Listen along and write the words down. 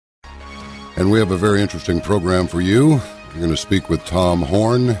And we have a very interesting program for you. We're going to speak with Tom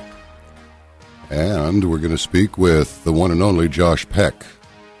Horn, and we're going to speak with the one and only Josh Peck.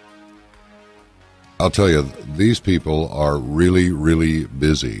 I'll tell you, these people are really, really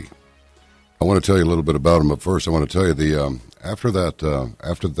busy. I want to tell you a little bit about them, but first I want to tell you after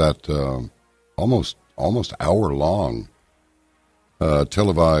that almost hour-long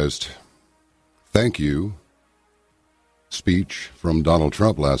televised thank you speech from Donald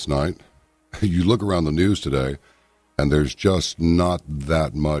Trump last night, you look around the news today, and there's just not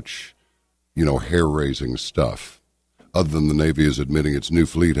that much, hair-raising stuff. Other than the Navy is admitting its new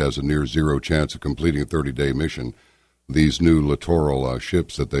fleet has a near zero chance of completing a 30-day mission, these new littoral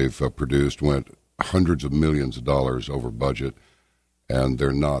ships that they've produced went hundreds of millions of dollars over budget, and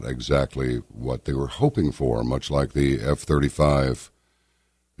they're not exactly what they were hoping for, much like the F-35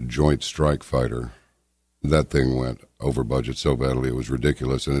 Joint Strike Fighter. That thing went over budget so badly it was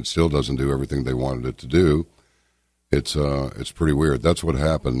ridiculous, and it still doesn't do everything they wanted it to do. It's pretty weird. That's what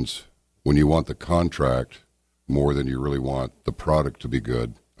happens when you want the contract more than you really want the product to be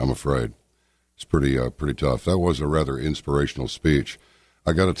good, I'm afraid. It's pretty tough. That was a rather inspirational speech.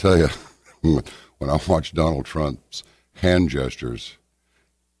 I got to tell you, when I watch Donald Trump's hand gestures,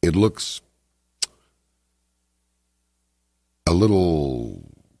 it looks a little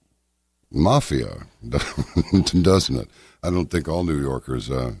mafia, doesn't it? I don't think all New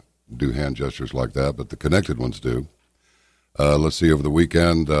Yorkers do hand gestures like that, but the connected ones do. Let's see, over the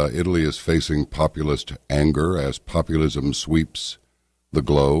weekend, Italy is facing populist anger as populism sweeps the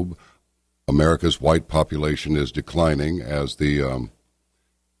globe. America's white population is declining as the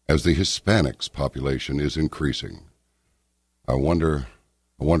Hispanics population is increasing. I wonder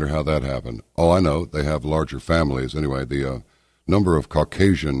how that happened. Oh, I know, they have larger families. Anyway, the number of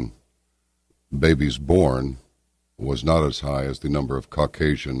Caucasian babies born was not as high as the number of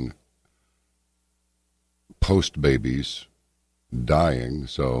Caucasian post-babies dying,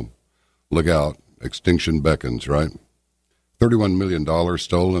 so look out. Extinction beckons, right? $31 million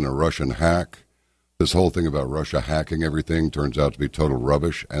stolen in a Russian hack. This whole thing about Russia hacking everything turns out to be total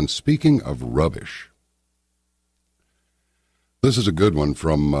rubbish. And speaking of rubbish, this is a good one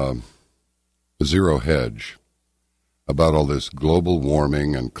from Zero Hedge about all this global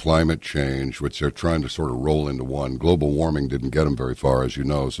warming and climate change, which they're trying to sort of roll into one. Global warming didn't get them very far, as you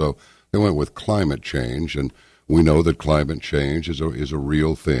know, so they went with climate change, and we know that climate change is a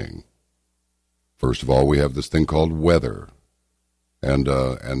real thing. First of all, we have this thing called weather, and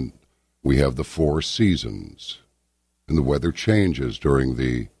we have the 4 seasons, and the weather changes during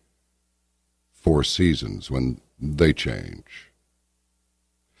the 4 seasons when they change.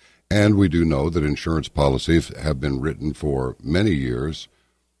 And we do know that insurance policies have been written for many years,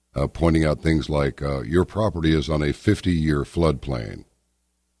 pointing out things like your property is on a 50-year floodplain.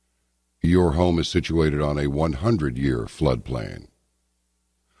 Your home is situated on a 100-year floodplain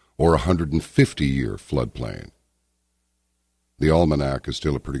or a 150-year floodplain. The Almanac is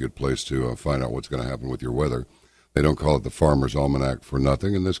still a pretty good place to find out what's going to happen with your weather. They don't call it the Farmer's Almanac for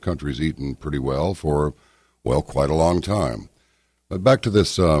nothing, and this country's eaten pretty well for, quite a long time. But back to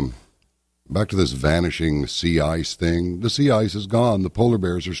this vanishing sea ice thing. The sea ice is gone. The polar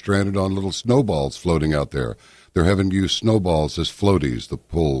bears are stranded on little snowballs floating out there. They're having to use snowballs as floaties, the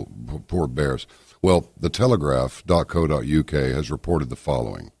poor bears. Well, the Telegraph.co.uk has reported the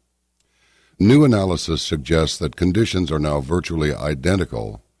following. New analysis suggests that conditions are now virtually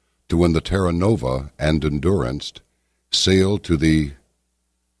identical to when the Terra Nova and Endurance sailed to the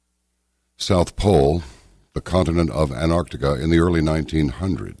South Pole, the continent of Antarctica, in the early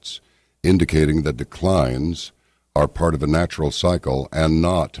 1900s, indicating that declines are part of a natural cycle and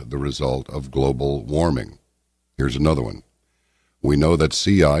not the result of global warming. Here's another one. We know that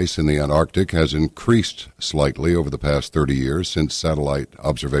sea ice in the Antarctic has increased slightly over the past 30 years since satellite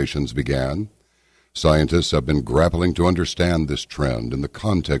observations began. Scientists have been grappling to understand this trend in the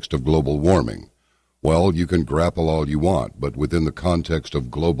context of global warming. Well, you can grapple all you want, but within the context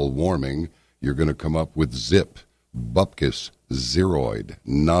of global warming, you're going to come up with zip, bupkis, zeroid,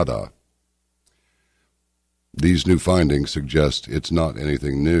 nada. These new findings suggest it's not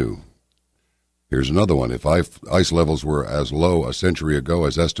anything new. Here's another one. If ice levels were as low a century ago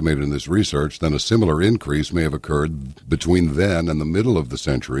as estimated in this research, then a similar increase may have occurred between then and the middle of the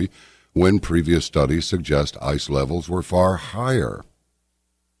century, when previous studies suggest ice levels were far higher.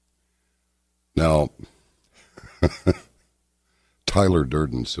 Now, Tyler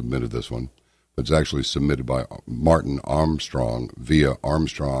Durden submitted this one. It's actually submitted by Martin Armstrong via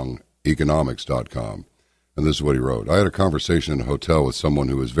ArmstrongEconomics.com. And this is what he wrote. I had a conversation in a hotel with someone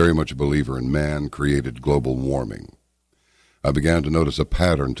who is very much a believer in man-created global warming. I began to notice a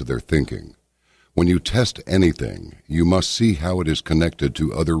pattern to their thinking. When you test anything, you must see how it is connected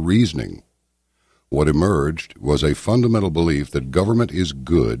to other reasoning. What emerged was a fundamental belief that government is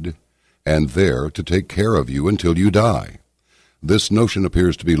good and there to take care of you until you die. This notion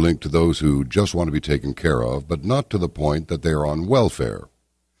appears to be linked to those who just want to be taken care of, but not to the point that they are on welfare.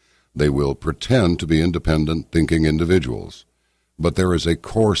 They will pretend to be independent, thinking individuals, but there is a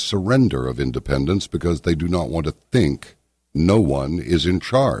core surrender of independence because they do not want to think no one is in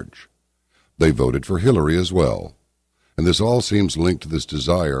charge. They voted for Hillary as well, and this all seems linked to this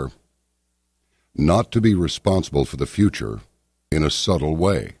desire not to be responsible for the future in a subtle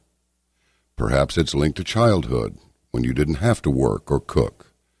way. Perhaps it's linked to childhood, when you didn't have to work or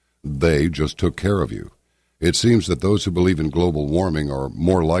cook. They just took care of you. It seems that those who believe in global warming are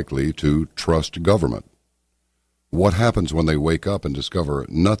more likely to trust government. What happens when they wake up and discover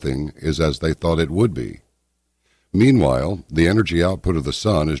nothing is as they thought it would be? Meanwhile, the energy output of the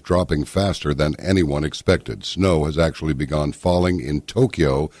sun is dropping faster than anyone expected. Snow has actually begun falling in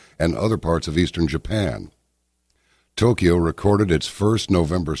Tokyo and other parts of eastern Japan. Tokyo recorded its first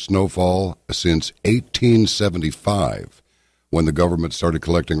November snowfall since 1875, when the government started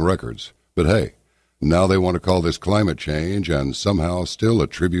collecting records. But hey, now they want to call this climate change and somehow still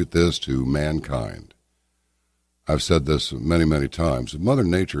attribute this to mankind. I've said this many, many times. Mother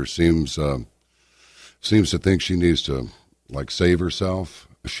Nature seems to think she needs to, save herself.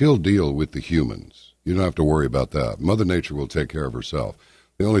 She'll deal with the humans. You don't have to worry about that. Mother Nature will take care of herself.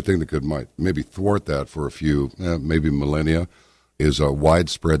 The only thing that might maybe thwart that for a few, maybe millennia, is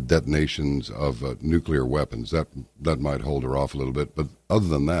widespread detonations of nuclear weapons. That might hold her off a little bit. But other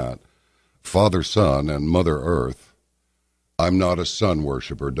than that, Father Sun and Mother Earth, I'm not a sun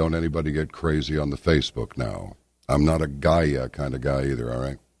worshiper. Don't anybody get crazy on the Facebook now. I'm not a Gaia kind of guy either, all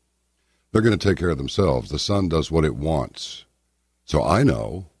right? They're going to take care of themselves. The sun does what it wants. So I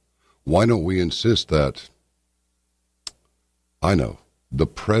know. Why don't we insist that? I know. The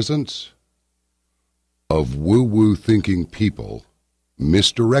presence of woo-woo thinking people,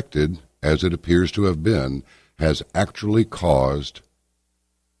 misdirected as it appears to have been, has actually caused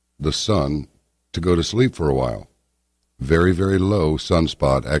the sun to go to sleep for a while. Very, very low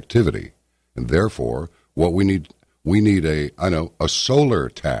sunspot activity. And therefore, what we need a solar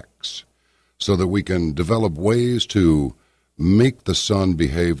tax so that we can develop ways to make the sun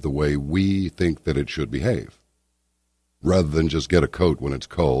behave the way we think that it should behave, rather than just get a coat when it's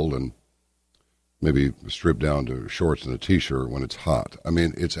cold and maybe strip down to shorts and a T-shirt when it's hot. I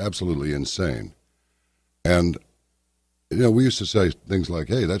mean, it's absolutely insane. And, we used to say things like,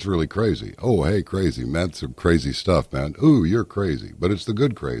 hey, that's really crazy. Oh, hey, crazy. Man, that's some crazy stuff, man. Ooh, you're crazy. But it's the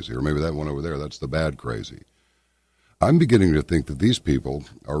good crazy. Or maybe that one over there, that's the bad crazy. I'm beginning to think that these people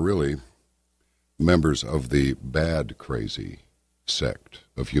are really members of the bad crazy sect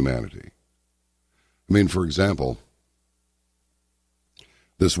of humanity. I mean, for example,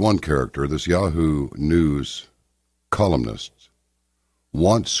 this one character, this Yahoo News columnist,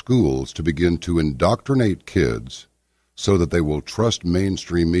 wants schools to begin to indoctrinate kids so that they will trust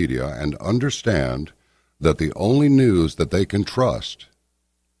mainstream media and understand that the only news that they can trust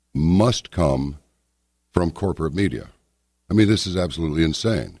must come from corporate media. I mean, this is absolutely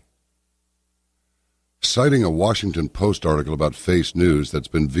insane. Citing a Washington Post article about fake news that's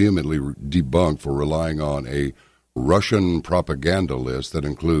been vehemently debunked for relying on a Russian propaganda list that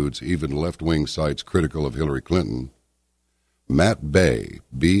includes even left-wing sites critical of Hillary Clinton, Matt Bay,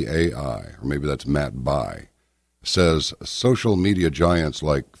 B-A-I, or maybe that's Matt Bai, says social media giants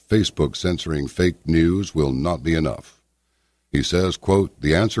like Facebook censoring fake news will not be enough. He says, quote,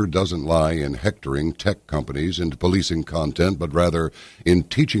 the answer doesn't lie in hectoring tech companies into policing content, but rather in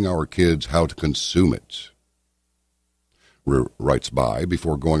teaching our kids how to consume it. Writes Bai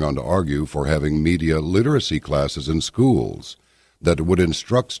before going on to argue for having media literacy classes in schools that would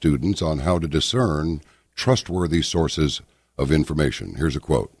instruct students on how to discern trustworthy sources of information. Here's a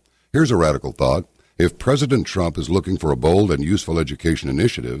quote. Here's a radical thought. If President Trump is looking for a bold and useful education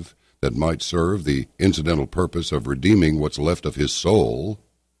initiative that might serve the incidental purpose of redeeming what's left of his soul,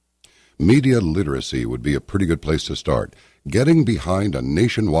 media literacy would be a pretty good place to start. Getting behind a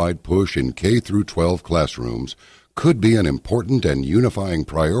nationwide push in K-12 classrooms could be an important and unifying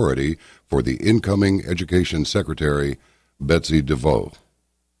priority for the incoming Education Secretary, Betsy DeVos.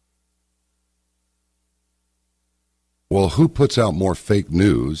 Well, who puts out more fake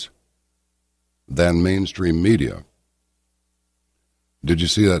news than mainstream media? Did you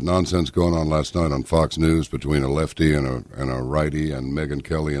see that nonsense going on last night on Fox News between a lefty and a righty and Megyn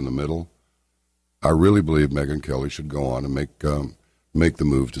Kelly in the middle? I really believe Megyn Kelly should go on and make the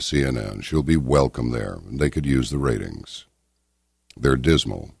move to CNN. She'll be welcome there. They could use the ratings. They're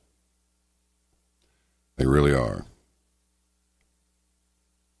dismal. They really are.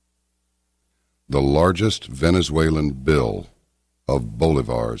 The largest Venezuelan bill of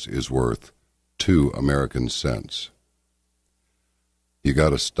bolivars is worth 2 American cents. You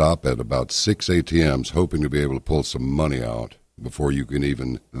got to stop at about 6 ATMs hoping to be able to pull some money out before you can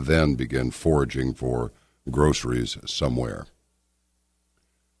even then begin foraging for groceries somewhere.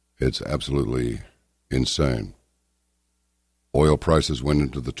 It's absolutely insane. Oil prices went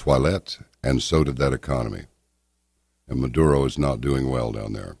into the toilet, and so did that economy. And Maduro is not doing well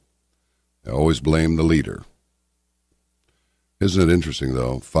down there. They always blame the leader. Isn't it interesting,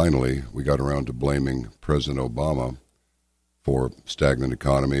 though? Finally, we got around to blaming President Obama for stagnant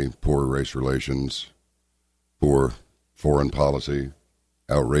economy, poor race relations, poor foreign policy,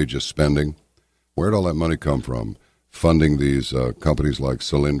 outrageous spending. Where'd all that money come from? Funding these companies like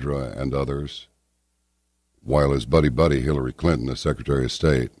Solyndra and others, while his buddy Hillary Clinton, the Secretary of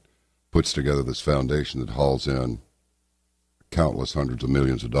State, puts together this foundation that hauls in countless hundreds of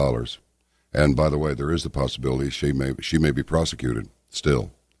millions of dollars. And by the way, there is the possibility she may be prosecuted still.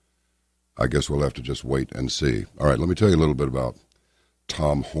 I guess we'll have to just wait and see. All right, let me tell you a little bit about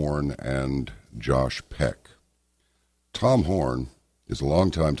Tom Horn and Josh Peck. Tom Horn is a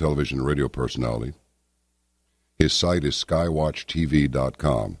longtime television and radio personality. His site is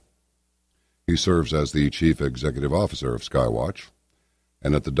skywatchtv.com. He serves as the chief executive officer of Skywatch.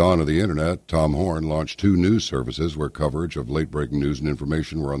 And at the dawn of the Internet, Tom Horn launched 2 news services where coverage of late-breaking news and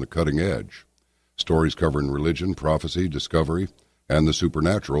information were on the cutting edge. Stories covering religion, prophecy, discovery, and the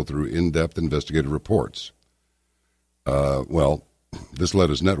supernatural through in-depth investigative reports. This led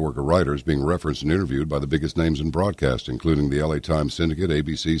his network of writers being referenced and interviewed by the biggest names in broadcast, including the LA Times Syndicate,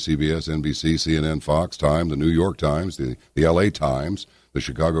 ABC, CBS, NBC, CNN, Fox, Time, the New York Times, the LA Times, the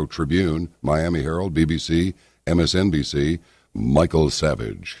Chicago Tribune, Miami Herald, BBC, MSNBC, Michael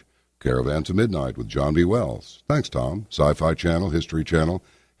Savage, Caravan to Midnight with John B. Wells. Thanks, Tom. Sci-Fi Channel, History Channel,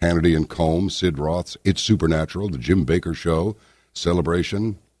 Hannity and Combs, Sid Roth's It's Supernatural, The Jim Baker Show,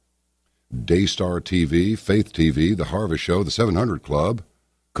 Celebration, Daystar TV, Faith TV, The Harvest Show, The 700 Club,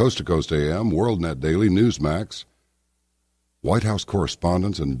 Coast to Coast AM, WorldNet Daily, Newsmax, White House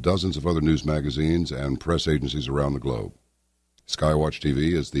Correspondents, and dozens of other news magazines and press agencies around the globe. Skywatch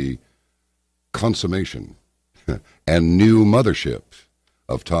TV is the consummation and new mothership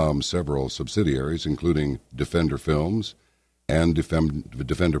of Tom's several subsidiaries, including Defender Films and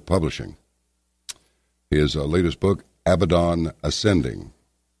Defender Publishing. His latest book, Abaddon Ascending.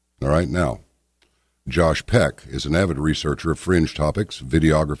 All right, now, Josh Peck is an avid researcher of fringe topics,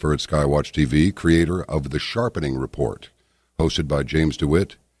 videographer at Skywatch TV, creator of The Sharpening Report, hosted by James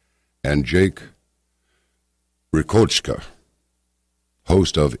DeWitt and Jake Rikochka,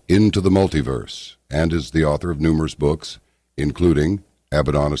 host of Into the Multiverse, and is the author of numerous books, including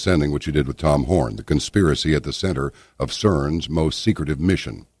Abaddon Ascending, which he did with Tom Horn, The Conspiracy at the Center of CERN's Most Secretive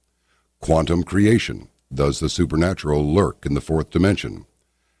Mission, Quantum Creation, Does the Supernatural Lurk in the Fourth Dimension,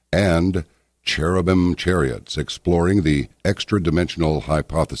 and Cherubim Chariots, Exploring the Extra-Dimensional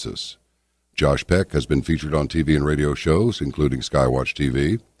Hypothesis. Josh Peck has been featured on TV and radio shows, including Skywatch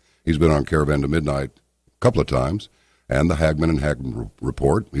TV. He's been on Caravan to Midnight a couple of times, and the Hagman and Hagman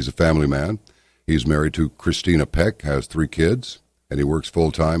Report. He's a family man. He's married to Christina Peck, has 3 kids, and he works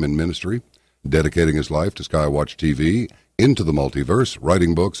full-time in ministry, dedicating his life to Skywatch TV, Into the Multiverse,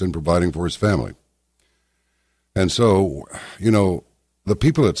 writing books, and providing for his family. And so, the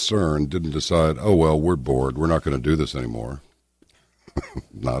people at CERN didn't decide, oh, well, we're bored. We're not going to do this anymore.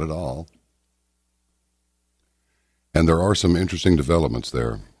 Not at all. And there are some interesting developments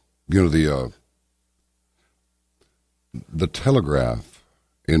there. The Telegraph,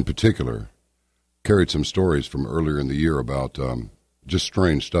 in particular, carried some stories from earlier in the year about just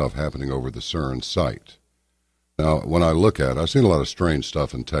strange stuff happening over the CERN site. Now, when I look at it, I've seen a lot of strange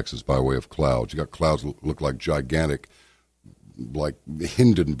stuff in Texas by way of clouds. You got clouds that look like gigantic, like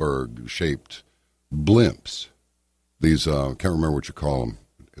Hindenburg-shaped blimps. These, can't remember what you call them.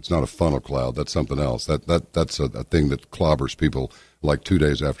 It's not a funnel cloud. That's something else. That's a thing that clobbers people like 2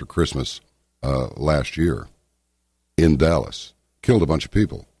 days after Christmas last year in Dallas. Killed a bunch of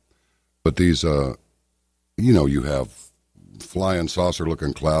people. But these, you have flying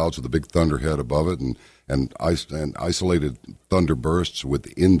saucer-looking clouds with a big thunderhead above it and isolated thunder bursts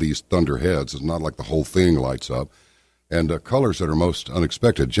within these thunderheads. It's not like the whole thing lights up. And colors that are most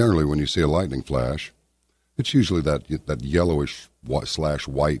unexpected. Generally, when you see a lightning flash, it's usually that yellowish /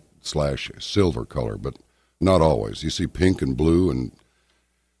 white / silver color, but not always. You see pink and blue, and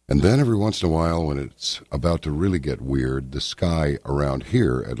then every once in a while, when it's about to really get weird, the sky around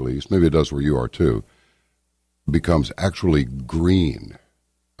here, at least, maybe it does where you are too, becomes actually green.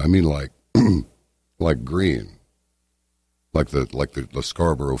 I mean, like like green, like the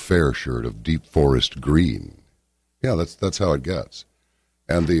Scarborough Fair shirt of deep forest green. Yeah, that's how it gets.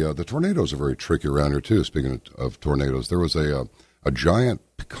 And the tornadoes are very tricky around here too. Speaking of tornadoes, there was a giant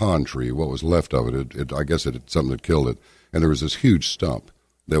pecan tree. What was left of it, I guess it had something that killed it. And there was this huge stump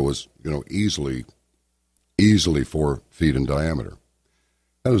that was, easily 4 feet in diameter.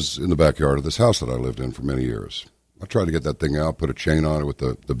 That was in the backyard of this house that I lived in for many years. I tried to get that thing out, put a chain on it with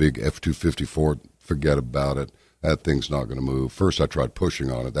the big F-250 Ford. Forget about it. That thing's not going to move. First, I tried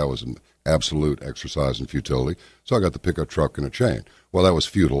pushing on it. That was an absolute exercise in futility. So I got the pickup truck and a chain. Well, that was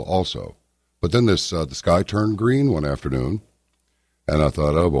futile also. But then the sky turned green one afternoon, and I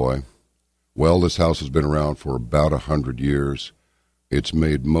thought, oh boy, well, this house has been around for about 100 years. It's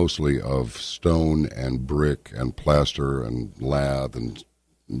made mostly of stone and brick and plaster and lath and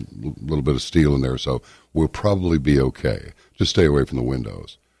a little bit of steel in there, so we'll probably be okay. Just stay away from the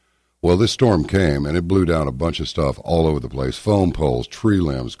windows. Well, this storm came, and it blew down a bunch of stuff all over the place, foam poles, tree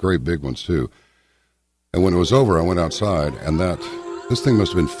limbs, great big ones, too. And when it was over, I went outside, and this thing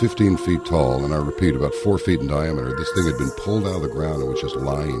must have been 15 feet tall, and I repeat, about 4 feet in diameter. This thing had been pulled out of the ground and was just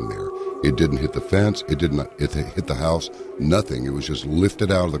lying there. It didn't hit the fence. It hit the house. Nothing. It was just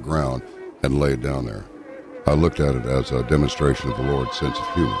lifted out of the ground and laid down there. I looked at it as a demonstration of the Lord's sense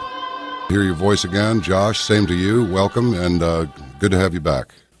of humor. Hear your voice again. Josh, same to you. Welcome, and good to have you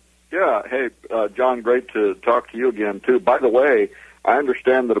back. Yeah. Hey, John, great to talk to you again, too. By the way, I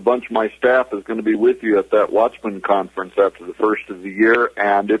understand that a bunch of my staff is going to be with you at that Watchman conference after the first of the year,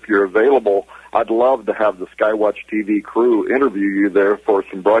 and if you're available, I'd love to have the Skywatch TV crew interview you there for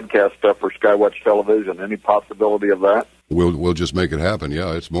some broadcast stuff for Skywatch Television. Any possibility of that? We'll just make it happen.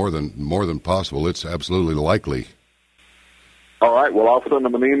 Yeah, it's more than possible. It's absolutely likely. All right. Well, I'll send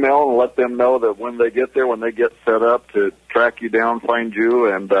them an email and let them know that when they get there, when they get set up, to track you down, find you,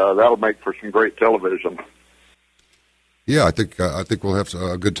 and that'll make for some great television. Yeah, I think we'll have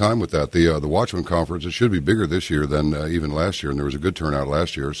a good time with that. The Watchman Conference, it should be bigger this year than even last year, and there was a good turnout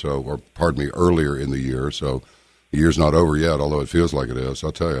last year. Earlier in the year. So the year's not over yet, although it feels like it is.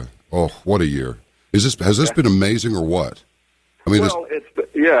 I'll tell you. Oh, what a year! Has this been amazing or what? I mean,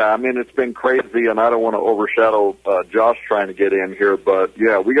 it's been crazy, and I don't want to overshadow Josh trying to get in here, but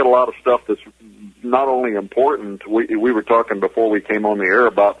yeah, we got a lot of stuff that's not only important. We were talking before we came on the air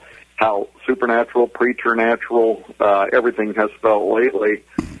about how supernatural, preternatural, everything has felt lately,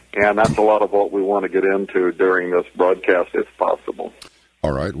 and that's a lot of what we want to get into during this broadcast, if possible.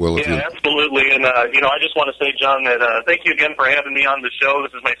 All right. Well, absolutely. And, I just want to say, John, that thank you again for having me on the show.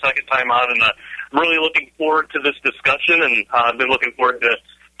 This is my second time on, and I'm really looking forward to this discussion, and I've been looking forward to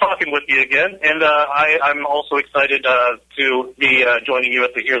talking with you again. And I'm also excited to be joining you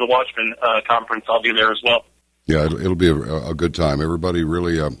at the Hear the Watchman conference. I'll be there as well. Yeah, it'll be a good time. Everybody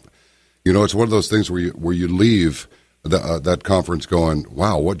really, it's one of those things where you leave that conference going,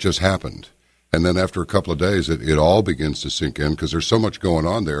 wow, what just happened? And then after a couple of days, it all begins to sink in because there's so much going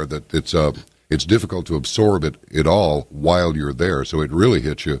on there that it's difficult to absorb it all while you're there. So it really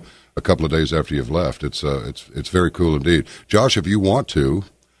hits you a couple of days after you've left. It's very cool indeed. Josh, if you want to,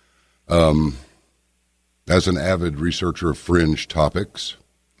 as an avid researcher of fringe topics,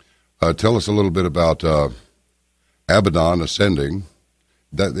 tell us a little bit about Abaddon Ascending.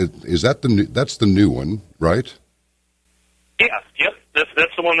 That's the new one, right? Yep.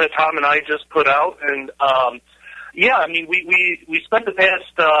 That's the one that Tom and I just put out, and we spent the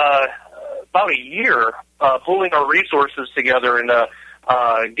past about a year pulling our resources together and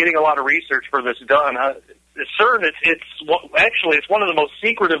getting a lot of research for this done. CERN, it's one of the most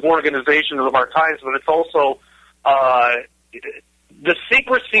secretive organizations of our times, but it's also the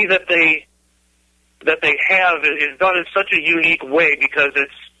secrecy that they have is done in such a unique way because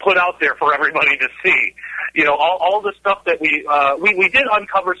it's put out there for everybody to see. All the stuff that we did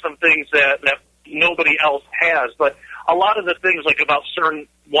uncover some things that nobody else has, but a lot of the things like about CERN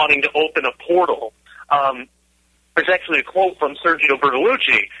wanting to open a portal. There's actually a quote from Sergio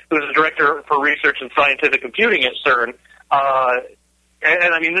Bertolucci, who's the director for research and scientific computing at CERN.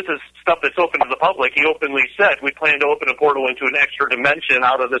 And I mean, this is stuff that's open to the public. He openly said, we plan to open a portal into an extra dimension.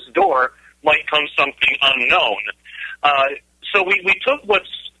 Out of this door might come something unknown. So we took what's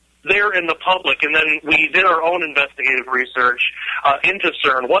there in the public, and then we did our own investigative research into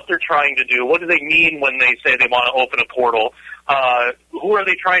CERN, what they're trying to do, what do they mean when they say they want to open a portal, who are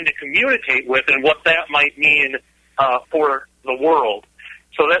they trying to communicate with, and what that might mean for the world.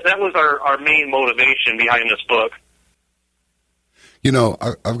 So that was our main motivation behind this book.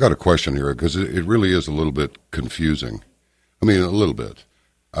 I've got a question here because it really is a little bit confusing. I mean, a little bit.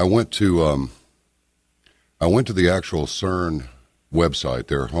 I went to the actual CERN website,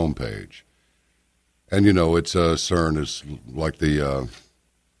 their homepage, And, it's CERN is like the,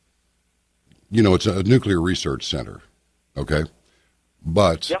 it's a nuclear research center, okay?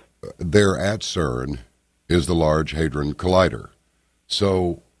 But Yep. there at CERN is the Large Hadron Collider.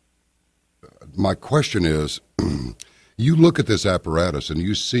 So my question is, you look at this apparatus and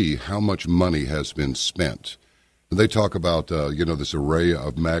you see how much money has been spent. They talk about, this array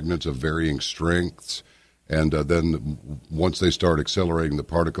of magnets of varying strengths, and then once they start accelerating the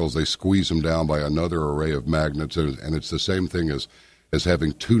particles, they squeeze them down by another array of magnets, and it's the same thing as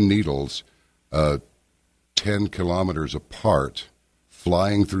having two needles 10 kilometers apart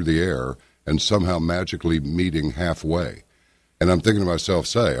flying through the air and somehow magically meeting halfway. And I'm thinking to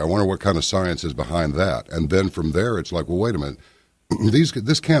myself, I wonder what kind of science is behind that. And then from there, it's like, well, wait a minute.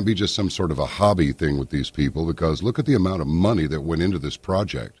 This can't be just some sort of a hobby thing with these people, because look at the amount of money that went into this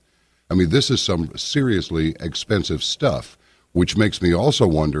project. I mean, this is some seriously expensive stuff, which makes me also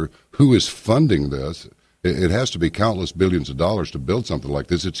wonder who is funding this. It has to be countless billions of dollars to build something like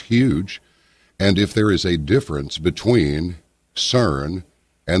this. It's huge. And if there is a difference between CERN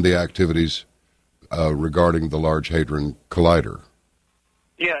and the activities regarding the Large Hadron Collider.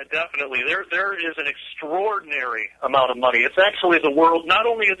 Yeah, definitely. There is an extraordinary amount of money. It's actually the world. Not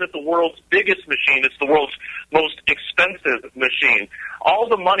only is it the world's biggest machine, it's the world's most expensive machine. All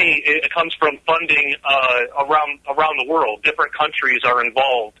the money comes from funding around the world. Different countries are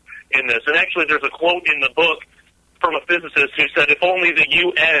involved in this. And actually, there's a quote in the book from a physicist who said, "If only the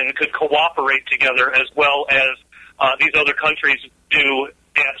UN could cooperate together as well as these other countries do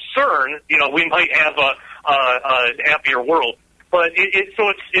at CERN, we might have a happier world." But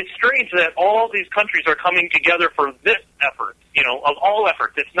it's strange that all these countries are coming together for this effort. Of all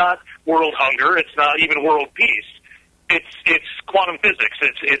efforts, it's not world hunger, it's not even world peace. It's quantum physics.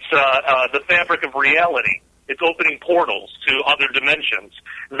 It's the fabric of reality. It's opening portals to other dimensions.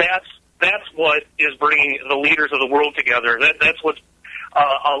 That's what is bringing the leaders of the world together. That's what's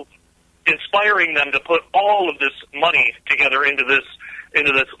inspiring them to put all of this money together into this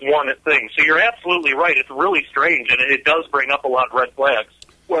one thing. So you're absolutely right. It's really strange, and it does bring up a lot of red flags.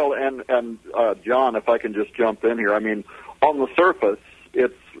 Well, and John, if I can just jump in here, I mean, on the surface,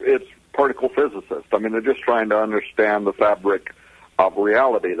 it's particle physicists. I mean, they're just trying to understand the fabric of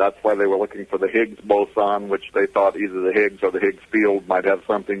reality. That's why they were looking for the Higgs boson, which they thought either the Higgs or the Higgs field might have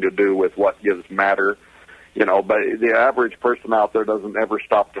something to do with what gives matter. But the average person out there doesn't ever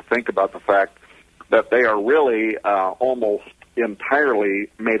stop to think about the fact that they are really almost entirely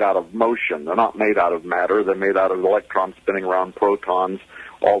made out of motion. They're not made out of matter. They're made out of electrons spinning around protons,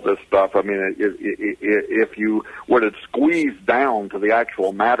 all this stuff. I mean, if you were to squeeze down to the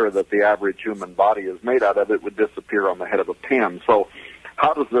actual matter that the average human body is made out of, it would disappear on the head of a pin. So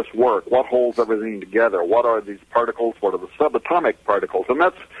how does this work? What holds everything together? What are these particles? What are the subatomic particles? And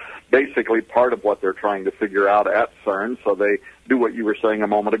that's basically part of what they're trying to figure out at CERN. So they do what you were saying a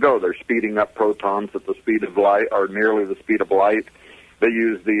moment ago. They're speeding up protons at the speed of light, or nearly the speed of light. They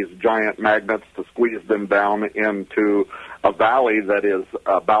use these giant magnets to squeeze them down into a valley that is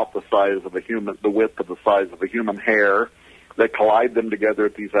about the size of the width of the size of a human hair. They collide them together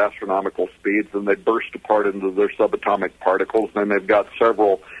at these astronomical speeds, and they burst apart into their subatomic particles. And they've got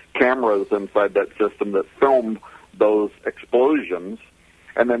several cameras inside that system that film those explosions,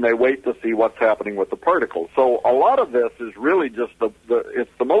 and then they wait to see what's happening with the particles. So a lot of this is really just it's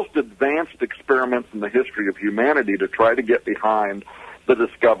the most advanced experiments in the history of humanity to try to get behind the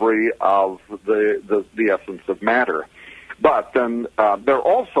discovery of the essence of matter. But then they're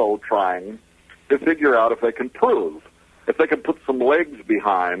also trying to figure out if they can put some legs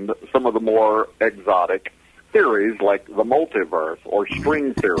behind some of the more exotic theories like the multiverse or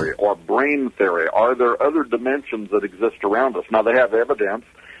string theory or brain theory. Are there other dimensions that exist around us? Now, they have evidence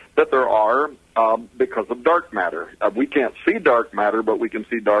that there are because of dark matter. We can't see dark matter, but we can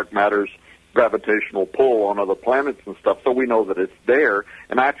see dark matter's gravitational pull on other planets and stuff, so we know that it's there.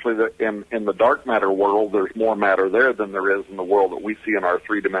 And actually, in the dark matter world, there's more matter there than there is in the world that we see in our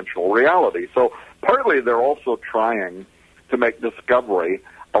three-dimensional reality. So partly they're also trying to make discovery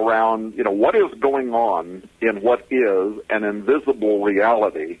around, what is going on in what is an invisible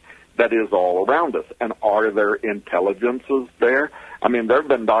reality that is all around us. And are there intelligences there? I mean, there have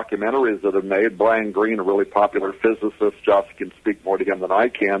been documentaries that have made. Brian Greene, a really popular physicist, Josh can speak more to him than I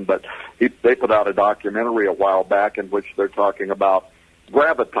can, but they put out a documentary a while back in which they're talking about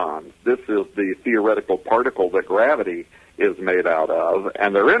gravitons. This is the theoretical particle that gravity is made out of,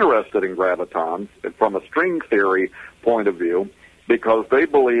 and they're interested in gravitons from a string theory point of view, because they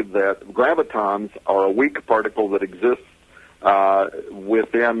believe that gravitons are a weak particle that exists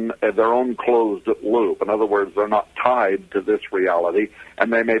within their own closed loop. In other words, they're not tied to this reality,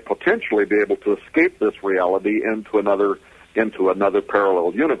 and they may potentially be able to escape this reality into another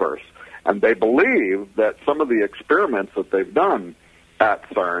parallel universe. And they believe that some of the experiments that they've done at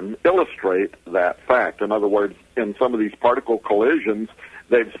CERN illustrate that fact. In other words, in some of these particle collisions,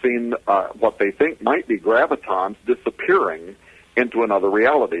 they've seen what they think might be gravitons disappearing into another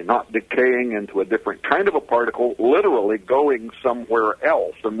reality, not decaying into a different kind of a particle, literally going somewhere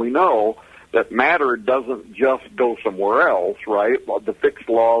else. And we know that matter doesn't just go somewhere else, right? The fixed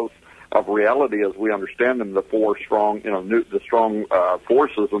laws of reality as we understand them, the four strong, the strong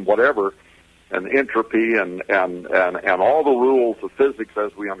forces and whatever, and entropy and all the rules of physics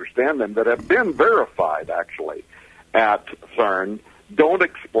as we understand them that have been verified actually at CERN don't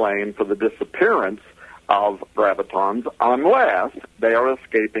explain for the disappearance of gravitons unless they are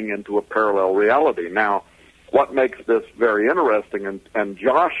escaping into a parallel reality. Now, what makes this very interesting, and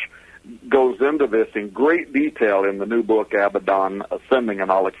Josh goes into this in great detail in the new book, Abaddon Ascending,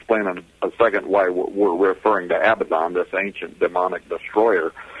 and I'll explain in a second why we're referring to Abaddon, this ancient demonic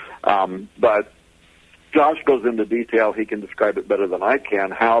destroyer. But Josh goes into detail, he can describe it better than I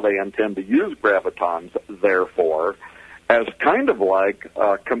can, how they intend to use gravitons, therefore, as kind of like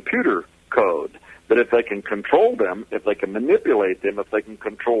computer code. That if they can control them, if they can manipulate them, if they can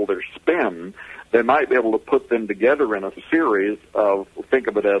control their spin, they might be able to put them together in a series of, think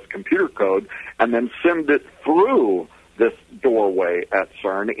of it as computer code, and then send it through this doorway at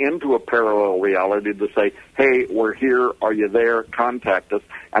CERN into a parallel reality to say, hey, we're here, are you there, contact us.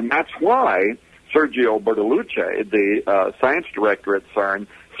 And that's why Sergio Bertolucci, the science director at CERN,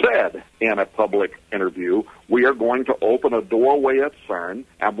 said in a public interview, we are going to open a doorway at CERN,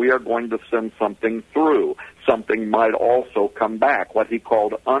 and we are going to send something through. Something might also come back, what he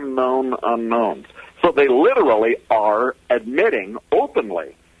called unknown unknowns. So they literally are admitting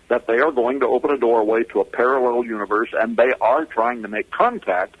openly that they are going to open a doorway to a parallel universe, and they are trying to make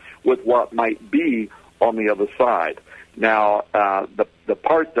contact with what might be on the other side. Now, the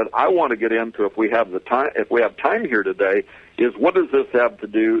part that I want to get into, if we have time here today, is what does this have to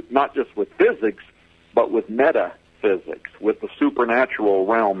do not just with physics, but with metaphysics, with the supernatural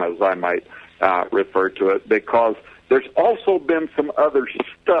realm, as I might refer to it, because there's also been some other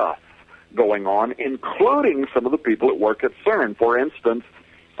stuff going on, including some of the people that work at CERN. For instance,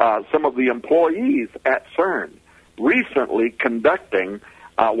 some of the employees at CERN recently conducting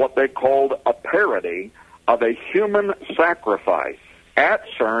what they called a parody of a human sacrifice at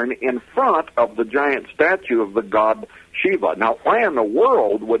CERN in front of the giant statue of the god Shiva. Now, why in the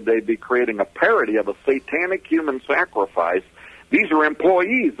world would they be creating a parody of a satanic human sacrifice? These are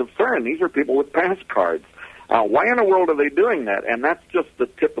employees of CERN. These are people with pass cards. Why in the world are they doing that? And that's just the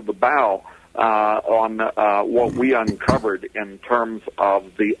tip of the bow on what we uncovered in terms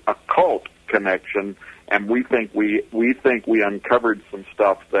of the occult connection. And we think we uncovered some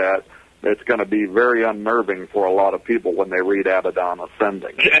stuff that it's going to be very unnerving for a lot of people when they read Abaddon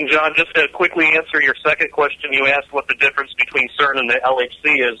Ascending. And John, just to quickly answer your second question, you asked what the difference between CERN and the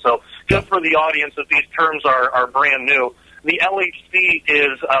LHC is. So just for the audience, if these terms are brand new, the LHC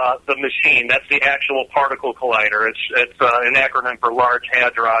is the machine. That's the actual particle collider. It's an acronym for Large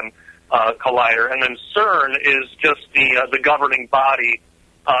Hadron Collider. And then CERN is just the governing body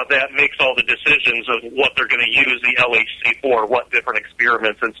that makes all the decisions of what they're going to use the LHC for, what different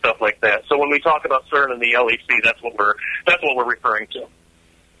experiments and stuff like that. So when we talk about CERN and the LHC, that's what we're referring to.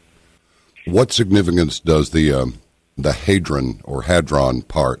 What significance does the hadron or hadron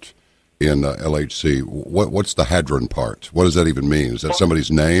part in LHC? What's the hadron part? What does that even mean? Is that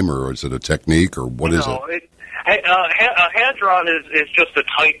somebody's name, or is it a technique, or what is it? A hadron is just a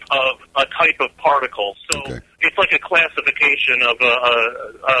type of particle. So It's like a classification of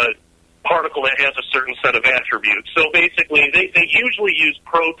a particle that has a certain set of attributes. So basically, they usually use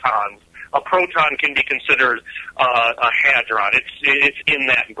protons. A proton can be considered a hadron. It's in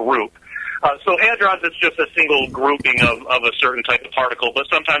that group. So hadrons is just a single grouping of a certain type of particle, but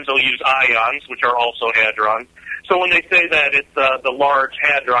sometimes they'll use ions, which are also hadrons. So when they say that it's the Large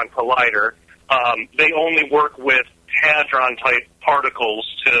Hadron Collider, they only work with hadron-type particles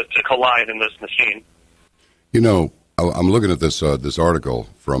to collide in this machine. You know, I'm looking at this article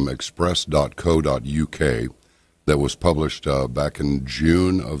from express.co.uk that was published back in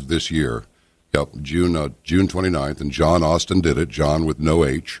June of this year. Yep, June 29th, and John Austin did it, John with no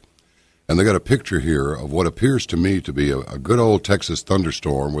H. And they got a picture here of what appears to me to be a good old Texas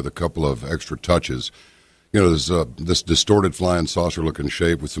thunderstorm with a couple of extra touches. You know, there's this distorted flying saucer-looking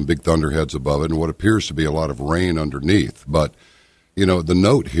shape with some big thunderheads above it and what appears to be a lot of rain underneath. But you know, the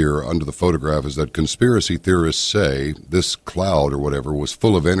note here under the photograph is that conspiracy theorists say this cloud or whatever was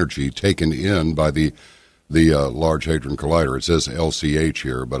full of energy taken in by the Large Hadron Collider. It says LCH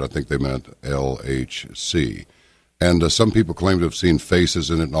here, but I think they meant LHC. And some people claim to have seen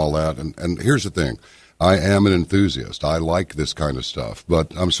faces in it and all that. And here's the thing. I am an enthusiast. I like this kind of stuff.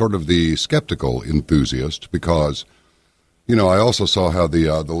 But I'm sort of the skeptical enthusiast because, you know, I also saw how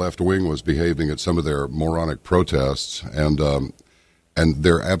the left wing was behaving at some of their moronic protests. And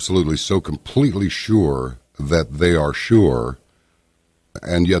they're absolutely so completely sure that they are sure,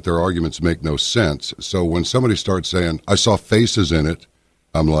 and yet their arguments make no sense. So when somebody starts saying, I saw faces in it,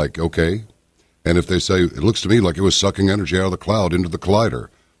 I'm like, okay. And if they say, it looks to me like it was sucking energy out of the cloud into the collider.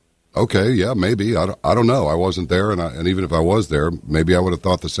 Okay, yeah, maybe. I don't know. I wasn't there, and even if I was there, maybe I would have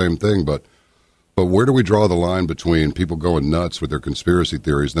thought the same thing. But where do we draw the line between people going nuts with their conspiracy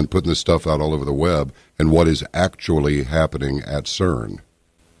theories and then putting this stuff out all over the web and what is actually happening at CERN?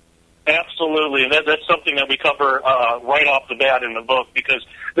 Absolutely, and that's something that we cover right off the bat in the book, because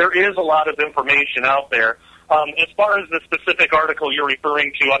there is a lot of information out there. As far as the specific article you're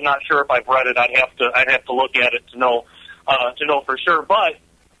referring to, I'm not sure if I've read it. I'd have to look at it to know for sure. But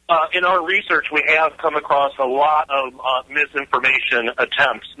in our research, we have come across a lot of misinformation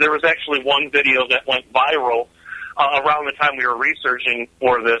attempts. There was actually one video that went viral around the time we were researching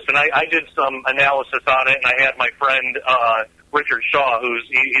for this, and I did some analysis on it, and I had my friend Richard Shaw,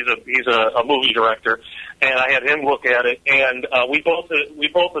 he's a movie director, and I had him look at it, and we both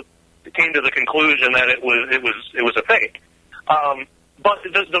came to the conclusion that it was a fake. But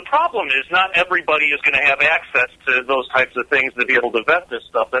the problem is not everybody is going to have access to those types of things to be able to vet this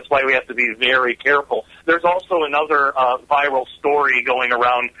stuff. That's why we have to be very careful. There's also another viral story going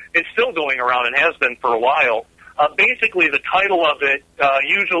around. It's still going around and has been for a while. Basically, the title of it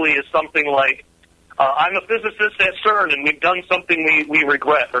usually is something like, I'm a physicist at CERN, and we've done something we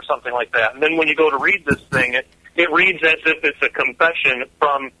regret, or something like that. And then when you go to read this thing, it reads as if it's a confession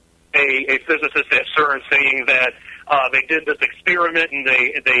from a physicist at CERN saying that they did this experiment and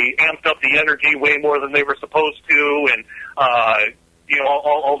they amped up the energy way more than they were supposed to, and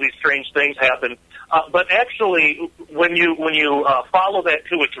all these strange things happen. But actually, when you follow that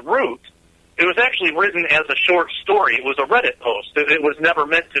to its root, it was actually written as a short story. It was a Reddit post. It was never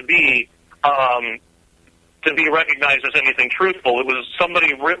meant to be recognized as anything truthful. It was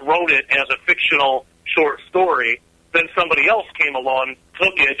somebody wrote it as a fictional short story. Then somebody else came along,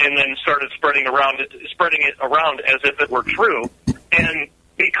 took it, and then started spreading it around as if it were true. And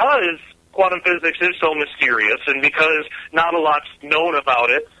because quantum physics is so mysterious, and because not a lot's known about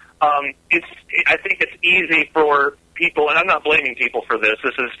it, I think it's easy for people, and I'm not blaming people for this.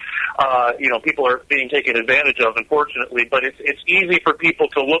 This is, people are being taken advantage of, unfortunately. But it's easy for people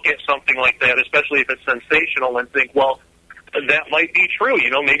to look at something like that, especially if it's sensational, and think, well, that might be true.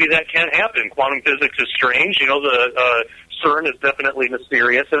 Maybe that can happen. Quantum physics is strange. The CERN is definitely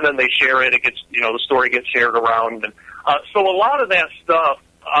mysterious, and then they share it. It gets, the story gets shared around, and so a lot of that stuff.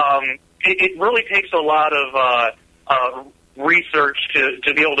 It really takes a lot of research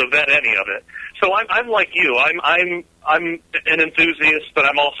to be able to vet any of it. So I'm like you. I'm an enthusiast, but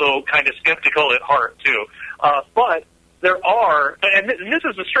I'm also kind of skeptical at heart too. But there are, and this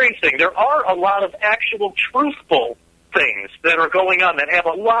is the strange thing. There are a lot of actual truthful things that are going on that have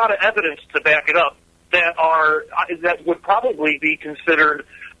a lot of evidence to back it up that would probably be considered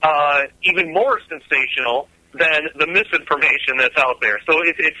even more sensational than the misinformation that's out there. So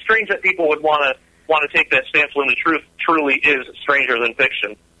it's strange that people would want to take that stance when the truth truly is stranger than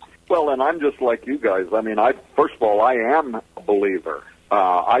fiction. Well, and I'm just like you guys. I mean, first of all, I am a believer.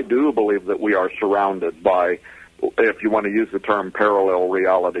 I do believe that we are surrounded by, if you want to use the term, parallel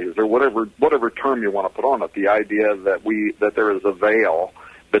realities, or whatever term you want to put on it, the idea that there is a veil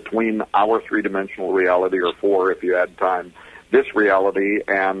between our three-dimensional reality, or four if you add time, this reality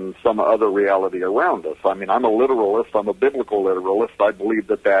and some other reality around us. I mean, I'm a literalist. I'm a biblical literalist. I believe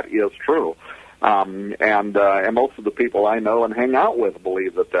that is true. And most of the people I know and hang out with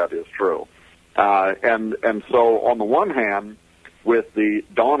believe that is true. And so on the one hand, with the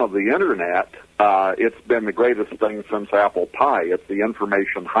dawn of the Internet, it's been the greatest thing since apple pie. It's the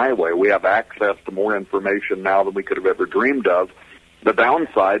information highway. We have access to more information now than we could have ever dreamed of. The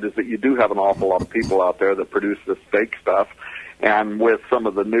downside is that you do have an awful lot of people out there that produce this fake stuff. And with some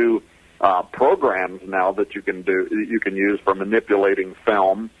of the new programs now that you can use for manipulating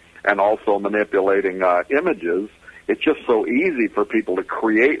film and also manipulating images, it's just so easy for people to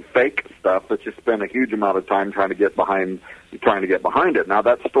create fake stuff that you spend a huge amount of time trying to get behind it. Now,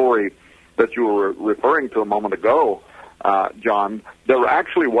 that story that you were referring to a moment ago, John, there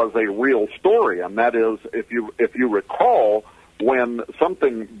actually was a real story, and that is, if you recall, when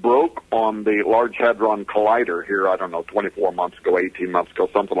something broke on the Large Hadron Collider here, I don't know, 24 months ago, 18 months ago,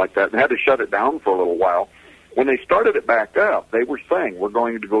 something like that, and had to shut it down for a little while. When they started it back up, they were saying we're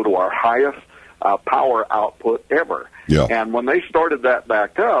going to go to our highest power output ever. Yeah. And when they started that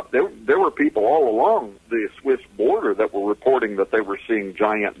back up, there were people all along the Swiss border that were reporting that they were seeing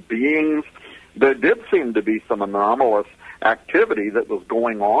giant beings. There did seem to be some anomalous activity that was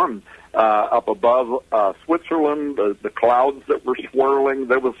going on up above Switzerland, the clouds that were swirling.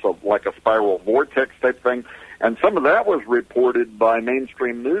 There was like a spiral vortex type thing. And some of that was reported by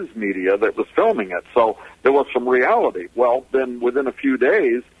mainstream news media that was filming it. So there was some reality. Well, then within a few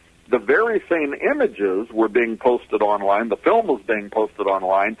days, the very same images were being posted online. The film was being posted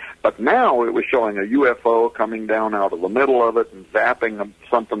online, but now it was showing a UFO coming down out of the middle of it and zapping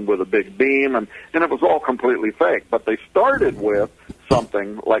something with a big beam, and it was all completely fake. But they started with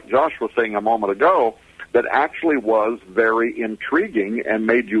something, like Josh was saying a moment ago, that actually was very intriguing and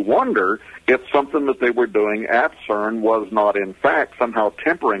made you wonder if something that they were doing at CERN was not, in fact, somehow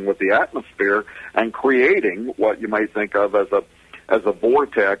tampering with the atmosphere and creating what you might think of as a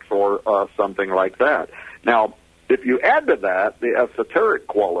vortex or something like that. Now, if you add to that the esoteric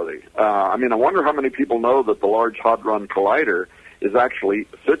quality, I wonder how many people know that the Large Hadron Collider is actually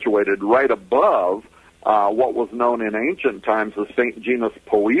situated right above what was known in ancient times as St. Genus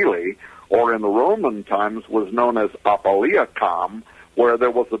Poeli, or in the Roman times was known as Apolliacum, where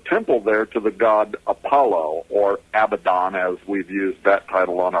there was a temple there to the god Apollo, or Abaddon, as we've used that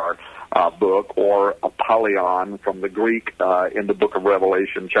title on our book, or Apollyon from the Greek in the book of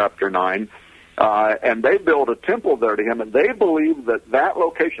Revelation, chapter 9. And they built a temple there to him, and they believe that that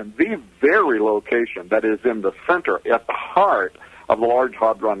location, the very location that is in the center, at the heart of the Large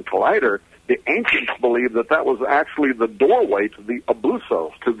Hadron Collider, the ancients believed that that was actually the doorway to the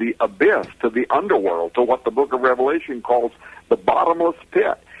abusos, to the abyss, to the underworld, to what the book of Revelation calls the bottomless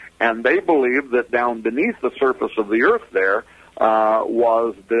pit. And they believed that down beneath the surface of the earth there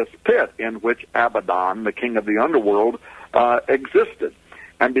was this pit in which Abaddon, the king of the underworld, existed.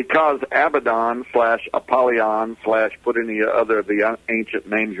 And because Abaddon / Apollyon / put any other of the ancient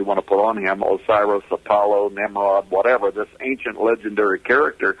names you want to put on him, Osiris, Apollo, Nimrod, whatever, this ancient legendary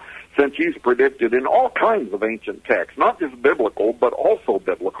character, since he's predicted in all kinds of ancient texts, not just biblical, but also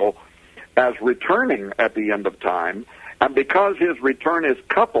biblical, as returning at the end of time, and because his return is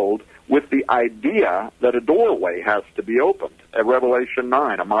coupled with the idea that a doorway has to be opened. At Revelation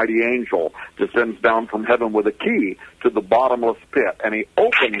 9, a mighty angel descends down from heaven with a key to the bottomless pit, and he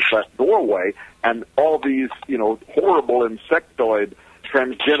opens that doorway, and all these, horrible insectoid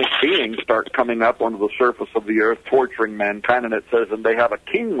transgenic beings start coming up onto the surface of the earth, torturing mankind, and it says, and they have a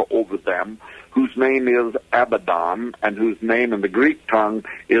king over them whose name is Abaddon, and whose name in the Greek tongue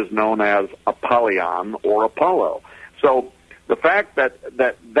is known as Apollyon or Apollo. So the fact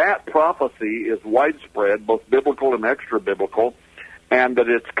that prophecy is widespread, both biblical and extra-biblical, and that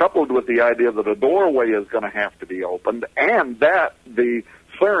it's coupled with the idea that a doorway is going to have to be opened, and that the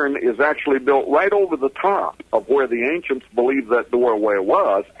CERN is actually built right over the top of where the ancients believed that doorway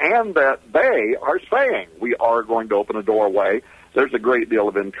was, and that they are saying we are going to open a doorway. There's a great deal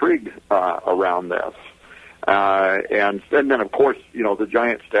of intrigue around this. And then, of course, the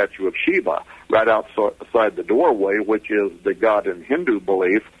giant statue of Shiva right outside the doorway, which is the god in Hindu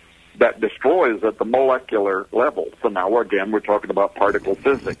belief that destroys at the molecular level. So now, again, we're talking about particle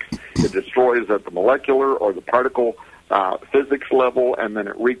physics. It destroys at the molecular or the particle physics level, and then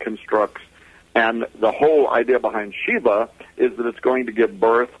it reconstructs. And the whole idea behind Shiva is that it's going to give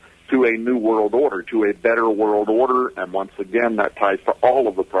birth to a new world order, to a better world order, and once again, that ties to all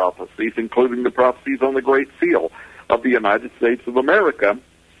of the prophecies, including the prophecies on the Great Seal of the United States of America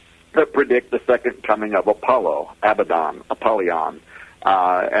that predict the second coming of Apollo, Abaddon, Apollyon,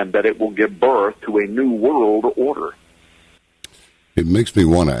 and that it will give birth to a new world order. It makes me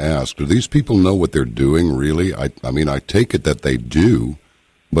want to ask, do these people know what they're doing, really? I take it that they do,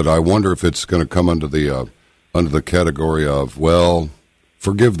 but I wonder if it's going to come under the category of, well,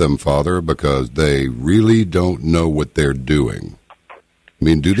 forgive them, Father, because they really don't know what they're doing.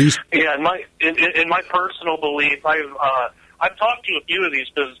 Do these? Yeah, in my personal belief, I've talked to a few of these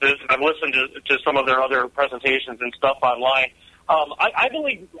physicists, and I've listened to some of their other presentations and stuff online. I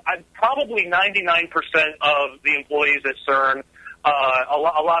believe probably 99% of the employees at CERN, a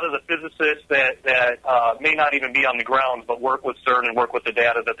lot of the physicists that may not even be on the ground but work with CERN and work with the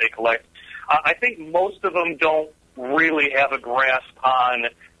data that they collect, I think most of them don't really have a grasp on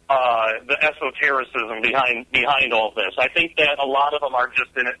the esotericism behind all this. I think that a lot of them are just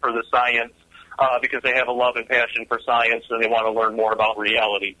in it for the science because they have a love and passion for science and they want to learn more about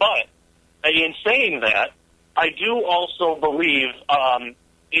reality. But in saying that, I do also believe,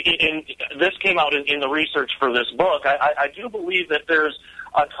 this came out in the research for this book, I do believe that there's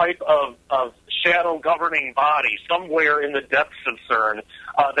a type of shadow governing body somewhere in the depths of CERN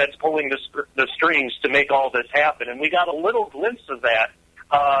that's pulling the strings to make all this happen. And we got a little glimpse of that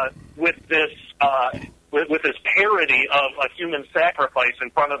with this parody of a human sacrifice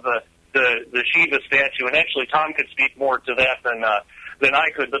in front of the Shiva statue. And actually, Tom could speak more to that than I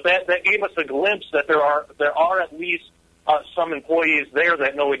could. But that gave us a glimpse that there are at least some employees there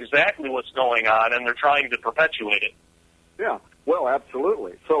that know exactly what's going on, and they're trying to perpetuate it. Yeah, well,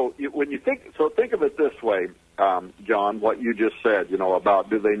 absolutely. So think of it this way, John, what you just said, about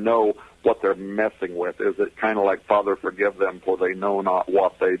do they know what they're messing with? Is it kind of like, Father, forgive them, for they know not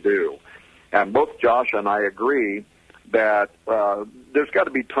what they do? And both Josh and I agree that there's got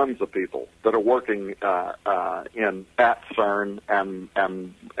to be tons of people that are working at CERN and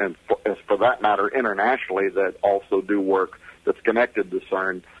for that matter internationally that also do work that's connected to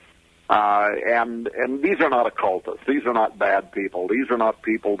CERN. And these are not occultists. These are not bad people. These are not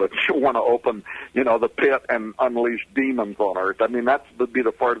people that want to open, the pit and unleash demons on Earth. I mean, that would be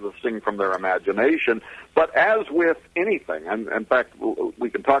the part of the thing from their imagination. But as with anything, and in fact, we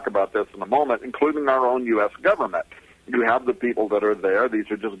can talk about this in a moment, including our own U.S. government, you have the people that are there.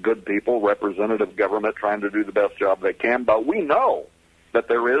 These are just good people, representative government trying to do the best job they can. But we know that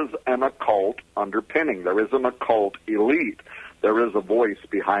there is an occult underpinning. There is an occult elite. There is a voice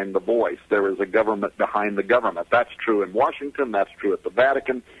behind the voice. There is a government behind the government. That's true in Washington. That's true at the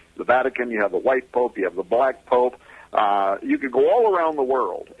Vatican. The Vatican, you have the white pope, you have the black pope. You could go all around the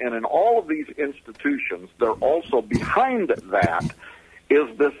world. And in all of these institutions, they're also behind that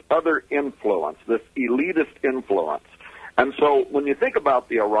is this other influence, this elitist influence. And so when you think about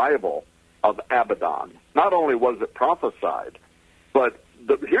the arrival of Abaddon, not only was it prophesied, but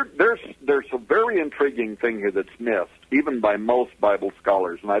there's a very intriguing thing here that's missed, even by most Bible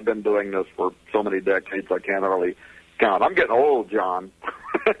scholars. And I've been doing this for so many decades, I can't really count. I'm getting old, John.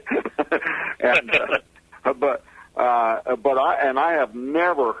 But I have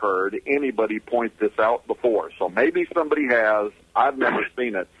never heard anybody point this out before. So maybe somebody has. I've never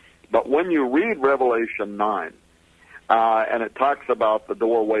seen it. But when you read Revelation 9, and it talks about the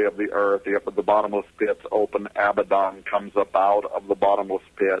doorway of the earth, the bottomless pit's open, Abaddon comes up out of the bottomless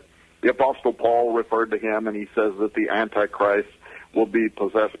pit. The Apostle Paul referred to him, and he says that the Antichrist will be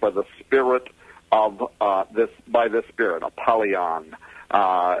possessed by the spirit of this spirit, Apollyon.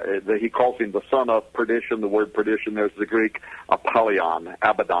 He calls him the son of perdition. The word perdition, there's the Greek, Apollyon,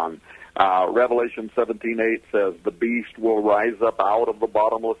 Abaddon. Revelation 17:8 says the beast will rise up out of the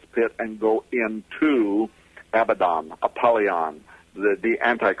bottomless pit and go into Abaddon, Apollyon, the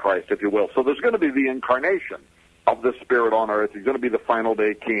Antichrist, if you will. So there's going to be the incarnation of the spirit on earth. He's going to be the final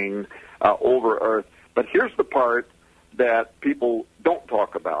day king over earth. But here's the part that people don't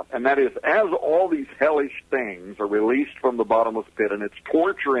talk about, and that is as all these hellish things are released from the bottomless pit and it's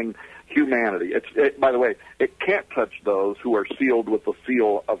torturing humanity, by the way, it can't touch those who are sealed with the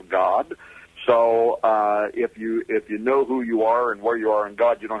seal of God. So if you know who you are and where you are in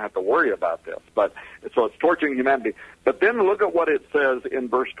God, you don't have to worry about this. But so it's torturing humanity. But then look at what it says in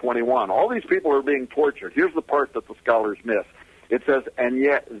verse 21. All these people are being tortured. Here's the part that the scholars miss. It says, and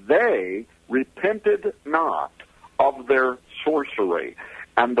yet they repented not of their sorcery.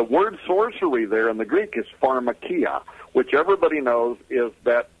 And the word sorcery there in the Greek is pharmakia, which everybody knows is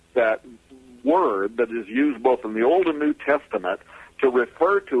that word that is used both in the Old and New Testament to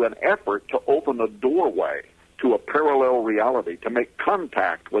refer to an effort to open a doorway to a parallel reality, to make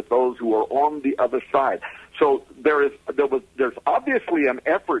contact with those who are on the other side. So there's obviously an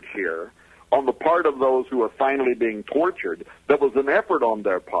effort here on the part of those who are finally being tortured. There was an effort on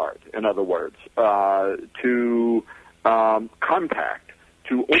their part, in other words, to contact,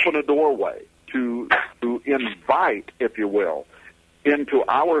 to open a doorway, to invite, if you will, into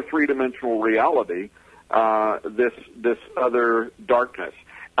our three-dimensional reality, this other darkness.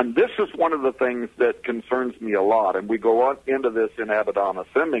 And this is one of the things that concerns me a lot, and we go on into this in Abaddon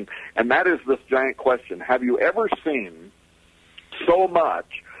Ascending, and that is this giant question. Have you ever seen so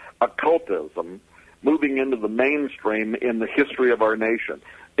much occultism moving into the mainstream in the history of our nation?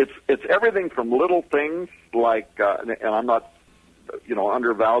 It's everything from little things like, and I'm not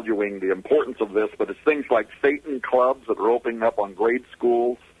undervaluing the importance of this, but it's things like Satan clubs that are opening up on grade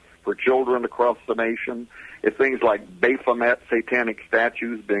schools for children across the nation. It's things like Baphomet satanic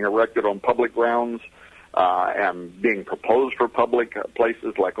statues being erected on public grounds and being proposed for public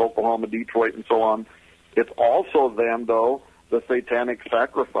places like Oklahoma, Detroit, and so on. It's also then, though, the satanic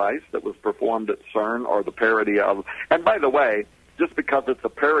sacrifice that was performed at CERN, or the parody of. And by the way, just because it's a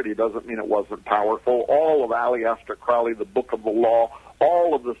parody doesn't mean it wasn't powerful. All of Aleister Crowley, the Book of the Law,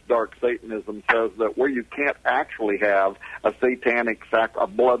 all of this dark Satanism says that where you can't actually have a satanic a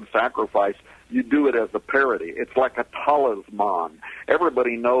blood sacrifice, you do it as a parody. It's like a talisman.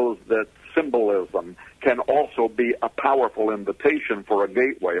 Everybody knows that symbolism can also be a powerful invitation for a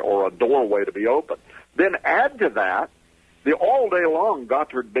gateway or a doorway to be opened. Then add to that the all-day long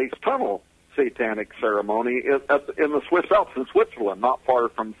Gotthard-based tunnel satanic ceremony in the Swiss Alps in Switzerland, not far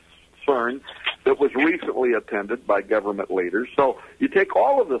from CERN, that was recently attended by government leaders. So you take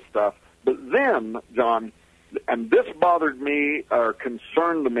all of this stuff, but then, John, and this bothered me or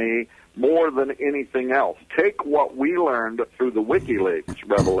concerned me more than anything else, take what we learned through the WikiLeaks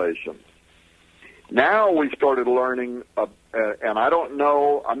revelations. Now we started learning, and I don't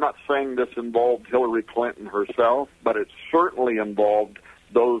know, I'm not saying this involved Hillary Clinton herself, but it certainly involved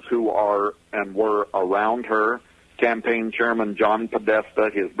those who are and were around her, campaign chairman John Podesta,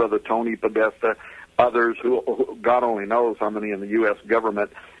 his brother Tony Podesta, others who God only knows how many in the U.S.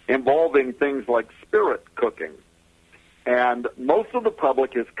 government, involving things like spirit cooking. And most of the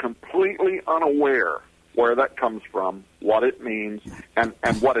public is completely unaware where that comes from, what it means, and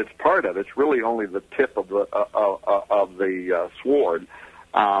what it's part of. It's really only the tip of the sword,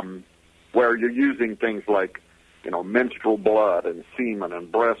 where you're using things like, menstrual blood and semen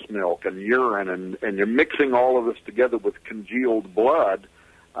and breast milk and urine, and you're mixing all of this together with congealed blood,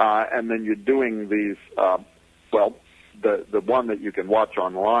 and then you're doing these, the one that you can watch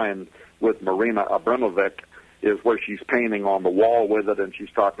online with Marina Abramovic is where she's painting on the wall with it, and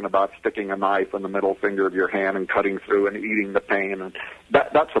she's talking about sticking a knife in the middle finger of your hand and cutting through and eating the pain, and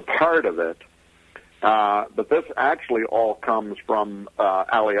that's a part of it. But this actually all comes from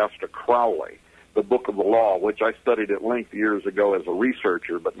Aleister Crowley, the Book of the Law, which I studied at length years ago as a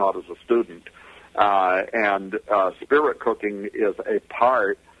researcher, but not as a student. And spirit cooking is a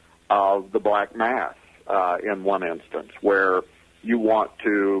part of the Black Mass in one instance, where you want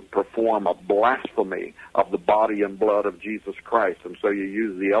to perform a blasphemy of the body and blood of Jesus Christ, and so you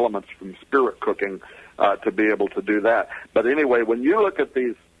use the elements from spirit cooking to be able to do that. But anyway, when you look at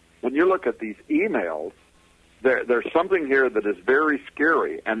these emails, there's something here that is very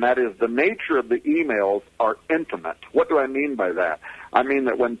scary, and that is the nature of the emails are intimate. What do I mean by that? I mean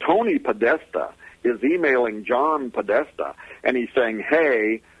that when Tony Podesta is emailing John Podesta, and he's saying,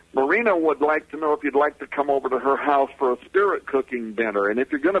 hey, Marina would like to know if you'd like to come over to her house for a spirit cooking dinner, and if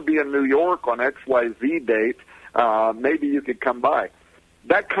you're going to be in New York on XYZ date, maybe you could come by.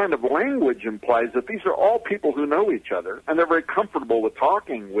 That kind of language implies that these are all people who know each other, and they're very comfortable with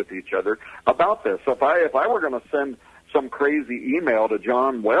talking with each other about this. So if I were going to send some crazy email to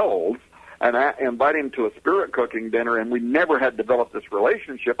John Wells and invite him to a spirit cooking dinner, and we never had developed this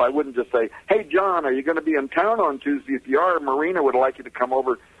relationship, I wouldn't just say, hey, John, are you going to be in town on Tuesday? If you are, Marina would like you to come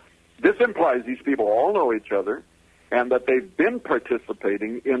over. This implies these people all know each other, and that they've been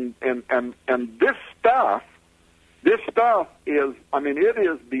participating in this stuff. This stuff is, it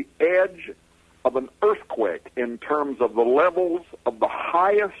is the edge of an earthquake in terms of the levels of the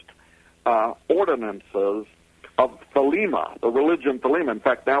highest ordinances of Thelema, the religion Thelema. In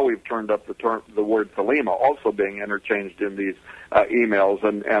fact, now we've turned up the word Thelema also being interchanged in these emails,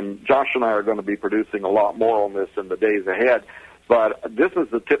 and Josh and I are going to be producing a lot more on this in the days ahead. But this is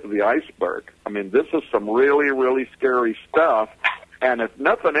the tip of the iceberg. This is some really, really scary stuff. And if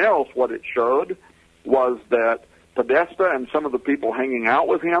nothing else, what it showed was that Podesta and some of the people hanging out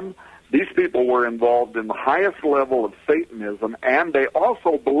with him, these people were involved in the highest level of Satanism, and they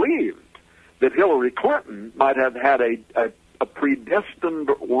also believed that Hillary Clinton might have had a predestined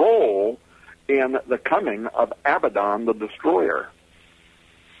role in the coming of Abaddon the Destroyer.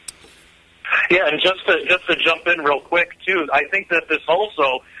 Yeah, and just to jump in real quick, too, I think that this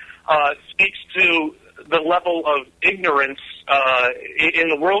also speaks to the level of ignorance in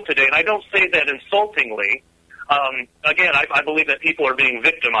the world today, and I don't say that insultingly. Again, I believe that people are being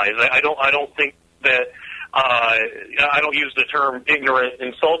victimized. I don't think that I don't use the term ignorant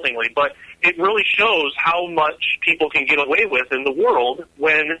insultingly, but it really shows how much people can get away with in the world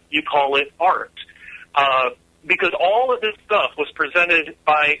when you call it art. Because all of this stuff was presented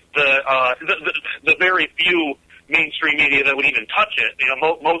by the very few mainstream media that would even touch it.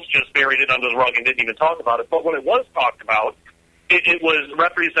 Most just buried it under the rug and didn't even talk about it. But when it was talked about, it was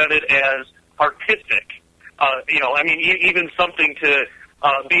represented as artistic. Even something to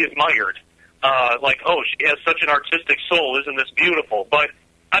be admired. Like, oh, she has such an artistic soul, isn't this beautiful? But,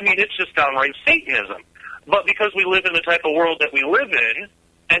 it's just downright Satanism. But because we live in the type of world that we live in,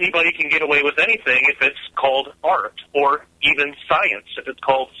 anybody can get away with anything if it's called art, or even science. If it's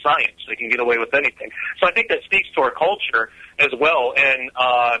called science, they can get away with anything. So I think that speaks to our culture, as well. And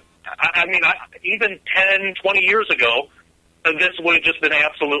I mean, even 10, 20 years ago, this would have just been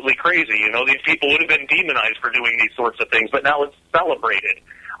absolutely crazy. You know, these people would have been demonized for doing these sorts of things, but now it's celebrated.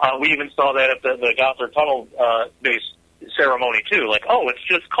 We even saw that at the Goslar Tunnel base ceremony too. Like, oh, it's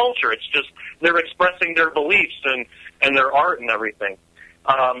just culture. It's just they're expressing their beliefs and their art and everything.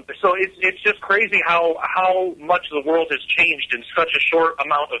 So it's just crazy how much the world has changed in such a short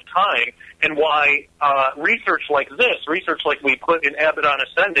amount of time, and why research like we put in Abaddon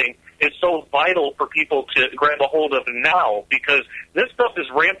Ascending, is so vital for people to grab a hold of now, because this stuff is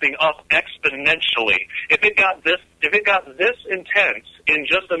ramping up exponentially. If it got this intense in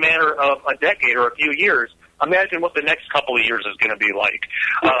just a matter of a decade or a few years, imagine what the next couple of years is going to be like.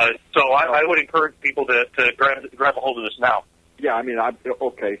 So I would encourage people to grab a hold of this now. Yeah, I mean,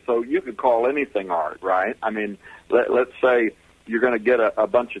 okay, so you could call anything art, right? I mean, let's say you're going to get a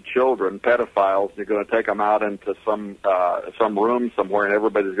bunch of children, pedophiles, you're going to take them out into some room somewhere, and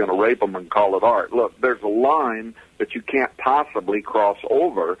everybody's going to rape them and call it art. Look, there's a line that you can't possibly cross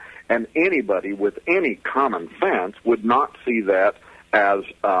over, and anybody with any common sense would not see that as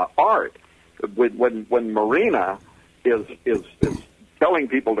art. When Marina is telling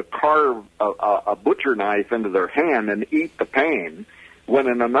people to carve a butcher knife into their hand and eat the pain, when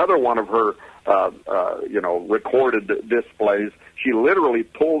in another one of her recorded displays, she literally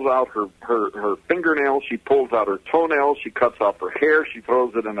pulls out her fingernails, she pulls out her toenails, she cuts off her hair, she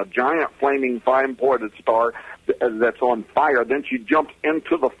throws it in a giant flaming five-pointed star that's on fire. Then she jumps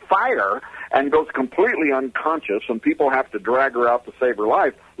into the fire and goes completely unconscious, and people have to drag her out to save her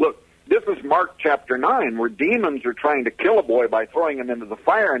life. Look, this is Mark chapter 9, where demons are trying to kill a boy by throwing him into the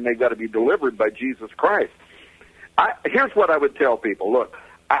fire, and they've got to be delivered by Jesus Christ. Here's what I would tell people. Look,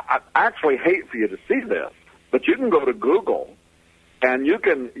 I actually hate for you to see this, but you can go to Google, and you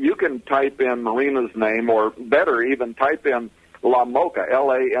can type in Marina's name, or better, even type in La Moca,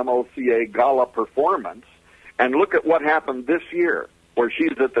 L-A-M-O-C-A, Gala Performance, and look at what happened this year, where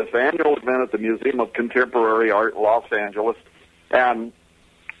she's at this annual event at the Museum of Contemporary Art in Los Angeles, and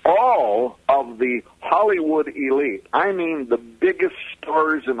all of the Hollywood elite, I mean the biggest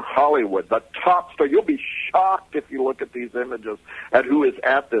stars in Hollywood, the top star, you'll be shocked if you look at these images at who is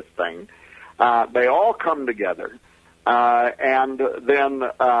at this thing. They all come together, and then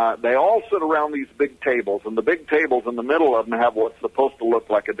they all sit around these big tables, and the big tables in the middle of them have what's supposed to look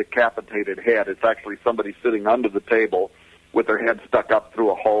like a decapitated head. It's actually somebody sitting under the table with their head stuck up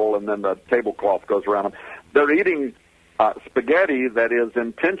through a hole, and then the tablecloth goes around them. They're eating spaghetti that is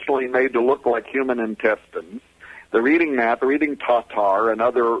intentionally made to look like human intestines. They're eating that. They're eating tartare and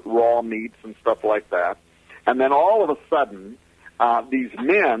other raw meats and stuff like that. And then all of a sudden, these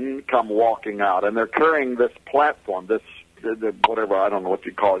men come walking out, and they're carrying this platform, this whatever, I don't know what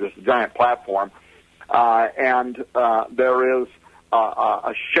you call it, just a giant platform. And there is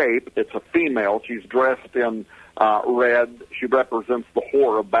a shape. It's a female. She's dressed in red. She represents the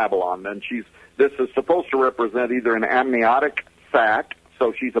whore of Babylon, and this is supposed to represent either an amniotic sac,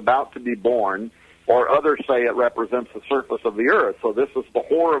 so she's about to be born, or others say it represents the surface of the earth. So this is the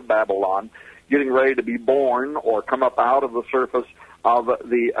whore of Babylon getting ready to be born or come up out of the surface of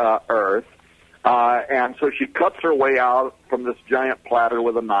the earth. And so she cuts her way out from this giant platter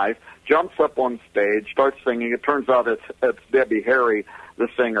with a knife, jumps up on stage, starts singing. It turns out it's Debbie Harry, the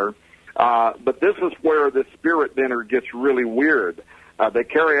singer. But this is where the spirit dinner gets really weird. They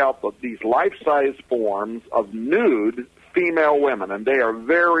carry out these life-size forms of nude female women, and they are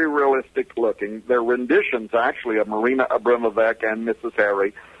very realistic looking. They're renditions, actually, of Marina Abramovic and Mrs.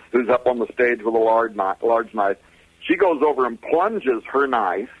 Harry, who's up on the stage with a large knife. She goes over and plunges her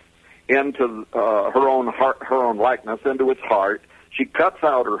knife into her own likeness, into its heart. She cuts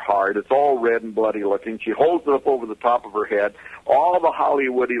out her heart. It's all red and bloody looking. She holds it up over the top of her head. All the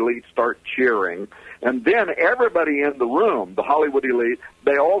Hollywood elite start cheering. And then everybody in the room, the Hollywood elite,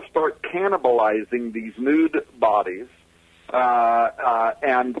 they all start cannibalizing these nude bodies.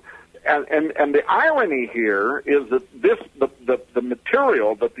 And the irony here is that the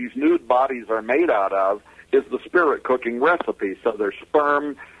material that these nude bodies are made out of is the spirit cooking recipe. So there's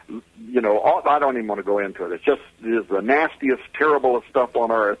sperm, I don't even want to go into it. It is the nastiest, terriblest stuff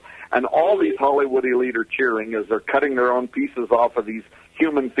on earth. And all these Hollywood elite are cheering as they're cutting their own pieces off of these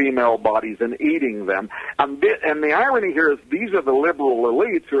human female bodies and eating them. And the irony here is these are the liberal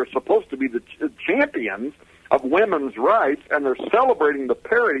elites who are supposed to be the champions of women's rights, and they're celebrating the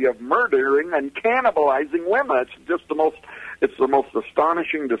parody of murdering and cannibalizing women. It's just the most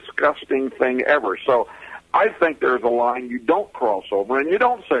astonishing, disgusting thing ever. So I think there's a line you don't cross over, and you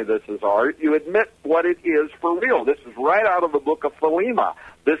don't say this is art. You admit what it is for real. This is right out of the book of Thelema.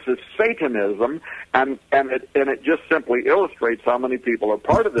 This is Satanism, and it just simply illustrates how many people are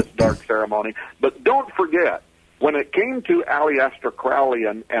part of this dark ceremony. But don't forget, when it came to Aleister Crowley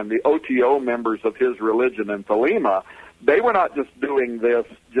and the OTO members of his religion in Thelema, they were not just doing this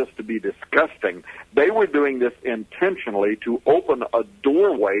just to be disgusting. They were doing this intentionally to open a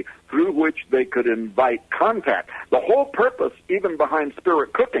doorway through which they could invite contact. The whole purpose, even behind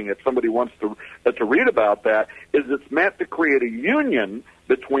spirit cooking, if somebody wants to read about that, is it's meant to create a union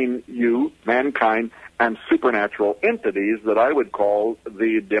between you, mankind, and supernatural entities that I would call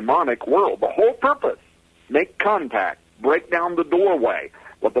the demonic world. The whole purpose, make contact, break down the doorway,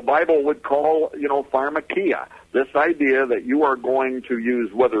 what the Bible would call, pharmakia. This idea that you are going to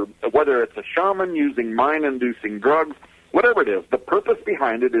use, whether it's a shaman using mind-inducing drugs, whatever it is, the purpose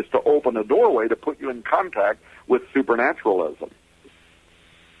behind it is to open a doorway to put you in contact with supernaturalism.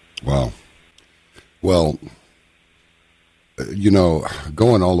 Wow. Well,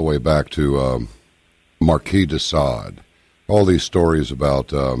 going all the way back to Marquis de Sade, all these stories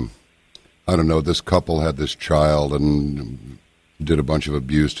about, this couple had this child and did a bunch of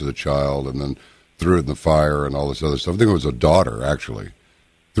abuse to the child and then threw it in the fire and all this other stuff. I think it was a daughter, actually.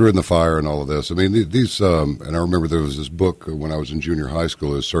 Threw it in the fire and all of this. I mean, these, and I remember there was this book when I was in junior high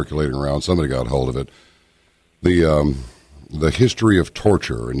school. It was circulating around. Somebody got hold of it. The history of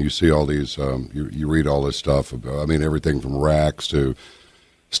torture, and you see all these, you read all this stuff. Everything from racks to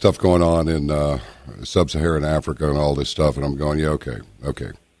stuff going on in sub-Saharan Africa and all this stuff. And I'm going, yeah,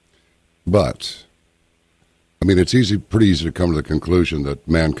 okay. But, it's pretty easy to come to the conclusion that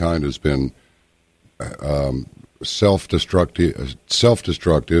mankind has been self-destructive,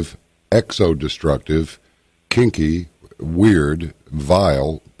 exo-destructive, kinky, weird,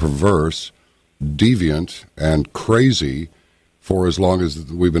 vile, perverse, deviant, and crazy for as long as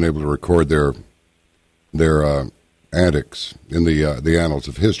we've been able to record their antics in the annals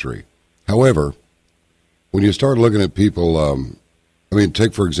of history. However, when you start looking at people,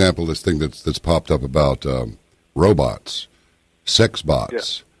 take for example this thing that's popped up about robots, sex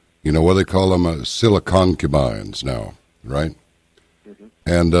bots. Yeah. What they call them, siliconcubines now, right? Mm-hmm.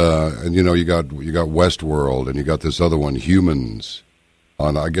 And you got Westworld, and you got this other one, Humans,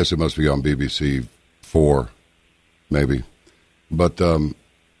 on, I guess it must be on BBC 4, maybe. But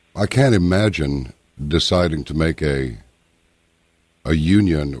I can't imagine deciding to make a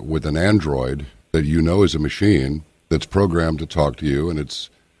union with an android that is a machine that's programmed to talk to you, and it's,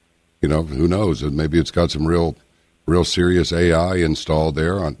 who knows, maybe it's got some real serious AI installed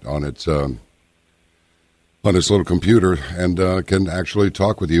there on its little computer and can actually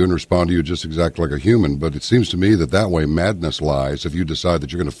talk with you and respond to you just exactly like a human. But it seems to me that way madness lies. If you decide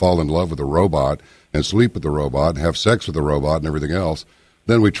that you're going to fall in love with a robot and sleep with the robot and have sex with the robot and everything else,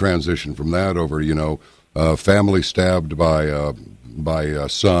 then we transition from that over, family stabbed by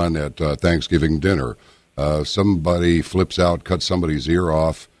son at Thanksgiving dinner. Somebody flips out, cuts somebody's ear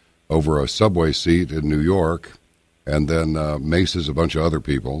off over a subway seat in New York, and then maces a bunch of other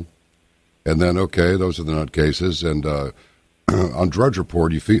people. And then, okay, those are the nutcases. And on Drudge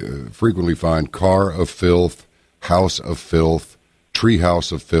Report, you frequently find car of filth, house of filth, tree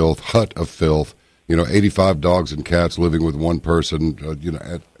house of filth, hut of filth, 85 dogs and cats living with one person,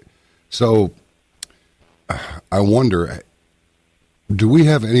 So I wonder, do we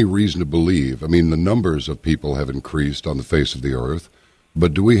have any reason to believe, the numbers of people have increased on the face of the earth,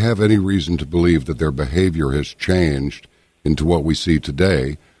 but do we have any reason to believe that their behavior has changed into what we see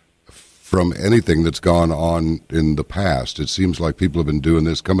today from anything that's gone on in the past? It seems like people have been doing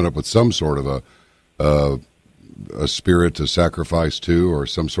this, coming up with some sort of a spirit to sacrifice to, or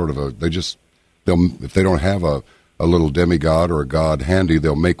some sort of if they don't have a little demigod or a god handy,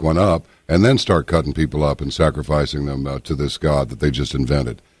 they'll make one up and then start cutting people up and sacrificing them to this god that they just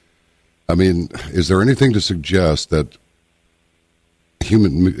invented. Is there anything to suggest that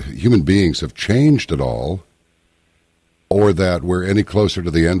human beings have changed at all, or that we're any closer to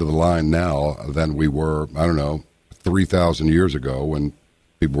the end of the line now than we were, 3,000 years ago when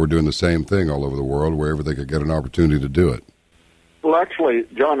people were doing the same thing all over the world, wherever they could get an opportunity to do it? Well, actually,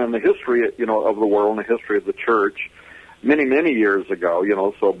 John, in the history, of the world, in the history of the church, many, many years ago,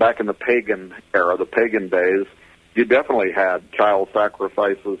 so back in the pagan era, the pagan days, you definitely had child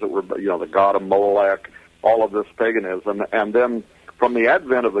sacrifices that were, the god of Molech, all of this paganism, and then from the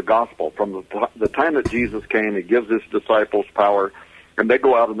advent of the gospel, from the time that Jesus came, he gives his disciples power, and they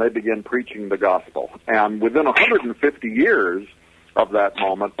go out and they begin preaching the gospel. And within 150 years of that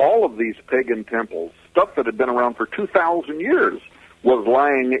moment, all of these pagan temples, stuff that had been around for 2,000 years, was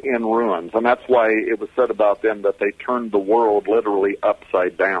lying in ruins. And that's why it was said about them that they turned the world literally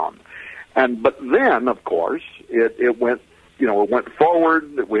upside down. But then, of course, it went, it went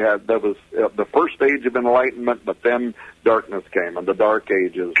forward. That was the first stage of enlightenment, but then darkness came and the Dark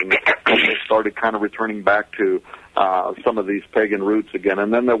Ages, and they started kind of returning back to some of these pagan roots again.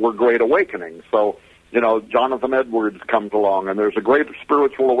 And then there were great awakenings. So, Jonathan Edwards comes along, and there's a great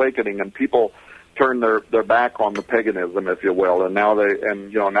spiritual awakening, and people turn their back on the paganism, if you will, and now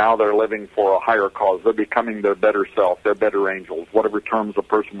they're living for a higher cause. They're becoming their better self, their better angels, whatever terms a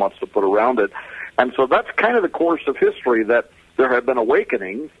person wants to put around it. And so that's kind of the course of history, that there have been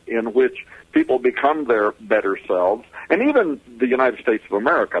awakenings in which people become their better selves. And even the United States of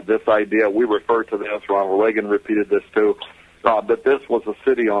America, this idea, we refer to this, Ronald Reagan repeated this too, that this was a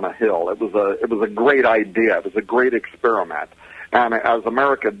city on a hill. It was a great idea. It was a great experiment. And as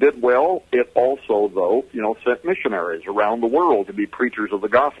America did well, it also, though, sent missionaries around the world to be preachers of the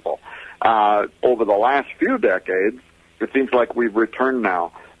gospel. Over the last few decades, it seems like we've returned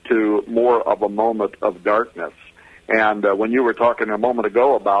now to more of a moment of darkness. And when you were talking a moment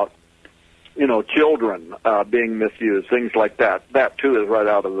ago about, children being misused, things like that, that too is right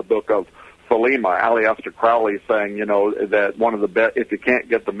out of the book of Philema. Aleister Crowley saying, that one of the best, if you can't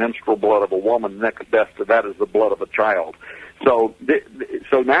get the menstrual blood of a woman, next best to that is the blood of a child. So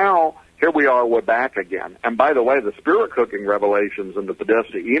now, here we are, we're back again. And by the way, the spirit cooking revelations and the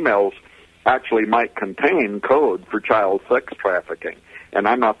Podesta emails actually might contain code for child sex trafficking. And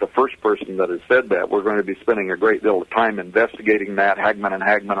I'm not the first person that has said that. We're going to be spending a great deal of time investigating that. Hagman and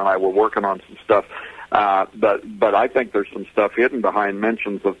I were working on some stuff. But I think there's some stuff hidden behind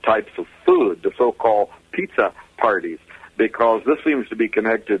mentions of types of food, the so-called pizza parties, because this seems to be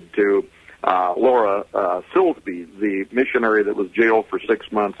connected to Laura Silsby, the missionary that was jailed for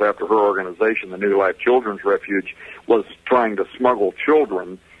 6 months after her organization, the New Life Children's Refuge, was trying to smuggle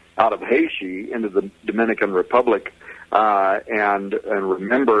children out of Haiti into the Dominican Republic. And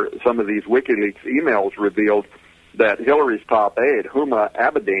remember, some of these WikiLeaks emails revealed that Hillary's top aide, Huma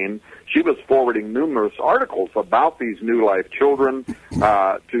Abedin, she was forwarding numerous articles about these New Life children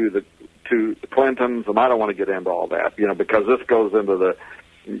to the Clintons, and I don't want to get into all that, because this goes into the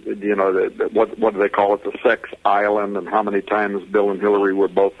what do they call it, the sex island, and how many times Bill and Hillary were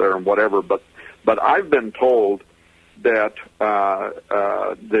both there and whatever. But I've been told that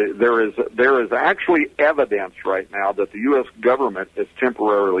there is actually evidence right now that the U.S. government is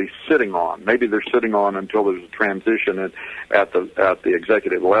temporarily sitting on. Maybe they're sitting on until there's a transition at the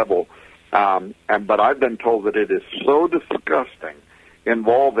executive level. But I've been told that it is so disgusting,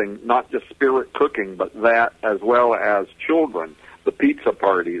 involving not just spirit cooking, but that as well as children, the pizza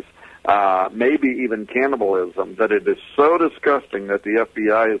parties, maybe even cannibalism, that it is so disgusting that the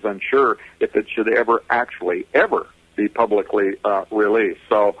FBI is unsure if it should ever be publicly released.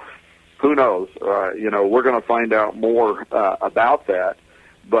 So who knows? We're going to find out more about that.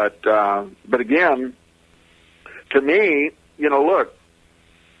 But again, to me, look,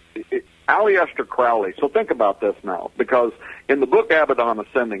 Aleister Crowley. So think about this now, because in the book Abaddon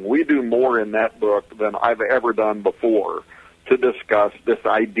Ascending, we do more in that book than I've ever done before to discuss this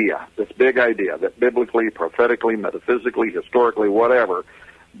idea, this big idea that biblically, prophetically, metaphysically, historically, whatever,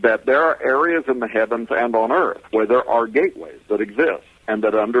 that there are areas in the heavens and on earth where there are gateways that exist, and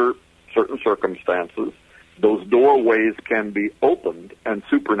that under certain circumstances, those doorways can be opened, and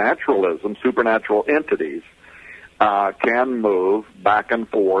supernaturalism, supernatural entities, can move back and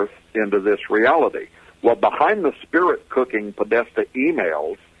forth into this reality. Well, behind the spirit cooking Podesta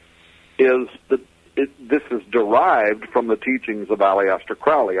emails is this is derived from the teachings of Aleister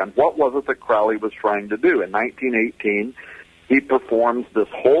Crowley. And what was it that Crowley was trying to do? In 1918, he performs this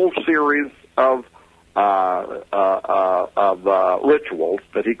whole series of rituals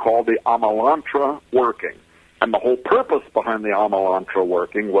that he called the Amalantra working. And the whole purpose behind the Amalantra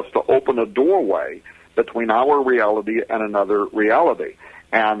working was to open a doorway between our reality and another reality.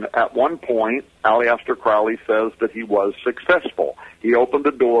 And at one point, Aleister Crowley says that he was successful. He opened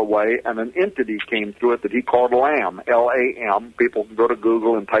a doorway, and an entity came through it that he called LAM, L-A-M. People can go to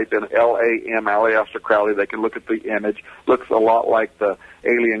Google and type in L-A-M, Aleister Crowley. They can look at the image. Looks a lot like the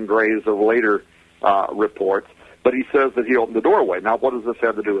alien grays of later reports. But he says that he opened the doorway. Now, what does this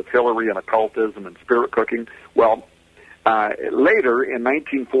have to do with Hillary and occultism and spirit cooking? Well, later, in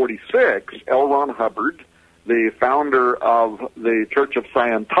 1946, L. Ron Hubbard, the founder of the Church of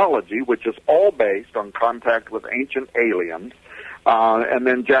Scientology, which is all based on contact with ancient aliens, and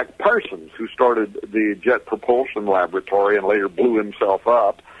then Jack Parsons, who started the Jet Propulsion Laboratory and later blew himself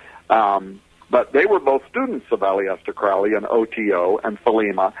up. But they were both students of Aleister Crowley and OTO and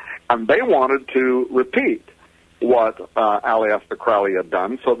Philema, and they wanted to repeat what Aleister Crowley had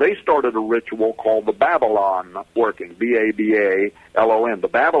done. So they started a ritual called the Babylon working, Babylon, the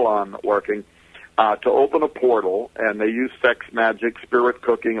Babylon working, to open a portal, and they used sex magic, spirit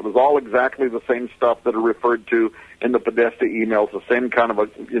cooking. It was all exactly the same stuff that are referred to in the Podesta emails, the same kind of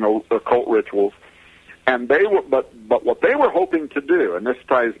occult rituals. And they were, but what they were hoping to do, and this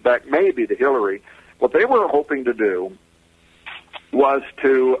ties back maybe to Hillary, what they were hoping to do was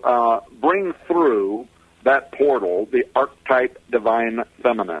to bring through that portal the archetype divine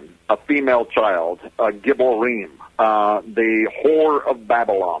feminine, a female child, a Gibborim, the whore of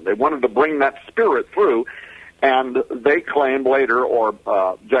Babylon. They wanted to bring that spirit through, and they claimed later, or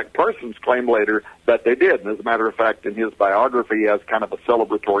Jack Parsons claimed later, that they did. And as a matter of fact, in his biography, he has kind of a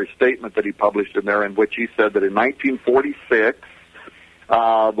celebratory statement that he published in there in which he said that in 1946,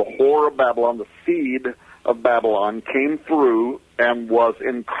 the whore of Babylon, the seed of Babylon, came through and was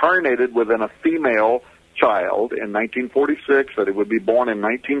incarnated within a female child in 1946, that it would be born in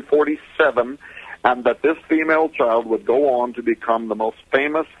 1947, and that this female child would go on to become the most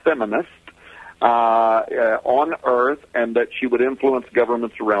famous feminist on Earth, and that she would influence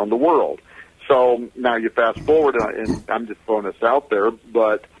governments around the world. So now you fast forward, and I'm just throwing this out there,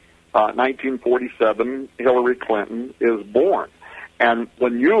 but 1947, Hillary Clinton is born. And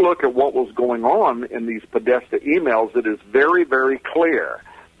when you look at what was going on in these Podesta emails, it is very, very clear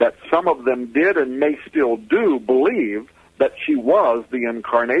that some of them did and may still do believe that she was the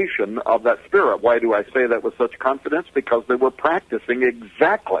incarnation of that spirit. Why do I say that with such confidence? Because they were practicing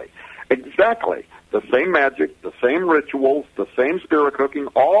exactly the same magic, the same rituals, the same spirit cooking,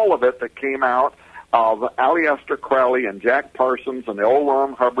 all of it that came out of Aleister Crowley and Jack Parsons and L.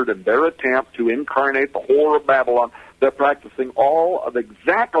 Ron Hubbard and their attempt to incarnate the whore of Babylon. They're practicing all of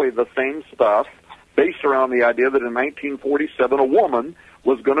exactly the same stuff based around the idea that in 1947 a woman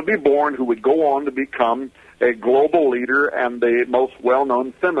was going to be born who would go on to become a global leader and the most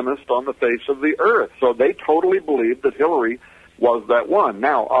well-known feminist on the face of the earth. So they totally believed that Hillary was that one.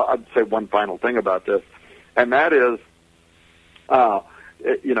 Now, I'd say one final thing about this, and that is,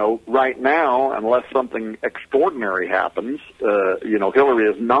 right now, unless something extraordinary happens,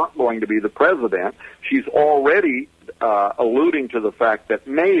 Hillary is not going to be the president. She's already alluding to the fact that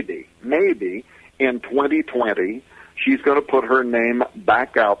maybe in 2020, she's going to put her name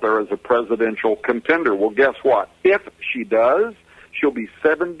back out there as a presidential contender. Well, guess what? If she does, she'll be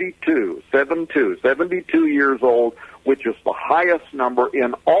 72 years old, which is the highest number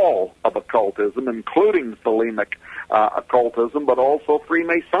in all of occultism, including Thelemic occultism, but also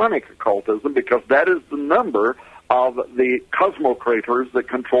Freemasonic occultism, because that is the number of the cosmocrators that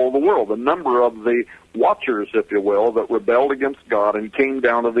control the world, the number of the watchers, if you will, that rebelled against God and came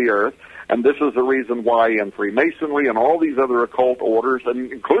down to the earth. And this is the reason why in Freemasonry and all these other occult orders,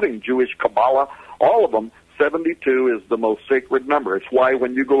 and including Jewish Kabbalah, all of them, 72 is the most sacred number. It's why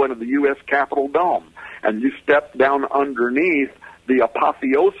when you go into the U.S. Capitol Dome and you step down underneath the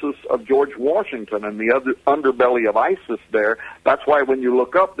apotheosis of George Washington and the other underbelly of ISIS there, that's why when you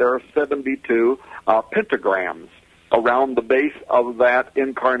look up, there are 72 pentagrams around the base of that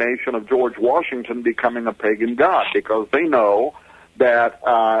incarnation of George Washington becoming a pagan god, because they know that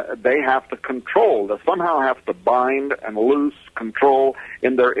they have to control, they somehow have to bind and loose, control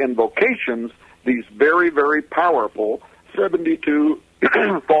in their invocations these very, very powerful 72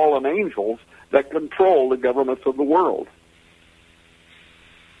 fallen angels that control the governments of the world.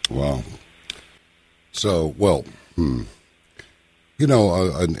 Wow. So, an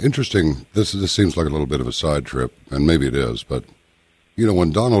interesting, this seems like a little bit of a side trip, and maybe it is, but,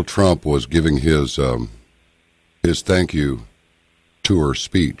 when Donald Trump was giving his thank you tour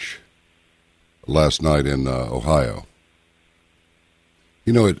speech last night in Ohio,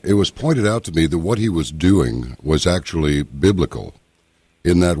 it was pointed out to me that what he was doing was actually biblical,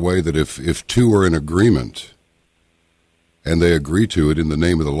 in that way that if two are in agreement and they agree to it in the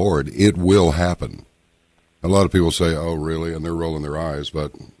name of the Lord, it will happen. A lot of people say, oh, really? And they're rolling their eyes.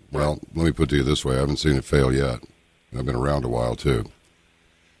 But, well, let me put it to you this way. I haven't seen it fail yet. I've been around a while, too.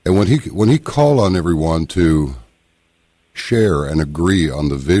 And when he called on everyone to share and agree on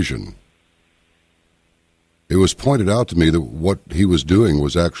the vision, it was pointed out to me that what he was doing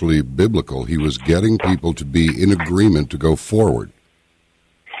was actually biblical. He was getting people to be in agreement to go forward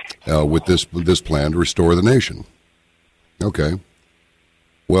with this plan to restore the nation. Okay.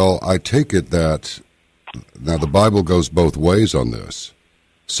 Well, I take it that now the Bible goes both ways on this.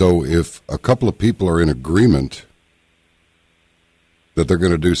 So if a couple of people are in agreement that they're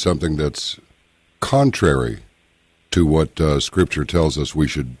going to do something that's contrary to what Scripture tells us we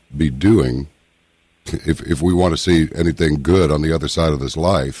should be doing, if we want to see anything good on the other side of this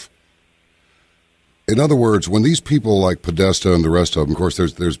life, in other words, when these people like Podesta and the rest of them, of course,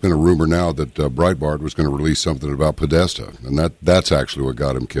 there's been a rumor now that Breitbart was going to release something about Podesta, and that's actually what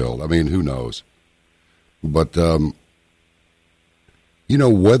got him killed. I mean, who knows? But,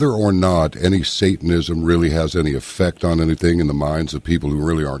 whether or not any Satanism really has any effect on anything in the minds of people who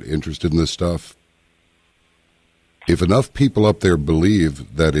really aren't interested in this stuff, if enough people up there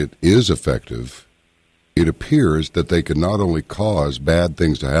believe that it is effective, it appears that they can not only cause bad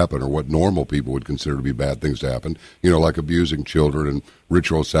things to happen, or what normal people would consider to be bad things to happen, like abusing children and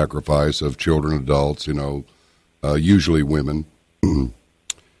ritual sacrifice of children, adults, usually women.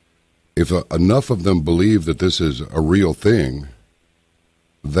 If enough of them believe that this is a real thing,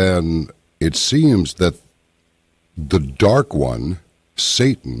 then it seems that the Dark One,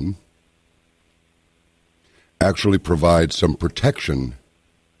 Satan, actually provides some protection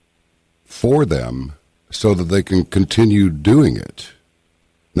for them so that they can continue doing it.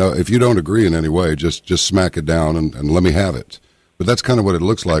 Now, if you don't agree in any way, just smack it down and let me have it. But that's kind of what it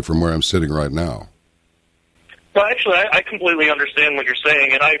looks like from where I'm sitting right now. Well, actually, I completely understand what you're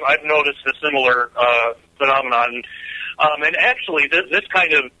saying, and I've noticed a similar phenomenon. And actually, this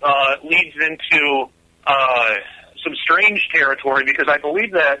kind of leads into some strange territory, because I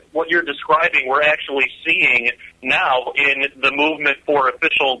believe that what you're describing we're actually seeing now in the movement for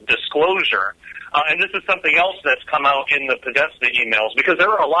official disclosure. And this is something else that's come out in the Podesta emails, because there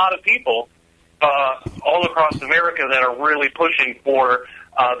are a lot of people all across America that are really pushing for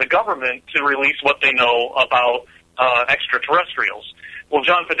the government to release what they know about extraterrestrials. Well,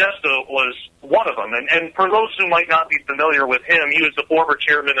 John Podesta was one of them. And for those who might not be familiar with him, he was the former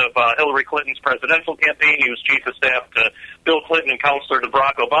chairman of Hillary Clinton's presidential campaign. He was chief of staff to Bill Clinton and counselor to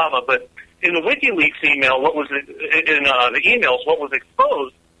Barack Obama. But in the WikiLeaks email, what was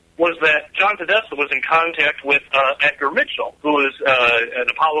exposed was that John Podesta was in contact with Edgar Mitchell, who was an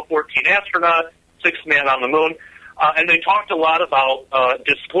Apollo 14 astronaut, sixth man on the moon. And they talked a lot about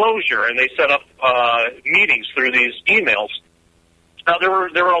disclosure, and they set up meetings through these emails. Now, there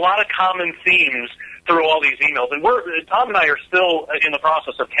were a lot of common themes through all these emails, and Tom and I are still in the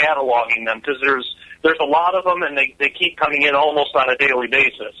process of cataloging them, because there's a lot of them, and they keep coming in almost on a daily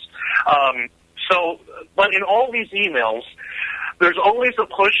basis. But in all these emails, there's always a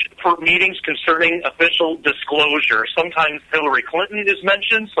push for meetings concerning official disclosure. Sometimes Hillary Clinton is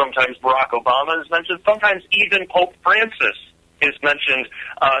mentioned, sometimes Barack Obama is mentioned, sometimes even Pope Francis is mentioned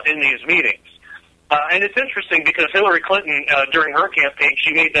in these meetings. And it's interesting because Hillary Clinton, during her campaign,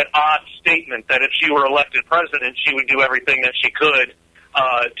 she made that odd statement that if she were elected president, she would do everything that she could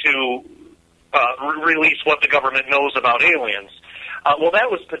to release what the government knows about aliens. Well,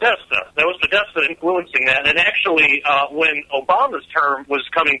 that was Podesta. That was Podesta influencing that. And actually, when Obama's term was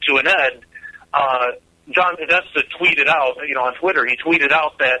coming to an end, John Podesta tweeted out, on Twitter, he tweeted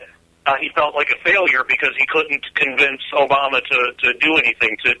out that he felt like a failure because he couldn't convince Obama to do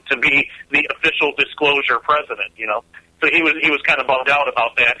anything, to be the official disclosure president, So he was kind of bummed out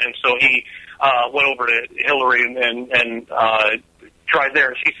about that, and so he went over to Hillary and tried there,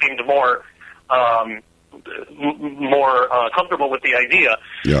 and she seemed more comfortable with the idea.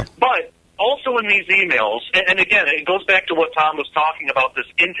 Yeah. But also in these emails, and again, it goes back to what Tom was talking about, this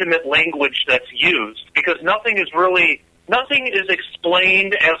intimate language that's used, because nothing is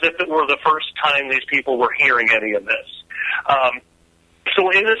explained as if it were the first time these people were hearing any of this.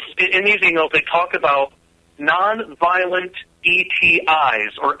 So in these emails, they talk about nonviolent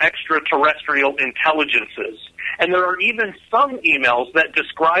ETIs, or extraterrestrial intelligences. And there are even some emails that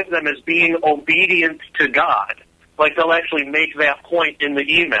describe them as being obedient to God. Like, they'll actually make that point in the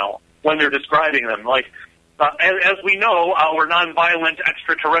email when they're describing them. Like, as we know, our nonviolent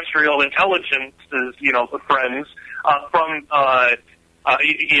extraterrestrial intelligences, friends,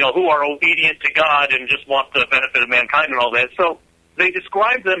 who are obedient to God and just want the benefit of mankind and all that. So they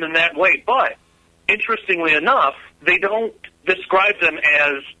describe them in that way. But interestingly enough, they don't describe them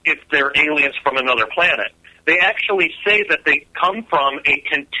as if they're aliens from another planet. They actually say that they come from a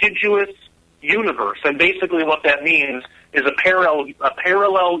contiguous universe, and basically what that means is a parallel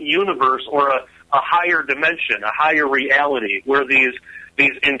universe, or a higher dimension, a higher reality, where these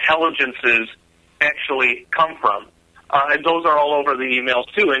intelligences actually come from. And those are all over the emails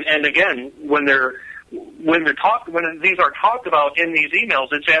too. And again, when these are talked about in these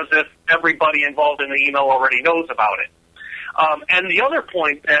emails, it's as if everybody involved in the email already knows about it. And the other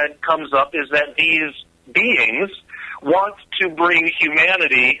point that comes up is that these beings want to bring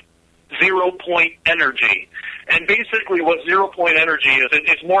humanity zero-point energy. And basically what zero-point energy is,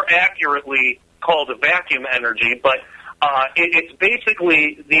 it's more accurately called a vacuum energy, but it's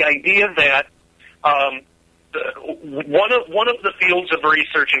basically the idea that one of the fields of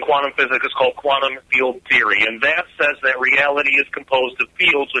research in quantum physics is called quantum field theory, and that says that reality is composed of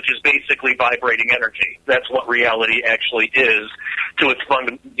fields, which is basically vibrating energy. That's what reality actually is, to its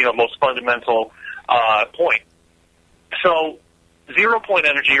most fundamental point. So, zero-point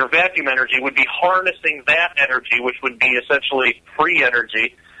energy or vacuum energy would be harnessing that energy, which would be essentially free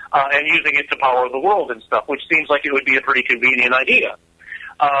energy, and using it to power the world and stuff, which seems like it would be a pretty convenient idea.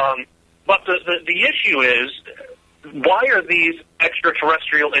 But the issue is, why are these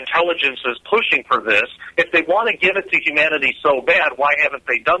extraterrestrial intelligences pushing for this? If they want to give it to humanity so bad, why haven't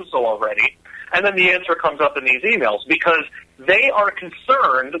they done so already? And then the answer comes up in these emails, because they are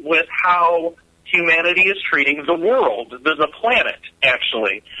concerned with how humanity is treating the world, the planet,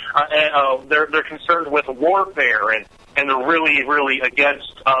 actually. They're concerned with warfare, and they're really, really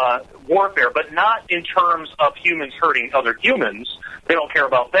against warfare, but not in terms of humans hurting other humans. They don't care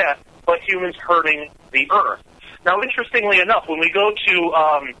about that, but humans hurting the earth. Now, interestingly enough, when we go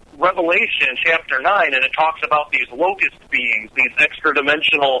to Revelation chapter 9, and it talks about these locust beings, these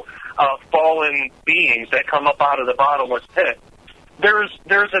extra-dimensional fallen beings that come up out of the bottomless pit, there's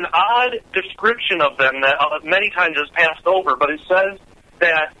an odd description of them that many times is passed over, but it says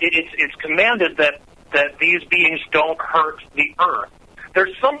that it's commanded that these beings don't hurt the earth.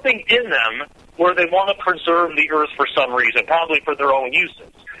 There's something in them where they want to preserve the earth for some reason, probably for their own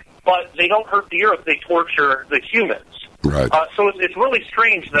uses. But they don't hurt the earth, they torture the humans. Right. So it's really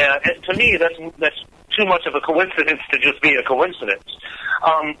strange that, to me, that's too much of a coincidence to just be a coincidence.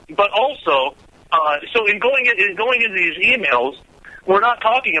 But also, so in going into these emails, we're not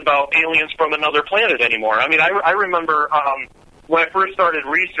talking about aliens from another planet anymore. I mean, I remember when I first started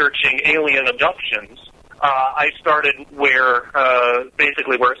researching alien abductions, I started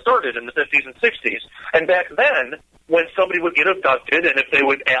basically where it started in the 50s and 60s. And back then, when somebody would get abducted, and if they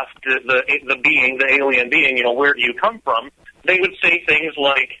would ask the alien being, where do you come from, they would say things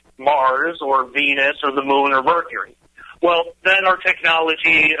like Mars or Venus or the Moon or Mercury. Well, then our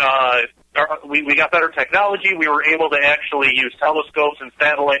technology, we got better technology. We were able to actually use telescopes and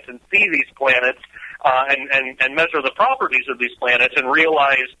satellites and see these planets and measure the properties of these planets and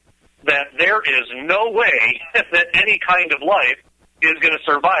realize that there is no way that any kind of life is going to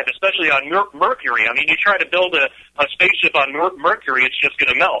survive, especially on Mercury. I mean, you try to build a spaceship on Mercury, it's just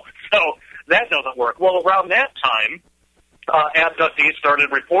going to melt. So that doesn't work. Well, around that time, abductees started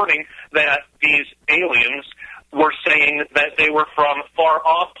reporting that these aliens were saying that they were from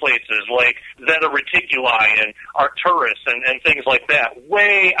far-off places like Zeta Reticuli and Arcturus and things like that,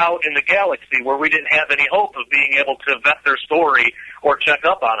 way out in the galaxy where we didn't have any hope of being able to vet their story or check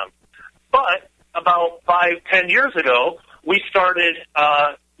up on them. But about 5-10 years ago, we started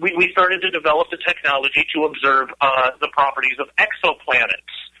to develop the technology to observe the properties of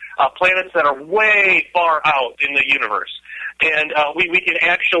exoplanets, planets that are way far out in the universe, and we can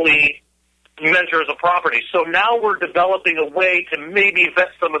actually measure the properties. So now we're developing a way to maybe vet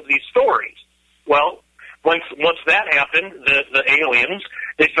some of these stories. Well, once that happened, the aliens,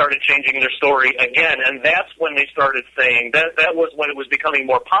 they started changing their story again, and that's when they started saying that was when it was becoming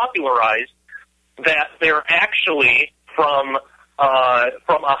more popularized that they're actually from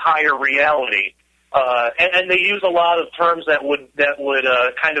a higher reality, and they use a lot of terms that would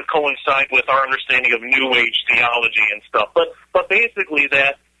kind of coincide with our understanding of New Age theology and stuff. But basically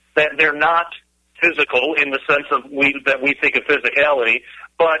that they're not physical in the sense of that we think of physicality,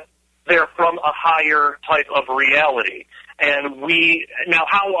 but they're from a higher type of reality. And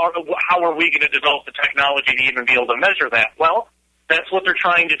how are we going to develop the technology to even be able to measure that? Well, that's what they're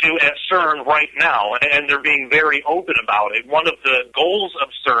trying to do at CERN right now, and they're being very open about it. One of the goals of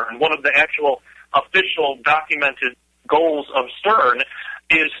CERN, one of the actual official documented goals of CERN,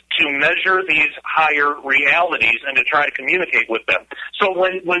 is to measure these higher realities and to try to communicate with them. So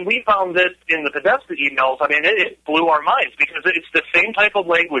when we found this in the Podesta emails, I mean, it blew our minds because it's the same type of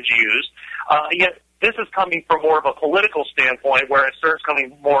language used, yet this is coming from more of a political standpoint, whereas CERN's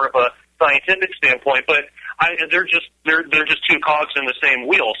coming more of a scientific standpoint, but they're just two cogs in the same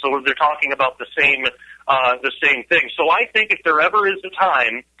wheel. So they're talking about the same thing. So I think if there ever is a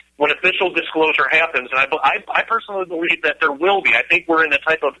time when official disclosure happens, and I personally believe that there will be. I think we're in a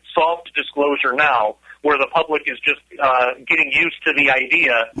type of soft disclosure now, where the public is just getting used to the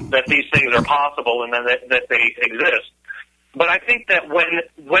idea that these things are possible and that they exist. But I think that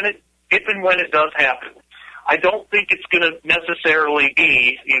if and when it does happen, I don't think it's going to necessarily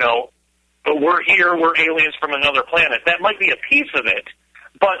be, but we're here, we're aliens from another planet. That might be a piece of it,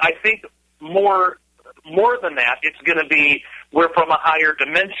 but I think more than that, it's going to be we're from a higher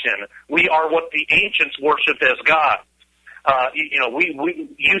dimension. We are what the ancients worshipped as God.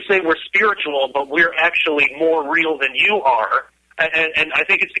 You say we're spiritual, but we're actually more real than you are. And I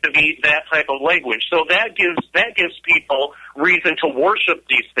think it's going to be that type of language. So that gives people reason to worship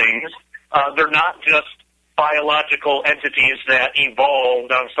these things. They're not just biological entities that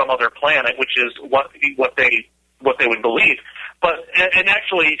evolved on some other planet, which is what they would believe. But and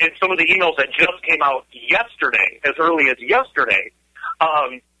actually, in some of the emails that just came out yesterday, as early as yesterday,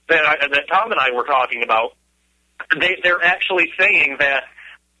 that Tom and I were talking about, they're actually saying that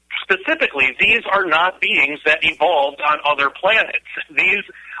specifically these are not beings that evolved on other planets. These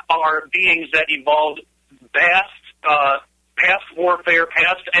are beings that evolved past warfare,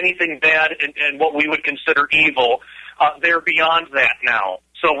 past anything bad and what we would consider evil. They're beyond that now,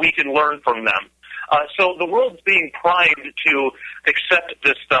 so we can learn from them. So the world's being primed to accept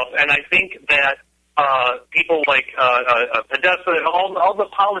this stuff, and I think that people like Podesta and all the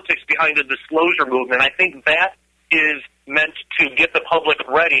politics behind the disclosure movement, I think that is meant to get the public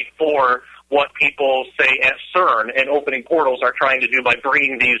ready for what people say at CERN and opening portals are trying to do by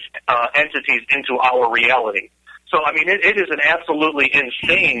bringing these entities into our reality. So, I mean, it is an absolutely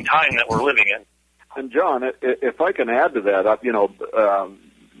insane time that we're living in. And, John, if I can add to that,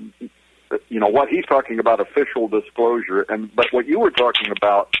 what he's talking about, official disclosure, but what you were talking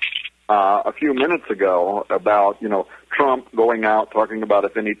about a few minutes ago about, Trump going out talking about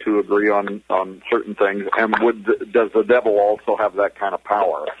if any two agree on certain things, and does the devil also have that kind of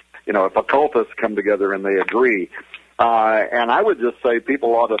power? If occultists come together and they agree. And I would just say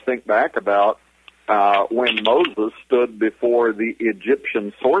people ought to think back about when Moses stood before the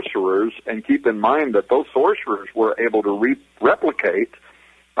Egyptian sorcerers, and keep in mind that those sorcerers were able to replicate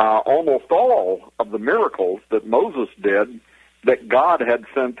almost all of the miracles that Moses did, that God had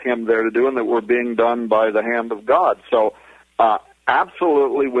sent him there to do, and that were being done by the hand of God. So,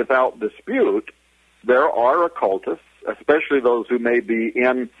 absolutely without dispute, there are occultists, especially those who may be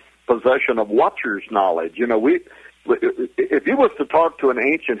in possession of Watcher's knowledge. If you was to talk to an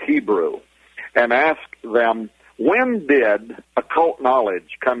ancient Hebrew and ask them, when did occult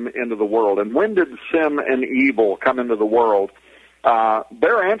knowledge come into the world, and when did sin and evil come into the world,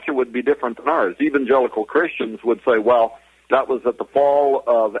 their answer would be different than ours. Evangelical Christians would say, well, that was at the fall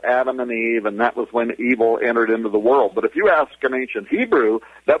of Adam and Eve, and that was when evil entered into the world. But if you ask an ancient Hebrew,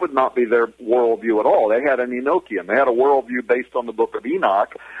 that would not be their worldview at all. They had an Enochian. They had a worldview based on the book of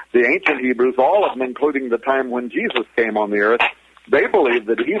Enoch. The ancient Hebrews, all of them, including the time when Jesus came on the earth, they believed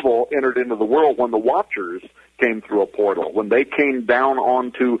that evil entered into the world when the Watchers came through a portal, when they came down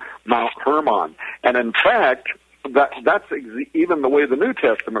onto Mount Hermon. And in fact, that's even the way the New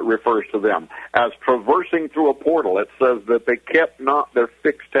Testament refers to them, as traversing through a portal. It says that they kept not their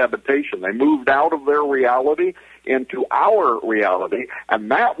fixed habitation. They moved out of their reality into our reality, and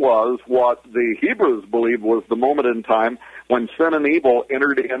that was what the Hebrews believed was the moment in time when sin and evil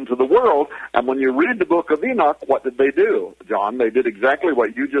entered into the world. And when you read the book of Enoch, what did they do, John? They did exactly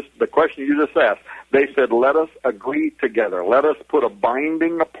what the question you just asked. They said, let us agree together. Let us put a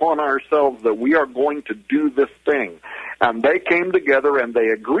binding upon ourselves that we are going to do this thing. And they came together and they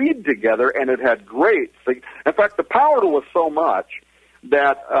agreed together, and it had great... In fact, the power was so much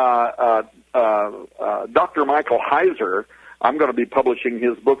that Dr. Michael Heiser, I'm going to be publishing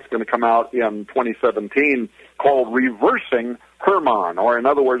his book's going to come out in 2017, called Reversing Hermon, or in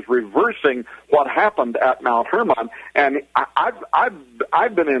other words, reversing what happened at Mount Hermon. And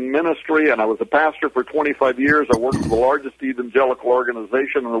I've been in ministry, and I was a pastor for 25 years. I worked for the largest evangelical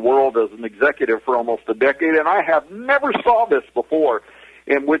organization in the world as an executive for almost a decade, and I have never saw this before,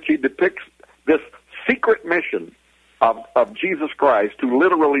 in which he depicts this secret mission of Jesus Christ to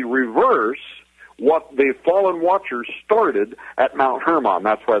literally reverse what the fallen Watchers started at Mount Hermon.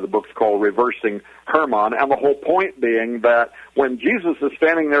 That's why the book's called Reversing Hermon. And the whole point being that when Jesus is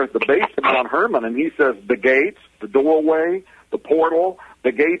standing there at the base of Mount Hermon and he says, the gates, the doorway, the portal,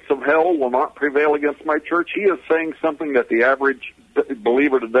 the gates of hell will not prevail against my church, he is saying something that the average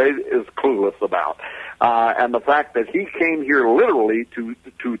believer today is clueless about. And the fact that he came here literally to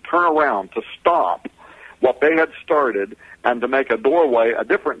turn around, to stop what they had started, and to make a doorway, a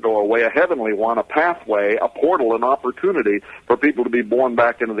different doorway, a heavenly one, a pathway, a portal, an opportunity for people to be born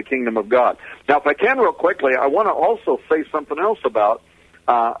back into the kingdom of God. Now, if I can real quickly, I want to also say something else about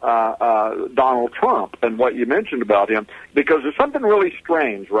Donald Trump and what you mentioned about him, because there's something really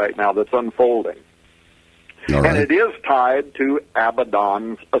strange right now that's unfolding. All right. And it is tied to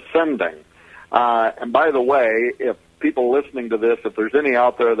Abaddon's ascending. And by the way, if people listening to this, if there's any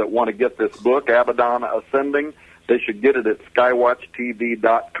out there that want to get this book, Abaddon Ascending, they should get it at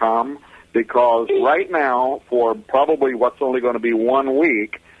skywatchtv.com, because right now, for probably what's only going to be 1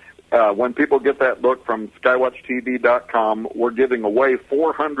 week, when people get that book from skywatchtv.com, we're giving away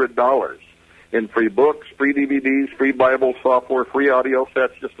 $400 in free books, free DVDs, free Bible software, free audio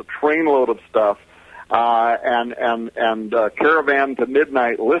sets, just a trainload of stuff. And Caravan to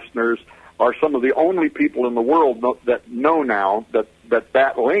Midnight listeners are some of the only people in the world that know now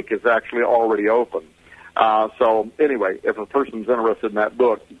that link is actually already open. So anyway, if a person's interested in that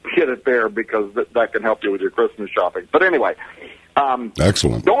book, get it there, because that can help you with your Christmas shopping. But anyway,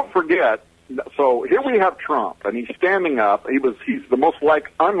 excellent. Don't forget. So here we have Trump, and he's standing up. He's the most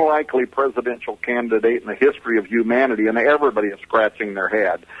unlikely presidential candidate in the history of humanity, and everybody is scratching their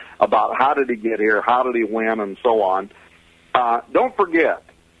head about how did he get here, how did he win, and so on. Don't forget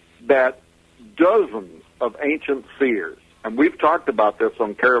that dozens of ancient seers, and we've talked about this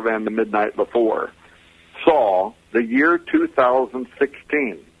on Caravan to Midnight before, saw the year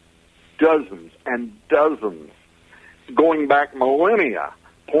 2016. Dozens and dozens, going back millennia,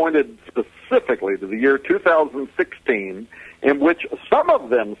 pointed specifically to the year 2016, in which some of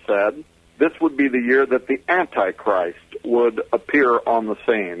them said this would be the year that the Antichrist would appear on the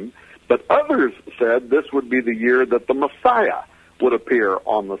scene, but others said this would be the year that the Messiah would appear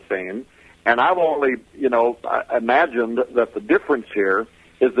on the scene. And I've only, imagined that the difference here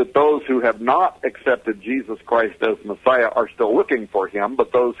is that those who have not accepted Jesus Christ as Messiah are still looking for him,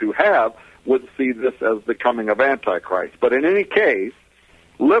 but those who have would see this as the coming of Antichrist. But in any case,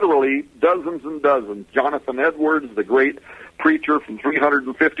 literally dozens and dozens. Jonathan Edwards, the great preacher from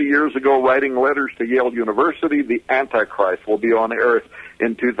 350 years ago, writing letters to Yale University, the Antichrist will be on earth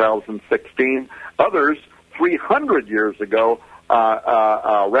in 2016. Others, 300 years ago,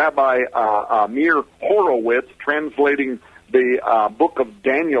 Rabbi Amir Horowitz, translating the book of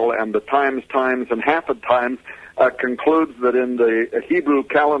Daniel and the times, and half of times, concludes that in the Hebrew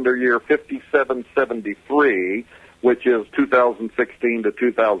calendar year 5773, which is 2016 to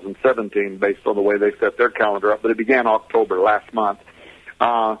 2017, based on the way they set their calendar up, but it began October last month.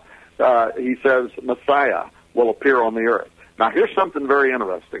 He says Messiah will appear on the earth. Now, here's something very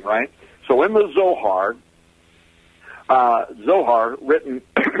interesting, right? So in the Zohar, written,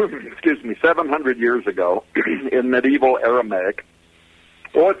 700 years ago in medieval Aramaic,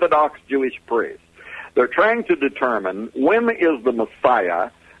 Orthodox Jewish priests, they're trying to determine when is the Messiah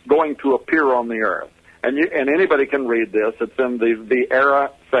going to appear on the earth. And anybody can read this. It's in the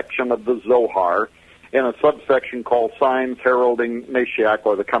era section of the Zohar, in a subsection called Signs Heralding Mashiach,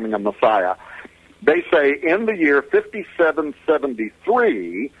 or the Coming of Messiah. They say in the year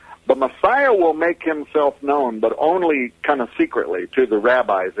 5773, the Messiah will make himself known, but only kind of secretly to the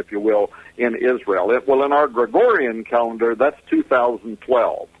rabbis, if you will, in Israel. In our Gregorian calendar, that's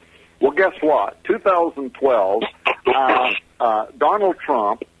 2012. Well, guess what? 2012, Donald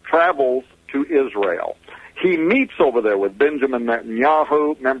Trump travels to Israel. He meets over there with Benjamin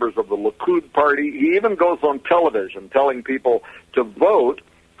Netanyahu, members of the Likud party. He even goes on television telling people to vote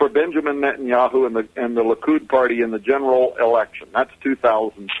for Benjamin Netanyahu and the Likud party in the general election. That's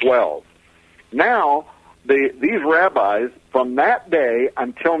 2012. Now, these rabbis, from that day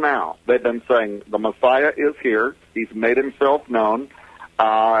until now, they've been saying the Messiah is here. He's made himself known.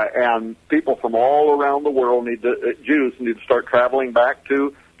 And people from all around the world Jews need to start traveling back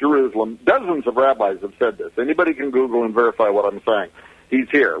to Jerusalem. Dozens of rabbis have said this. Anybody can Google and verify what I'm saying. He's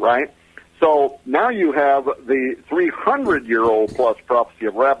here, right? So now you have the 300-year-old plus prophecy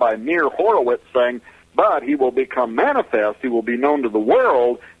of Rabbi Amir Horowitz saying, but he will become manifest, he will be known to the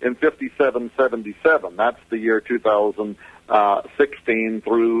world in 5777. That's the year 2016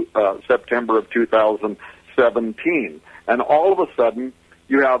 through September of 2017. And all of a sudden,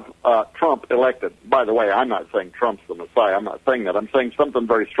 you have Trump elected. By the way, I'm not saying Trump's the Messiah. I'm not saying that. I'm saying something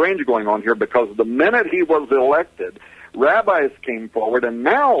very strange going on here, because the minute he was elected, rabbis came forward, and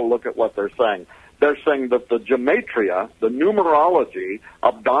now look at what they're saying. They're saying that the gematria, the numerology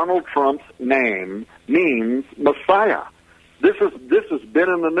of Donald Trump's name, means Messiah. This has been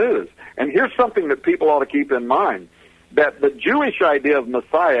in the news. And here's something that people ought to keep in mind, that the Jewish idea of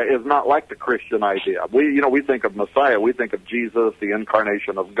Messiah is not like the Christian idea. We think of Messiah, we think of Jesus, the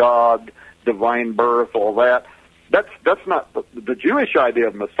incarnation of God, divine birth, all that. That's not the Jewish idea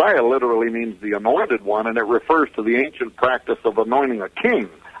of Messiah. Literally means the anointed one, and it refers to the ancient practice of anointing a king,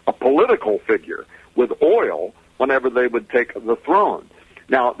 a political figure, with oil whenever they would take the throne.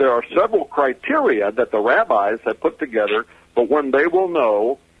 Now, there are several criteria that the rabbis have put together for when they will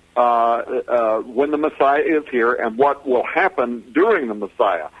know when the Messiah is here and what will happen during the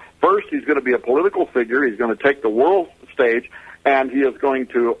Messiah. First, he's going to be a political figure. He's going to take the world stage, and he is going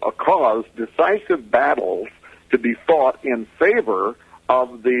to cause decisive battles to be fought in favor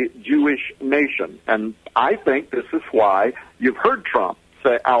of the Jewish nation. And I think this is why you've heard Trump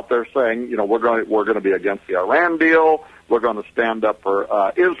out there saying, we're going to be against the Iran deal. We're going to stand up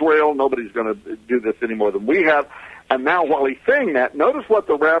for Israel. Nobody's going to do this any more than we have. And now, while he's saying that, notice what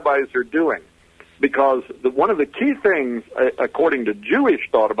the rabbis are doing. Because one of the key things, according to Jewish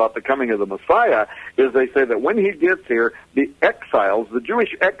thought about the coming of the Messiah, is they say that when he gets here, the exiles, the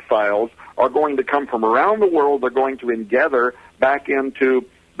Jewish exiles, are going to come from around the world. They're going to gather back into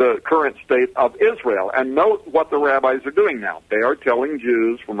the current state of Israel. And note what the rabbis are doing now. They are telling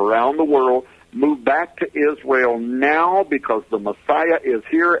Jews from around the world, move back to Israel now because the Messiah is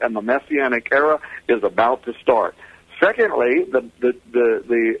here and the Messianic era is about to start. Secondly,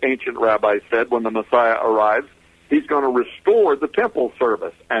 the ancient rabbis said when the Messiah arrives, he's going to restore the temple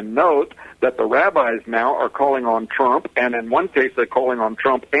service. And note that the rabbis now are calling on Trump, and in one case they're calling on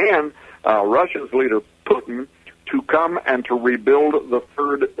Trump and Russia's leader Putin to come and to rebuild the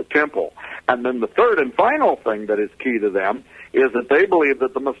third temple. And then the third and final thing that is key to them is that they believe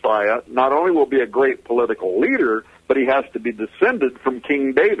that the Messiah not only will be a great political leader, but he has to be descended from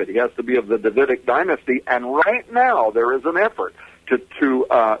King David. He has to be of the Davidic dynasty. And right now there is an effort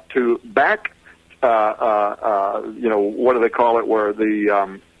to back, what do they call it, where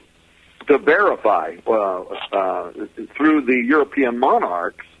to verify through the European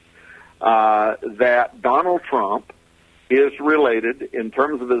monarchs that Donald Trump is related, in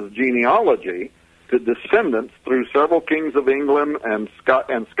terms of his genealogy, to descendants through several kings of England and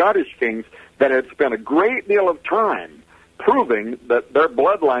Scottish kings that had spent a great deal of time proving that their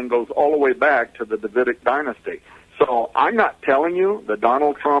bloodline goes all the way back to the Davidic dynasty. So I'm not telling you that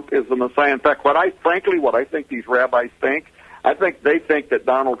Donald Trump is the Messiah. In fact, what I think these rabbis think, I think they think that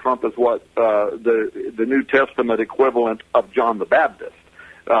Donald Trump is what the New Testament equivalent of John the Baptist.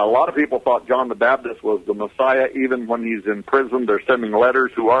 A lot of people thought John the Baptist was the Messiah. Even when he's in prison, they're sending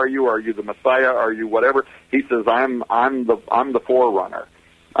letters. Who are you? Are you the Messiah? Are you whatever? He says, I'm the forerunner.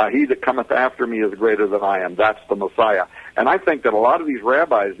 He that cometh after me is greater than I am. That's the Messiah. And I think that a lot of these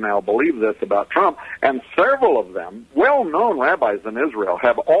rabbis now believe this about Trump, and several of them, well-known rabbis in Israel,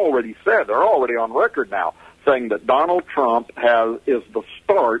 have already said, they're already on record now, saying that Donald Trump is the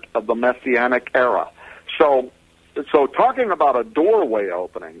start of the Messianic era. So talking about a doorway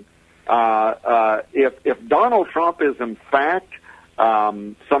opening, if Donald Trump is in fact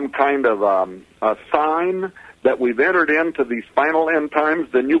some kind of a sign that we've entered into these final end times,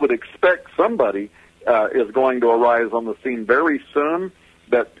 then you would expect somebody is going to arise on the scene very soon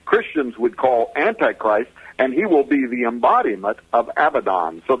that Christians would call Antichrist, and he will be the embodiment of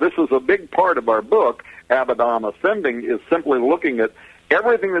Abaddon. So this is a big part of our book, Abaddon Ascending, is simply looking at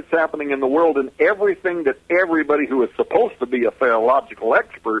everything that's happening in the world and everything that everybody who is supposed to be a theological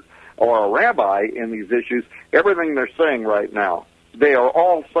expert or a rabbi in these issues, everything they're saying right now, they are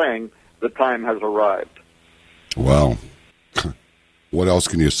all saying the time has arrived. Wow. What else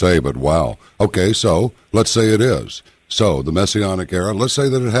can you say but wow? Okay, so let's say it is. So the Messianic era, let's say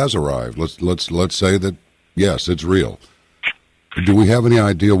that it has arrived. Let's say that, yes, it's real. Do we have any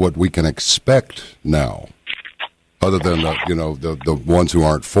idea what we can expect now? Other than the ones who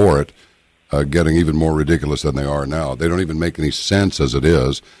aren't for it getting even more ridiculous than they are now. They don't even make any sense as it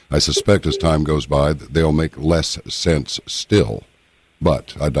is. I suspect as time goes by, they'll make less sense still.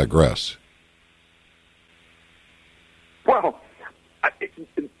 But I digress. Well,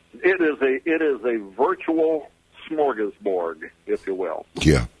 it is a virtual smorgasbord, if you will.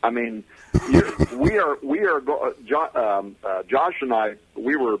 Yeah. I mean, Josh and I,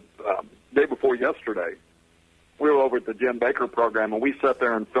 we were day before yesterday. We were over at the Jim Baker program, and we sat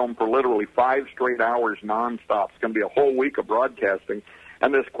there and filmed for literally 5 straight hours nonstop. It's going to be a whole week of broadcasting.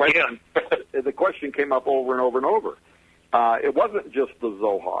 And this question, the question came up over and over and over. It wasn't just the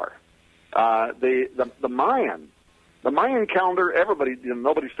Zohar. The Mayan calendar,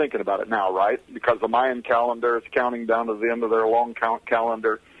 nobody's thinking about it now, right? Because the Mayan calendar is counting down to the end of their long count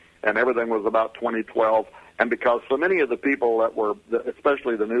calendar, and everything was about 2012. And because so many of the people that were,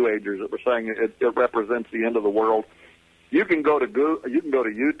 especially the New Agers, that were saying it represents the end of the world, you can go to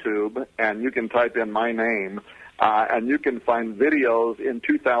YouTube and you can type in my name, and you can find videos in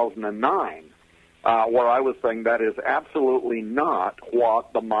 2009 where I was saying that is absolutely not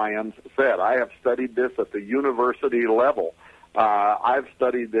what the Mayans said. I have studied this at the university level. I've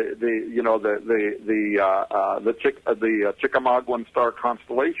studied the Chickamauguan star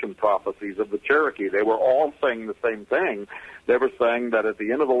constellation prophecies of the Cherokee. They were all saying the same thing. They were saying that at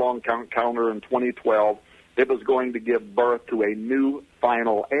the end of the long count calendar in 2012, it was going to give birth to a new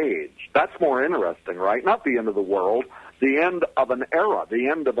final age. That's more interesting, right? Not the end of the world, the end of an era, the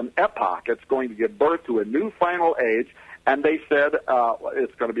end of an epoch. It's going to give birth to a new final age, and they said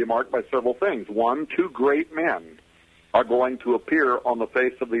it's going to be marked by several things. One, 2 great men. are going to appear on the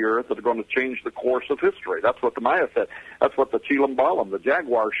face of the earth that are going to change the course of history. That's what the Maya said. That's what the Chilambalam, the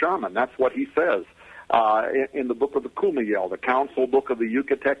jaguar shaman, that's what he says in the book of the Kumayel, the council book of the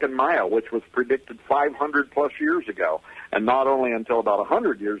Yucatecan Maya, which was predicted 500 plus years ago, and not only until about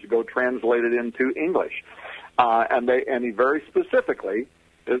 100 years ago translated into English. And he very specifically,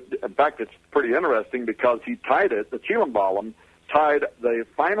 in fact, it's pretty interesting because he tied it, the Chilambalam tied the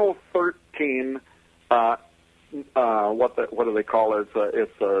final 13 what do they call it?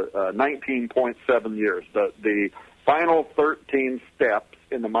 It's 19.7 years. The final 13 steps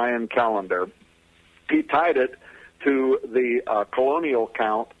in the Mayan calendar. He tied it to the colonial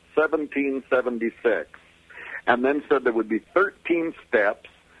count 1776, and then said there would be 13 steps,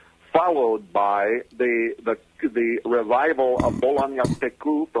 followed by the revival of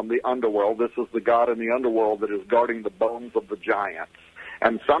Bolanyateku from the underworld. This is the god in the underworld that is guarding the bones of the giants.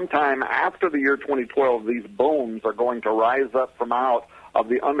 And sometime after the year 2012, these bones are going to rise up from out of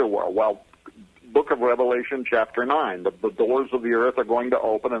the underworld. Well, Book of Revelation, chapter 9, the doors of the earth are going to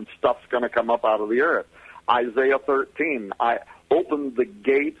open and stuff's going to come up out of the earth. Isaiah 13, I open the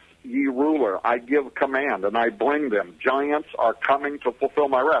gates, ye ruler. I give command, and I bring them. Giants are coming to fulfill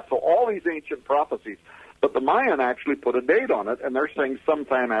my wrath. So all these ancient prophecies. But the Mayan actually put a date on it, and they're saying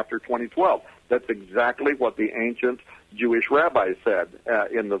sometime after 2012. That's exactly what the ancient Jewish rabbis said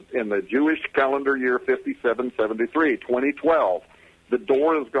in the Jewish calendar year 5773, 2012. The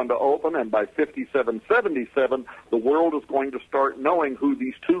door is going to open, and by 5777, the world is going to start knowing who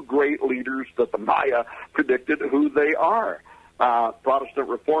these two great leaders that the Maya predicted who they are. Protestant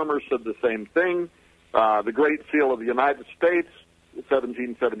reformers said the same thing. The Great Seal of the United States,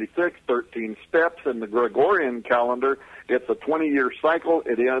 1776, 13 steps. In the Gregorian calendar, it's a 20-year cycle.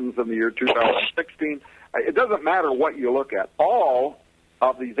 It ends in the year 2016. It doesn't matter what you look at. All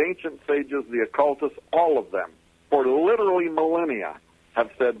of these ancient sages, the occultists, all of them, for literally millennia, have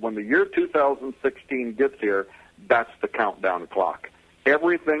said when the year 2016 gets here, that's the countdown clock.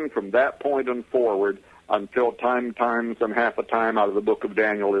 Everything from that point and forward until time times and half a time out of the book of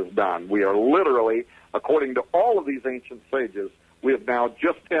Daniel is done. We are literally, according to all of these ancient sages, we have now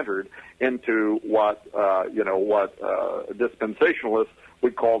just entered into what dispensationalists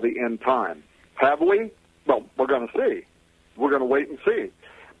would call the end time. Have we? Well, we're going to see. We're going to wait and see.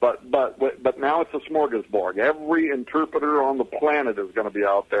 But now it's a smorgasbord. Every interpreter on the planet is going to be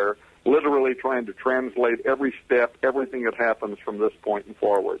out there literally trying to translate every step, everything that happens from this point and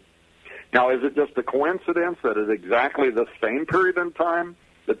forward. Now, is it just a coincidence that at exactly the same period in time,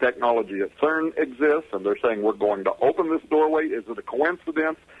 the technology at CERN exists, and they're saying we're going to open this doorway? Is it a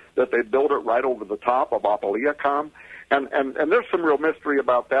coincidence that they built it right over the top of Apaliacom? And there's some real mystery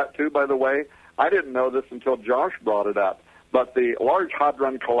about that, too, by the way. I didn't know this until Josh brought it up. But the Large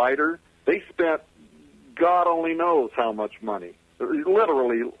Hadron Collider, they spent God only knows how much money,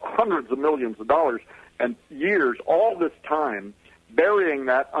 literally hundreds of millions of dollars and years, all this time, burying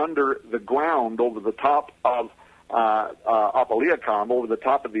that under the ground over the top of Apaliacom, over the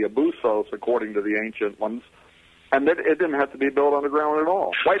top of the Abusos, according to the ancient ones. And it didn't have to be built underground at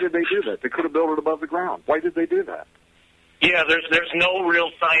all. Why did they do that? They could have built it above the ground. Why did they do that? Yeah, there's no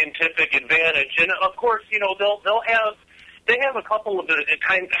real scientific advantage, and of course, they have a couple of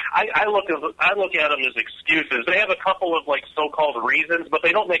I look at them as excuses. They have a couple of like so-called reasons, but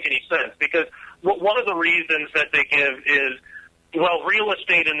they don't make any sense because one of the reasons that they give is, well, real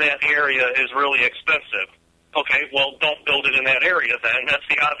estate in that area is really expensive. Okay, well, don't build it in that area then. That's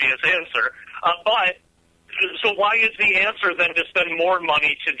the obvious answer. So why is the answer then to spend more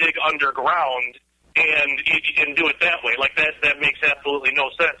money to dig underground and do it that way? Like that makes absolutely no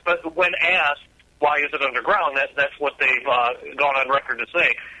sense. But when asked, why is it underground? That's what they've gone on record to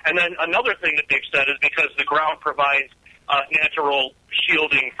say. And then another thing that they've said is because the ground provides natural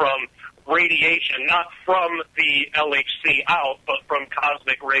shielding from radiation, not from the LHC out, but from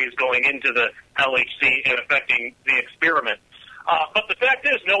cosmic rays going into the LHC and affecting the experiment. But the fact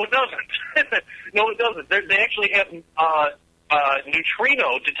is, no, it doesn't. No, it doesn't. They actually have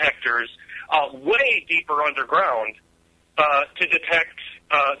neutrino detectors way deeper underground to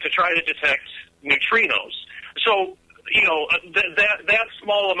try to detect neutrinos. So, that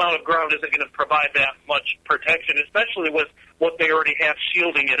small amount of ground isn't going to provide that much protection, especially with what they already have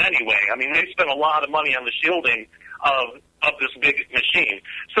shielding it anyway. I mean, they spent a lot of money on the shielding of this big machine.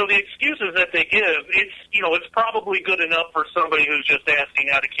 So the excuses that they give, it's probably good enough for somebody who's just asking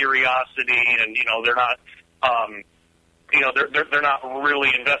out of curiosity, and they're not, they're not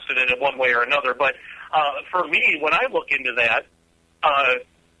really invested in it one way or another. But for me, when I look into that,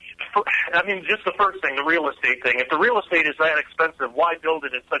 just the first thing, the real estate thing. If the real estate is that expensive, why build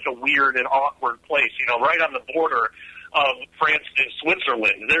it in such a weird and awkward place? Right on the border of France and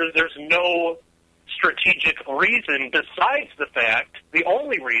Switzerland. There's no strategic reason besides the fact, the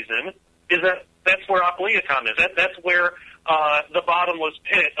only reason is that that's where Appliacon is. That's where the bottomless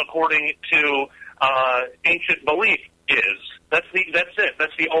pit, according to ancient belief, is. That's it.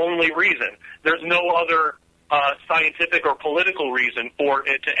 That's the only reason. There's no other scientific or political reason for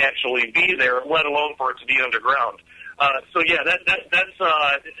it to actually be there, let alone for it to be underground. So yeah,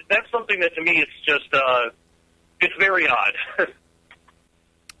 that's something that to me it's just it's very odd.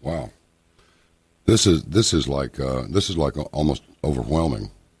 Wow, this is like almost overwhelming,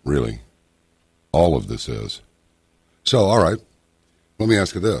 really. All of this is. So all right, let me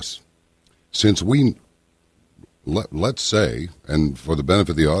ask you this: since we let's say, and for the benefit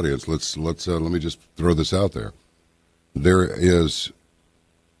of the audience, let me just throw this out there. There is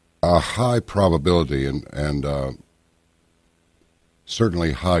a high probability and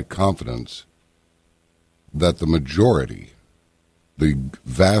certainly high confidence that the majority, the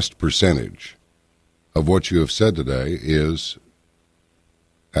vast percentage of what you have said today is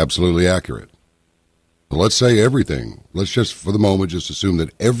absolutely accurate. Let's say everything. Let's just, for the moment, just assume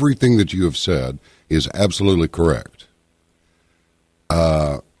that everything that you have said is absolutely correct.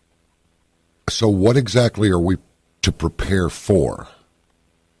 So what exactly are we to prepare for?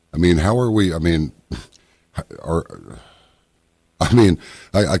 I mean, how are we, I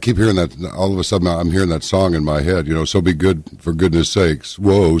keep hearing that, all of a sudden I'm hearing that song in my head, so be good for goodness sakes.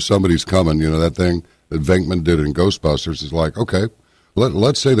 Whoa, somebody's coming, that thing that Venkman did in Ghostbusters is like, okay,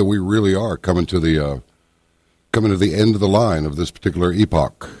 let's say that we really are coming to the end of the line of this particular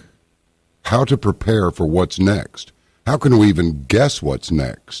epoch. How to prepare for what's next? How can we even guess what's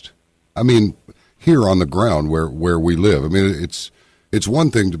next? I mean, here on the ground where we live, I mean, it's one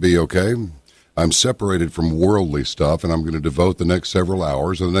thing to be, okay, I'm separated from worldly stuff, and I'm going to devote the next several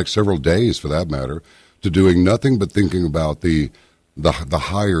hours, or the next several days for that matter, to doing nothing but thinking about the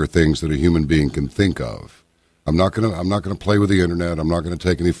higher things that a human being can think of. I'm not going to play with the internet. I'm not going to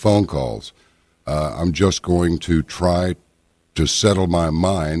take any phone calls. I'm just going to try to settle my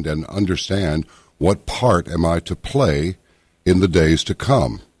mind and understand what part am I to play in the days to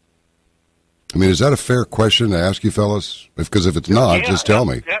come. I mean, is that a fair question to ask you fellas? Because if it's not, just tell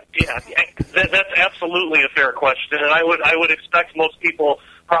me. That's absolutely a fair question, and I would expect most people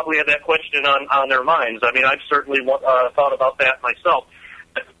probably have that question on their minds. I mean, I've certainly thought about that myself.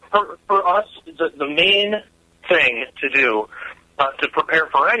 For us, the main thing to do to prepare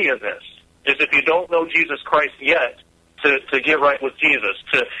for any of this is, if you don't know Jesus Christ yet, to get right with Jesus,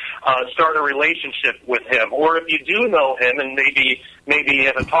 to start a relationship with Him, or if you do know Him and maybe you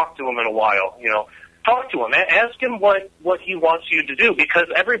haven't talked to Him in a while, talk to Him, ask Him what He wants you to do, because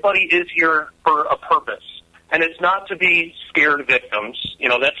everybody is here for a purpose, and it's not to be scared victims.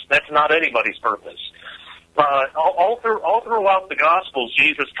 That's not anybody's purpose. All throughout the Gospels,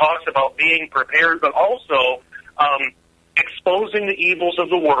 Jesus talks about being prepared, but also exposing the evils of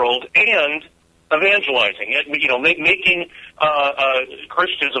the world and evangelizing it, making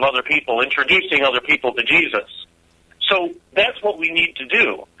Christians of other people, introducing other people to Jesus. So that's what we need to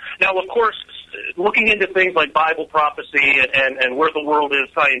do. Now, of course, looking into things like Bible prophecy and where the world is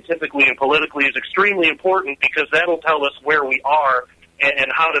scientifically and politically is extremely important, because that'll tell us where we are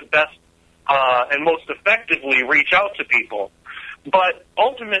and how to best and most effectively reach out to people. But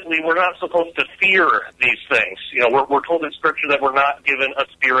ultimately, we're not supposed to fear these things. We're told in Scripture that we're not given a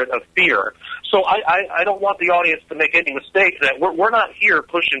spirit of fear. So I don't want the audience to make any mistake that we're not here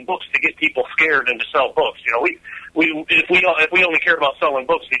pushing books to get people scared and to sell books. If we only cared about selling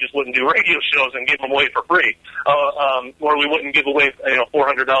books, we just wouldn't do radio shows and give them away for free, or we wouldn't give away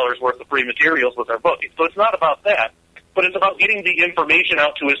 $400 worth of free materials with our book. So it's not about that, but it's about getting the information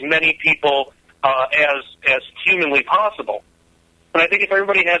out to as many people as humanly possible. And I think if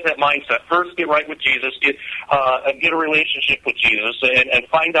everybody has that mindset, first get right with Jesus, get a relationship with Jesus, and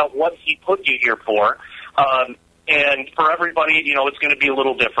find out what He put you here for. And for everybody, it's going to be a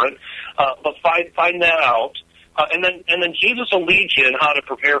little different. But find that out, and then Jesus will lead you in how to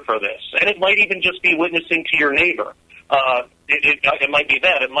prepare for this. And it might even just be witnessing to your neighbor. It might be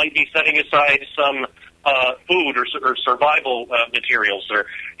that. It might be setting aside some food or survival materials, or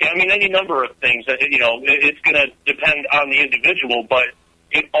any number of things. It's going to depend on the individual, but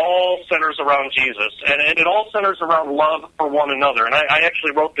it all centers around Jesus, and it all centers around love for one another. And I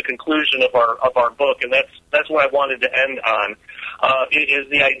actually wrote the conclusion of our book, and that's what I wanted to end on. Is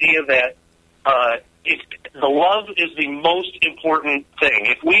the idea that the love is the most important thing.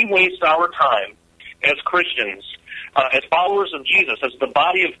 If we waste our time as Christians, as followers of Jesus, as the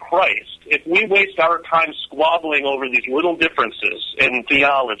body of Christ, if we waste our time squabbling over these little differences in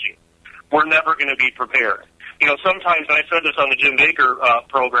theology, we're never going to be prepared. sometimes, and I said this on the Jim Baker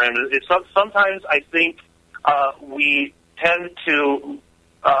program, sometimes I think we tend to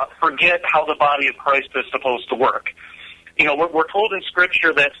forget how the body of Christ is supposed to work. We're told in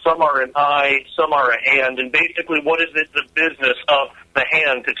Scripture that some are an eye, some are a hand, and basically what is it the business of the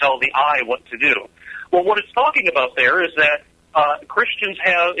hand to tell the eye what to do? Well, what it's talking about there is that Christians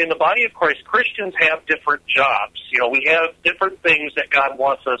have, in the body of Christ, Christians have different jobs. We have different things that God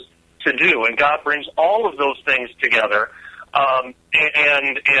wants us to do, and God brings all of those things together, and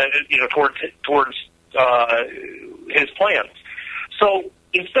towards His plans. So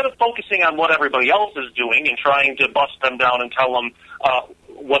instead of focusing on what everybody else is doing and trying to bust them down and tell them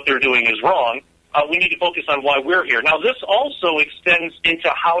what they're doing is wrong, we need to focus on why we're here. Now, this also extends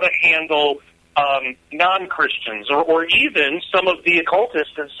into how to handle non-Christians or even some of the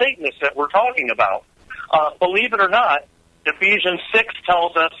occultists and Satanists that we're talking about. Believe it or not, Ephesians 6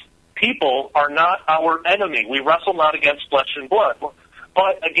 tells us people are not our enemy. We wrestle not against flesh and blood,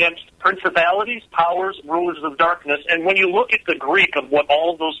 but against principalities, powers, rulers of darkness. And when you look at the Greek of what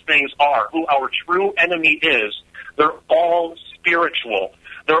all of those things are, who our true enemy is, they're all spiritual.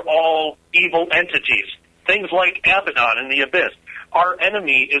 They're all evil entities. Things like Abaddon and the Abyss. Our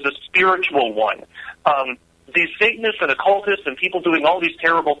enemy is a spiritual one. These Satanists and occultists and people doing all these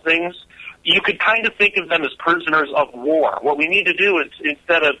terrible things, you could kind of think of them as prisoners of war. What we need to do is,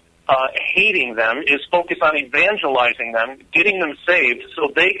 instead of hating them, is focus on evangelizing them, getting them saved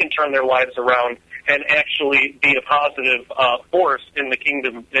so they can turn their lives around and actually be a positive force in the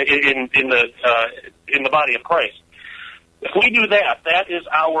kingdom, in the body of Christ. If we do that, that is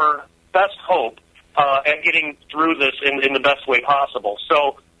our best hope at getting through this in the best way possible.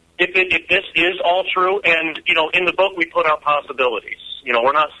 So if this is all true, and in the book we put out possibilities.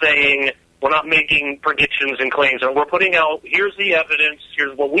 We're not making predictions and claims, and we're putting out, here's the evidence,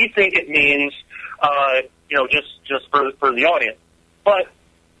 here's what we think it means, just for the audience. But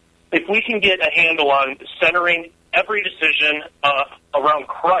if we can get a handle on centering every decision around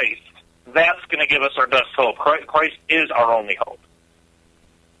Christ, that's going to give us our best hope. Christ is our only hope.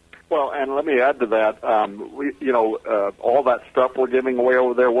 Well, and let me add to that, all that stuff we're giving away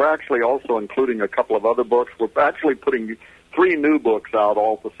over there, we're actually also including a couple of other books. We're actually putting 3 new books out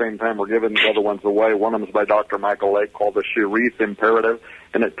all at the same time. We're giving the other ones away. One of them is by Dr. Michael Lake called The Sharif Imperative,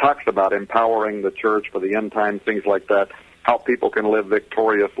 and it talks about empowering the church for the end times, things like that, how people can live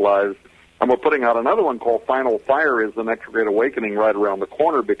victorious lives. And we're putting out another one called Final Fire is the Next Great Awakening right around the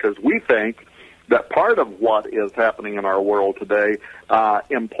corner, because we think that part of what is happening in our world today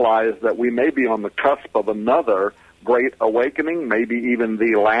implies that we may be on the cusp of another great awakening, maybe even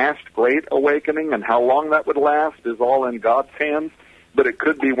the last great awakening, and how long that would last is all in God's hands, but it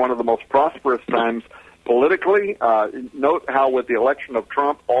could be one of the most prosperous times politically. Note how with the election of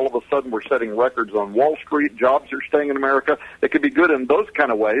Trump, all of a sudden we're setting records on Wall Street, jobs are staying in America. It could be good in those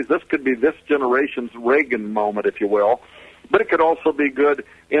kind of ways. This could be this generation's Reagan moment, if you will, but it could also be good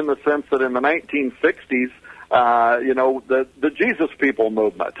in the sense that in the 1960s, the Jesus People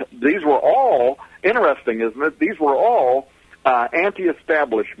movement, these were all, interesting, isn't it? These were all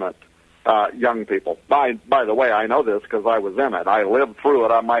anti-establishment young people. By the way, I know this because I was in it. I lived through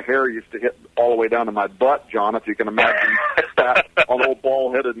it. My hair used to hit all the way down to my butt, John, if you can imagine that on old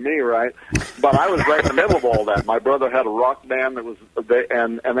bald-headed me, right? But I was right in the middle of all that. My brother had a rock band that was,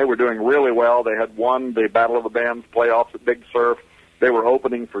 and they were doing really well. They had won the Battle of the Bands playoffs at Big Surf. They were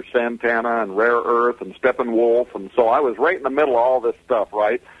opening for Santana and Rare Earth and Steppenwolf, and so I was right in the middle of all this stuff,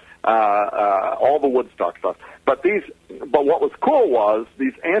 right? All the Woodstock stuff. But what was cool was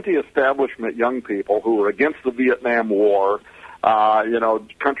these anti-establishment young people who were against the Vietnam War,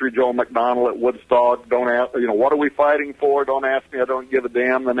 Country Joe McDonnell at Woodstock, don't ask, what are we fighting for? Don't ask me, I don't give a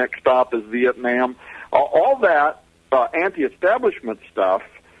damn. The next stop is Vietnam. All that anti-establishment stuff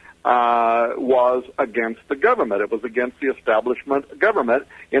was against the government. It was against the establishment government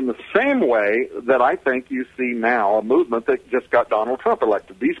in the same way that I think you see now a movement that just got Donald Trump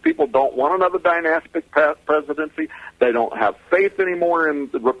elected. These people don't want another dynastic presidency. They don't have faith anymore in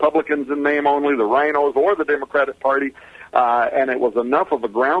the Republicans in name only, the rhinos, or the Democratic Party. And it was enough of a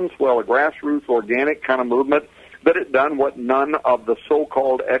groundswell, a grassroots, organic kind of movement that it done what none of the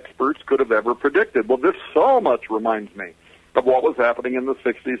so-called experts could have ever predicted. Well, this so much reminds me of what was happening in the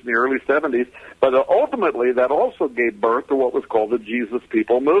 60s and the early 70s, but ultimately that also gave birth to what was called the Jesus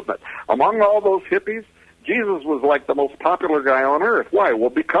People movement. Among all those hippies, Jesus was like the most popular guy on earth. Why? Well,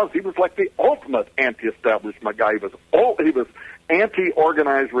 because he was like the ultimate anti-establishment guy. He was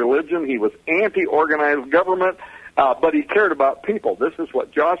anti-organized religion. He was anti-organized government, but he cared about people. This is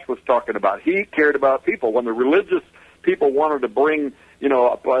what Josh was talking about. He cared about people. When the religious people wanted to bring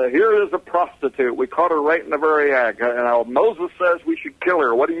here is a prostitute. We caught her right in the very act. Moses says we should kill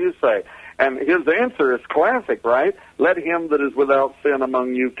her. What do you say? And his answer is classic, right? Let him that is without sin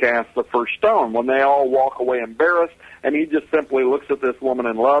among you cast the first stone. When they all walk away embarrassed, and he just simply looks at this woman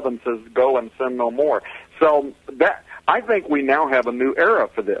in love and says, go and sin no more. So I think we now have a new era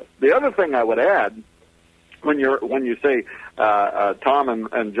for this. The other thing I would add, when you say, Tom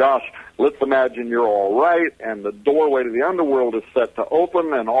and Josh, let's imagine you're all right, and the doorway to the underworld is set to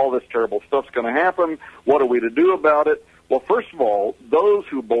open, and all this terrible stuff's going to happen. What are we to do about it? Well, first of all, those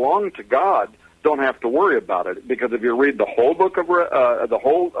who belong to God don't have to worry about it, because if you read the whole book of the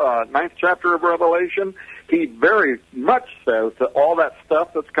whole ninth chapter of Revelation, he very much says that all that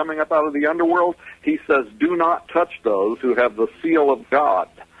stuff that's coming up out of the underworld, he says, do not touch those who have the seal of God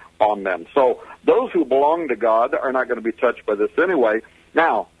on them. So those who belong to God are not going to be touched by this anyway.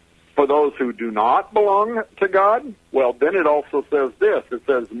 Now, for those who do not belong to God, well, then it also says this. It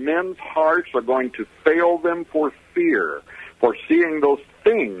says men's hearts are going to fail them for fear, for seeing those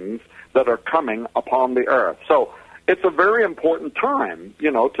things that are coming upon the earth. So it's a very important time,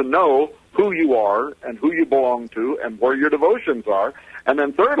 to know who you are and who you belong to and where your devotions are. And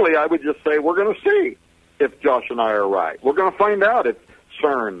then thirdly, I would just say we're going to see if Josh and I are right. We're going to find out if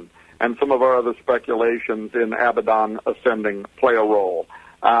CERN and some of our other speculations in Abaddon ascending play a role.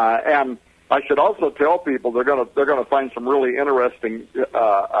 And I should also tell people they're going to find some really interesting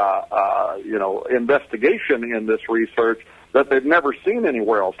investigation in this research that they've never seen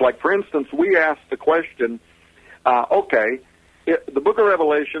anywhere else. Like, for instance, we asked the question, the book of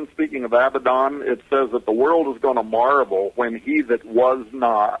Revelation, speaking of Abaddon, it says that the world is going to marvel when he that was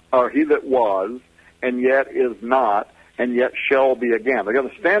and yet is not and yet shall be again. They're going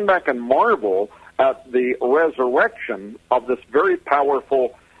to stand back and marvel at the resurrection of this very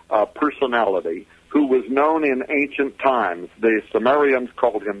powerful personality who was known in ancient times. The Sumerians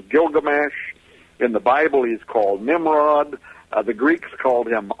called him Gilgamesh. In the Bible, he's called Nimrod. The Greeks called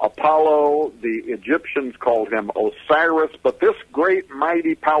him Apollo. The Egyptians called him Osiris. But this great,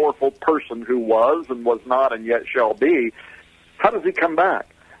 mighty, powerful person who was and was not and yet shall be, how does he come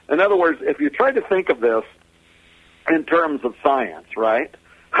back? In other words, if you try to think of this in terms of science, right?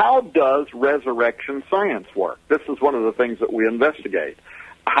 How does resurrection science work? This is one of the things that we investigate.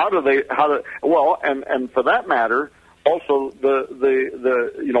 And for that matter, also the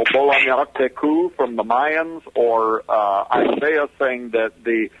Bola Teku from the Mayans, or Isaiah saying that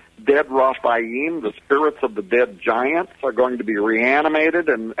the dead Raphaim, the spirits of the dead giants, are going to be reanimated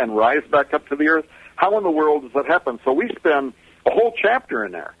and rise back up to the earth. How in the world does that happen? So we spend a whole chapter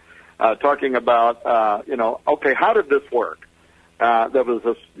in there talking about, how did this work? There was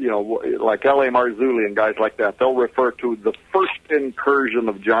this, like A.MARZILLI and guys like that, they'll refer to the first incursion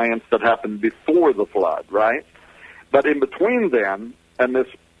of giants that happened before the flood, right? But in between then and this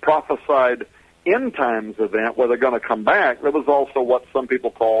prophesied end times event where they're going to come back, there was also what some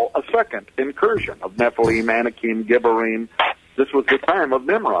people call a second incursion of Nephilim, Anakim, Gibberim. This was the time of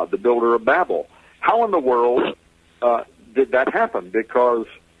Nimrod, the builder of Babel. How in the world did that happen? Because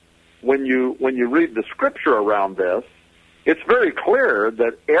when you read the scripture around this, it's very clear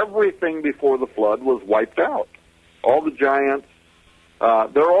that everything before the flood was wiped out. All the giants,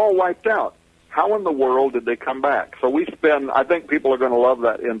 they're all wiped out. How in the world did they come back? So I think people are going to love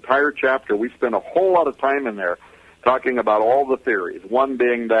that entire chapter. We spend a whole lot of time in there talking about all the theories. One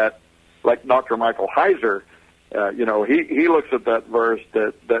being that, like Dr. Michael Heiser, he looks at that verse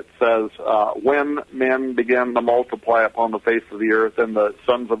that says, when men began to multiply upon the face of the earth, and the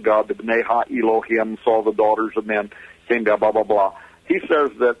sons of God, the B'nai Ha-Elohim, saw the daughters of men, came down, blah, blah, blah. He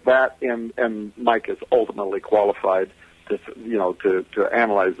says that and Mike is ultimately qualified to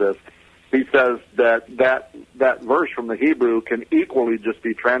analyze this. He says that verse from the Hebrew can equally just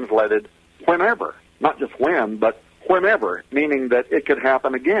be translated whenever, not just when, but whenever, meaning that it could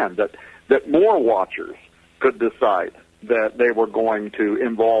happen again, that more watchers could decide that they were going to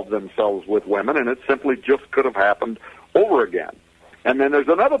involve themselves with women, and it simply just could have happened over again. And then there's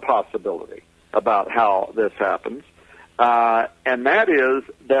another possibility about how this happens, and that is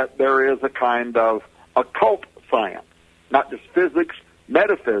that there is a kind of occult science, not just physics,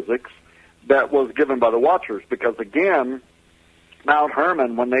 metaphysics, that was given by the watchers. Because again, Mount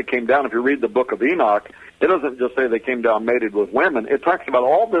Hermon, when they came down, if you read the book of Enoch, it doesn't just say they came down mated with women. It talks about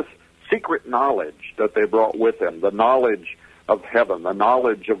all this secret knowledge that they brought with them, the knowledge of heaven, the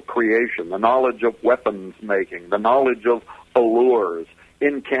knowledge of creation, the knowledge of weapons making, the knowledge of allures,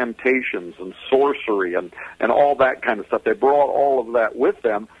 incantations and sorcery and all that kind of stuff. They brought all of that with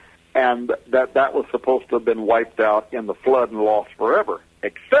them, and that was supposed to have been wiped out in the flood and lost forever.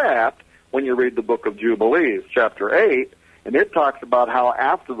 Except when you read the book of Jubilees, chapter 8, and it talks about how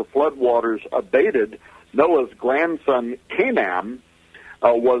after the floodwaters abated, Noah's grandson Canaan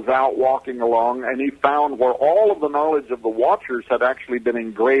was out walking along, and he found where all of the knowledge of the watchers had actually been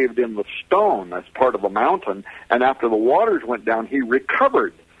engraved in the stone as part of a mountain. And after the waters went down, he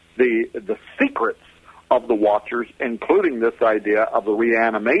recovered the secrets of the watchers, including this idea of the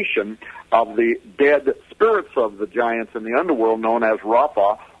reanimation of the dead spirits of the giants in the underworld, known as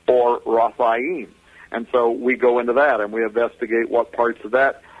Rapha or Raphaim. And so we go into that, and we investigate what parts of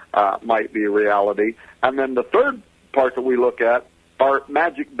that might be reality. And then the third part that we look at are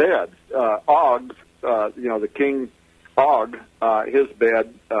magic beds. Og, the King Og, his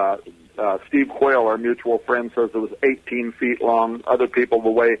bed, Steve Quayle, our mutual friend, says it was 18 feet long. Other people, the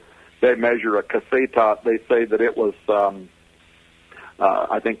way they measure a casetat, they say that it was,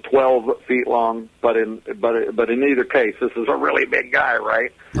 I think, 12 feet long. But in either case, this is a really big guy,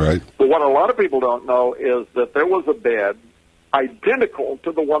 right? Right. But what a lot of people don't know is that there was a bed identical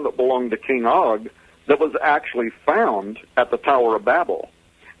to the one that belonged to King Og that was actually found at the Tower of Babel.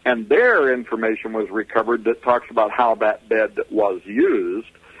 And their information was recovered that talks about how that bed was used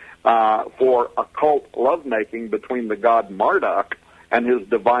for occult lovemaking between the god Marduk and his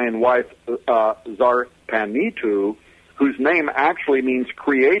divine wife Zarpanitu, whose name actually means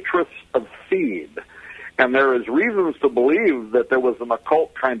creatress of seed. And there is reasons to believe that there was an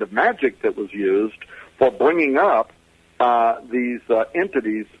occult kind of magic that was used for bringing up these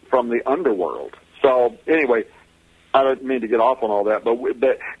entities from the underworld. So anyway, I don't mean to get off on all that, but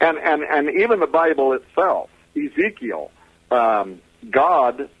even the Bible itself, Ezekiel,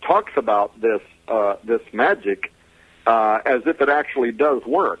 God talks about this magic as if it actually does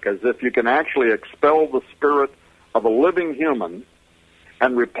work, as if you can actually expel the spirit of a living human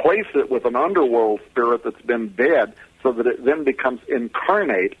and replace it with an underworld spirit that's been dead, so that it then becomes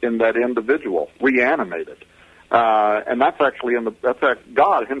incarnate in that individual, reanimated. And that's actually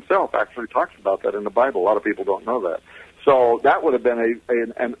God himself actually talks about that in the Bible. A lot of people don't know that. So that would have been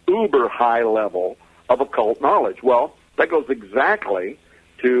an uber high level of occult knowledge. Well, that goes exactly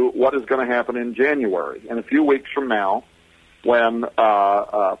to what is going to happen in January. In a few weeks from now, when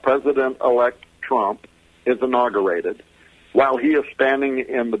President-elect Trump is inaugurated, while he is standing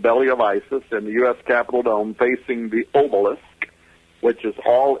in the belly of ISIS in the U.S. Capitol Dome facing the obelisk, which is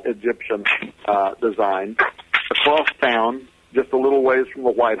all Egyptian design, across town, just a little ways from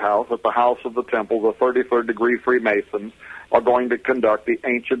the White House, at the House of the Temple, the 33rd degree Freemasons are going to conduct the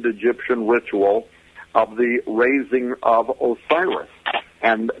ancient Egyptian ritual of the raising of Osiris.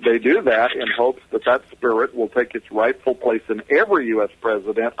 And they do that in hopes that that spirit will take its rightful place in every U.S.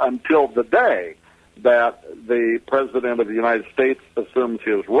 president until the day that the President of the United States assumes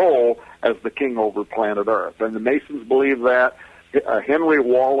his role as the king over planet Earth. And the Masons believe that. Henry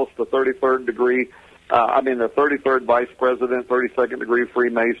Wallace, the 33rd degree, the 33rd Vice President, 32nd degree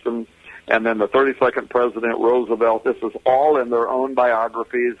Freemason, and then the 32nd President, Roosevelt. This is all in their own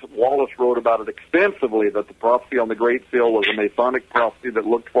biographies. Wallace wrote about it extensively, that the prophecy on the Great Seal was a Masonic prophecy that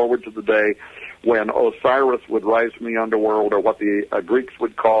looked forward to the day when Osiris would rise from the underworld, or what the Greeks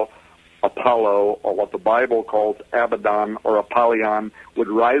would call Apollo, or what the Bible calls Abaddon or Apollyon, would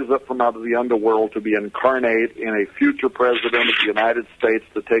rise up from out of the underworld to be incarnate in a future president of the United States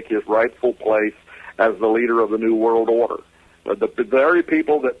to take his rightful place as the leader of the New World Order. The very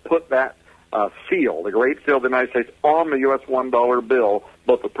people that put that seal, the Great Seal of the United States, on the U.S. $1 bill,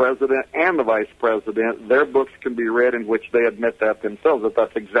 both the president and the vice president, their books can be read in which they admit that themselves, that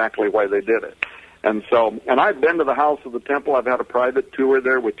that's exactly why they did it. And so, and I've been to the House of the Temple. I've had a private tour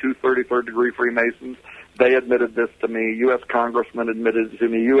there with two 33rd degree Freemasons. They admitted this to me. U.S. Congressman admitted it to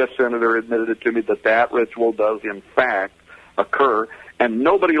me. U.S. Senator admitted it to me, that ritual does, in fact, occur. And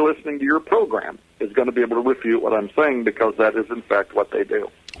nobody listening to your program is going to be able to refute what I'm saying, because that is, in fact, what they do.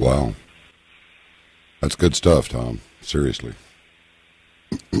 Wow. That's good stuff, Tom. Seriously.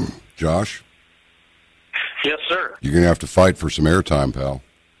 Josh? Yes, sir. You're going to have to fight for some airtime, pal.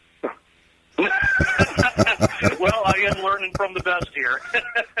 Well, I am learning from the best here.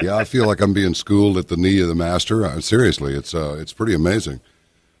 Yeah, I feel like I'm being schooled at the knee of the master. Seriously, it's pretty amazing.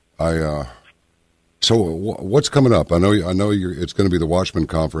 So what's coming up? I know it's going to be the Watchman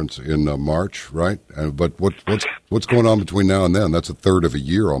Conference in March, right? But what's going on between now and then? That's a third of a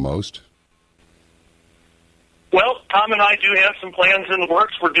year almost. Well, Tom and I do have some plans in the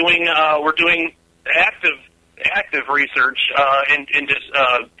works. We're doing active research into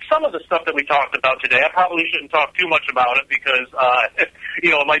some of the stuff that we talked about today. I probably shouldn't talk too much about it because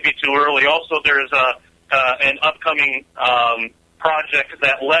it might be too early. Also, there's an upcoming project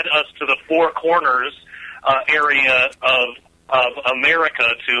that led us to the Four Corners area of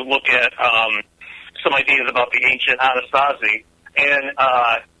America to look at some ideas about the ancient Anasazi. And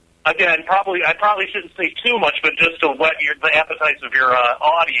again, I probably shouldn't say too much, but just to whet the appetites of your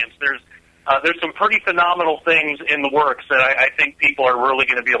audience, there's some pretty phenomenal things in the works that I think people are really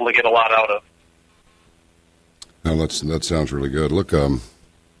going to be able to get a lot out of. Now that sounds really good. Look,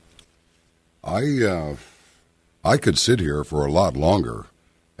 I could sit here for a lot longer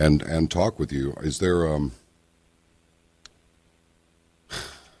and talk with you. Is there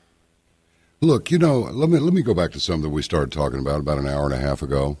Look, let me go back to something that we started talking about an hour and a half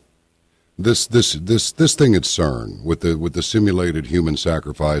ago. This thing at CERN with the simulated human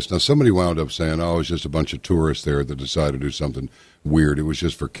sacrifice. Now somebody wound up saying, "Oh, it's just a bunch of tourists there that decided to do something weird. It was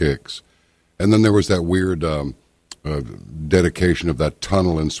just for kicks." And then there was that weird dedication of that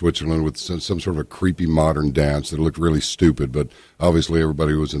tunnel in Switzerland with some sort of a creepy modern dance that looked really stupid, but obviously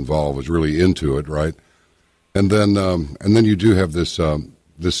everybody who was involved was really into it, right? And then you do have this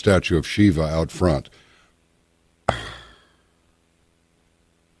statue of Shiva out front.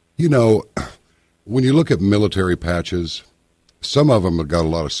 When you look at military patches, some of them have got a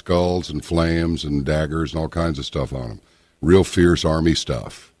lot of skulls and flames and daggers and all kinds of stuff on them. Real fierce army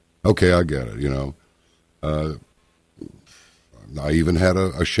stuff. Okay, I get it, I even had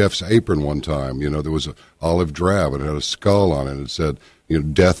a chef's apron one time. There was an olive drab and it had a skull on it. It said,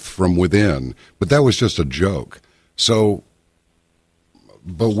 death from within. But that was just a joke. So,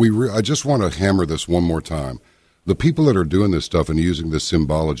 but I just want to hammer this one more time. The people that are doing this stuff and using this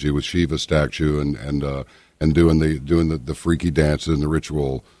symbology with Shiva statue and doing the freaky dances and the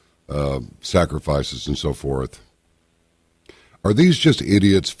ritual sacrifices and so forth, are these just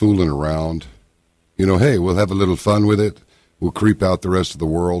idiots fooling around? Hey, we'll have a little fun with it. We'll creep out the rest of the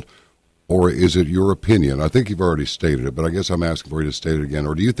world. Or is it your opinion? I think you've already stated it, but I guess I'm asking for you to state it again.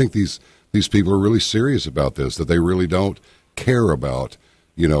 Or do you think these people are really serious about this, that they really don't care about,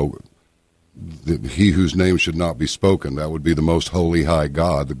 he whose name should not be spoken? That would be the most holy high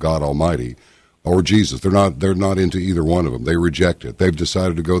God, the God Almighty, or Jesus. They're not into either one of them. They reject it. They've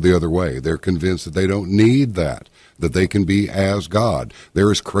decided to go the other way. They're convinced that they don't need that they can be as God.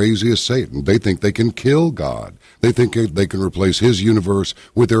 They're as crazy as Satan. They think they can kill God. They think they can replace his universe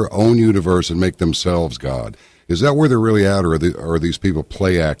with their own universe and make themselves God. Is that where they're really at, or are these people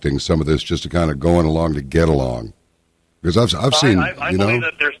play acting some of this just to kind of going along to get along? Because I've seen, I believe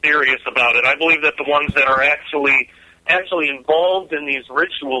that they're serious about it. I believe that the ones that are actually involved in these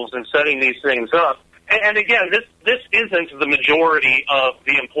rituals and setting these things up, and again, this isn't the majority of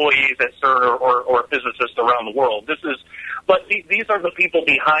the employees at CERN or physicists around the world. But these are the people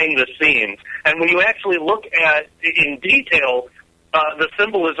behind the scenes. And when you actually look at in detail the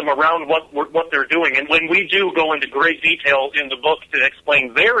symbolism around what they're doing, and when we do go into great detail in the book to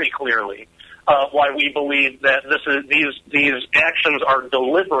explain very clearly why we believe that these actions are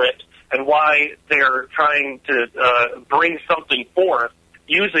deliberate and why they're trying to bring something forth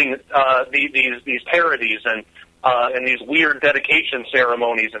using these parodies and these weird dedication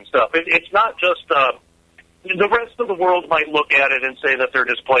ceremonies and stuff. It's not just the rest of the world might look at it and say that they're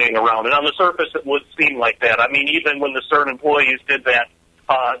just playing around, and on the surface it would seem like that. I mean, even when the CERN employees did that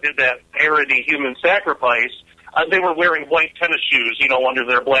parody human sacrifice, they were wearing white tennis shoes, under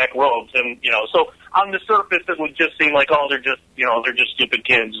their black robes, and so on the surface it would just seem like, oh, they're just stupid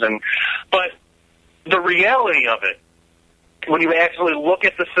kids, but the reality of it, when you actually look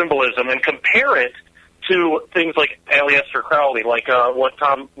at the symbolism and compare it to things like Aleister Crowley, like what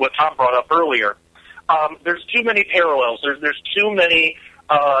Tom brought up earlier, there's too many parallels. There's too many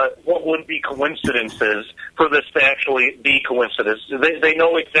what would be coincidences for this to actually be coincidence. They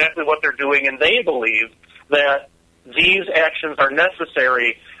know exactly what they're doing, and they believe that these actions are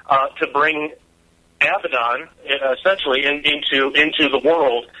necessary to bring Abaddon essentially into the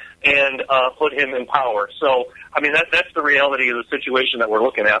world and put him in power. So, I mean, that's the reality of the situation that we're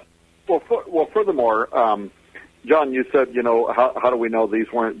looking at. Well, furthermore, John, you said, how do we know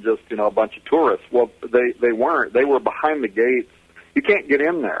these weren't just, a bunch of tourists? Well, they weren't. They were behind the gates. You can't get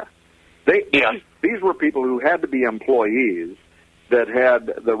in there. These were people who had to be employees that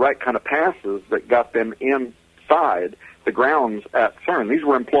had the right kind of passes that got them inside the grounds at CERN. These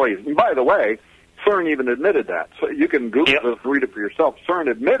were employees. And by the way, CERN even admitted that. So you can Google this, read it for yourself. CERN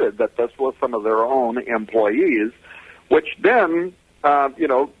admitted that this was some of their own employees, which then,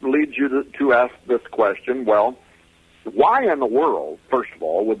 leads you to ask this question, well, why in the world, first of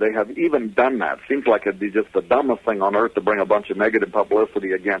all, would they have even done that? Seems like it'd be just the dumbest thing on earth to bring a bunch of negative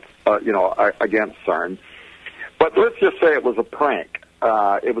publicity against CERN. But let's just say it was a prank.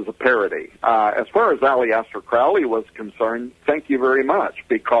 It was a parody. As far as Aleister Crowley was concerned, thank you very much,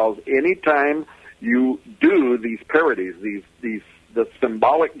 because anytime you do these parodies, the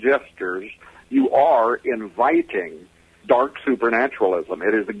symbolic gestures you are inviting dark supernaturalism.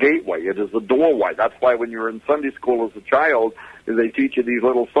 It is a gateway. It is a doorway. That's why when you're in Sunday school as a child, they teach you these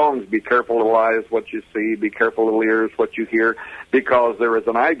little songs. Be careful, little eyes, what you see. Be careful, little ears, what you hear. Because there is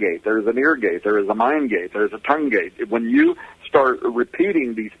an eye gate. There is an ear gate. There is a mind gate. There is a tongue gate. When you start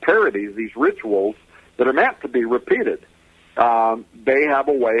repeating these parodies, these rituals that are meant to be repeated, they have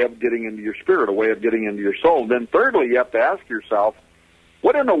a way of getting into your spirit, a way of getting into your soul. Then thirdly, you have to ask yourself,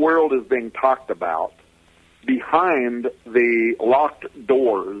 what in the world is being talked about behind the locked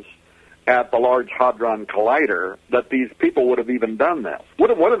doors at the Large Hadron Collider that these people would have even done this? What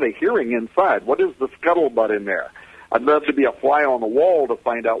are they hearing inside? What is the scuttlebutt in there? I'd love to be a fly on the wall to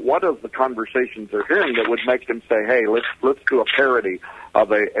find out what is the conversations they're hearing that would make them say, hey, let's do a parody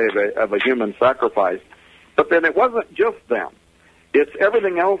of a human sacrifice. But then it wasn't just them. It's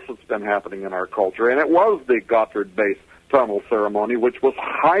everything else that's been happening in our culture. And it was the Gotthard Base Tunnel ceremony, which was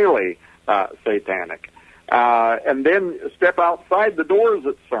highly satanic. And then step outside the doors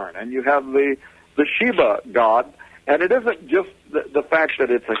at CERN, and you have the Shiva god. And it isn't just the fact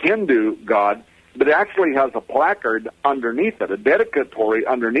that it's a Hindu god, but it actually has a placard underneath it, a dedicatory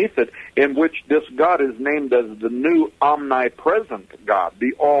underneath it, in which this god is named as the new omnipresent God,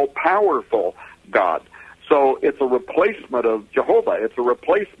 the all-powerful God. So it's a replacement of Jehovah. It's a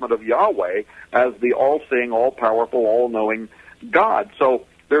replacement of Yahweh as the all-seeing, all-powerful, all-knowing God. So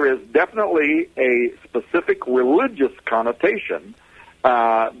there is definitely a specific religious connotation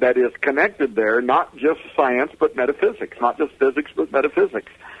that is connected there, not just science but metaphysics, not just physics but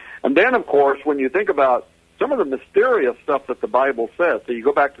metaphysics. And then, of course, when you think about some of the mysterious stuff that the Bible says, so you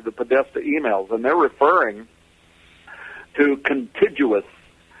go back to the Podesta emails, and they're referring to contiguous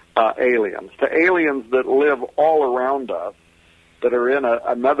aliens, to aliens that live all around us, that are in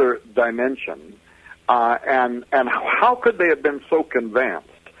another dimension. And how could they have been so convinced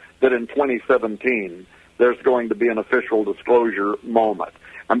that in 2017 there's going to be an official disclosure moment?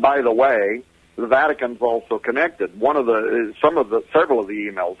 And by the way, the Vatican's also connected. Several of the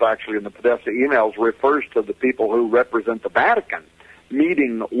emails, actually, in the Podesta emails, refers to the people who represent the Vatican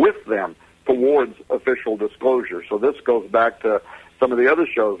meeting with them towards official disclosure. So this goes back to some of the other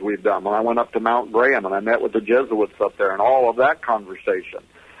shows we've done. When I went up to Mount Graham and I met with the Jesuits up there and all of that conversation.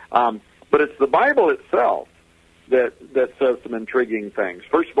 But it's the Bible itself that says some intriguing things.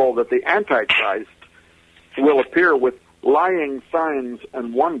 First of all, that the Antichrist will appear with lying signs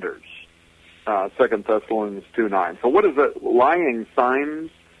and wonders. 2 Thessalonians 2:9. So what is it? Lying signs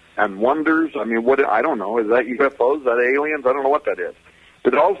and wonders? I mean, I don't know. Is that UFOs? Is that aliens? I don't know what that is.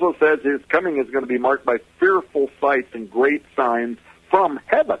 But it also says his coming is going to be marked by fearful sights and great signs from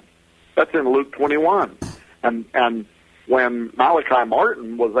heaven. That's in Luke 21. And when Malachi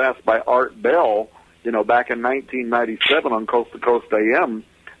Martin was asked by Art Bell, back in 1997 on Coast to Coast AM,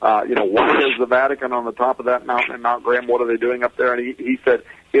 what is the Vatican on the top of that mountain in Mount Graham? What are they doing up there? And he said,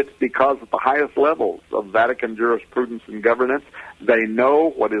 it's because at the highest levels of Vatican jurisprudence and governance, they know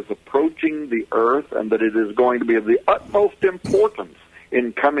what is approaching the earth and that it is going to be of the utmost importance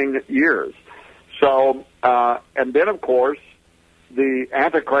in coming years. So, and then, of course, the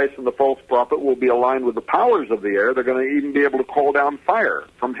Antichrist and the false prophet will be aligned with the powers of the air. They're going to even be able to call down fire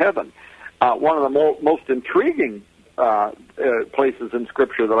from heaven. One of the most intriguing places in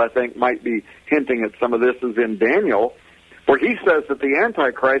Scripture that I think might be hinting at some of this is in Daniel, where he says that the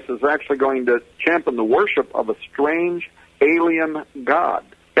Antichrist is actually going to champion the worship of a strange alien god.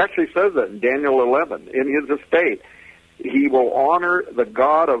 He actually says that in Daniel 11. In his estate, he will honor the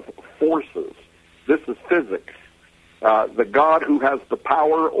god of forces. This is physics. The God who has the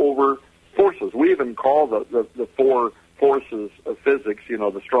power over forces. We even call the four forces of physics,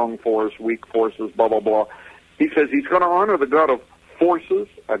 the strong force, weak forces, blah, blah, blah. He says he's going to honor the God of forces,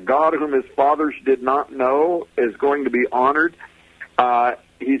 a God whom his fathers did not know is going to be honored.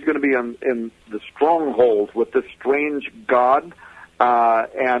 He's going to be in the strongholds with this strange God,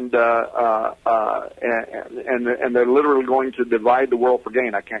 and they're literally going to divide the world for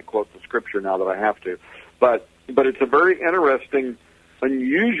gain. I can't quote the scripture now that I have to, but it's a very interesting,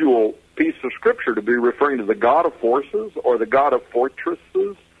 unusual piece of scripture to be referring to the God of forces or the God of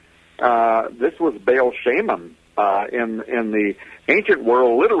fortresses. This was Baal Shaman in the ancient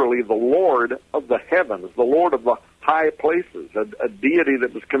world, literally the Lord of the heavens, the Lord of the high places, a deity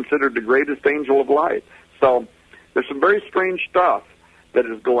that was considered the greatest angel of light. So there's some very strange stuff that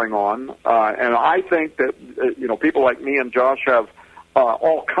is going on, and I think that people like me and Josh have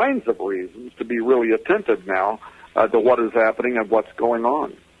all kinds of reasons to be really attentive now to what is happening and what's going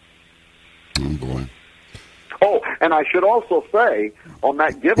on. Oh, boy. Oh, and I should also say, on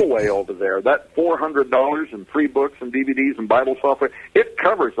that giveaway over there, that $400 in free books and DVDs and Bible software, it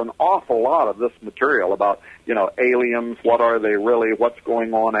covers an awful lot of this material about, aliens, what are they really, what's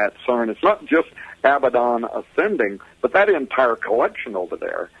going on at CERN. It's not just Abaddon ascending, but that entire collection over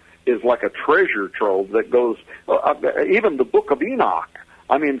there is like a treasure trove that goes, even the Book of Enoch.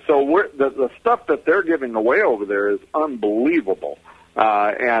 I mean, so the stuff that they're giving away over there is unbelievable.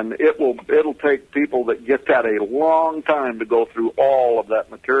 And it'll take people that get that a long time to go through all of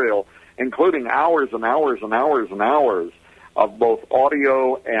that material, including hours and hours and hours and hours of both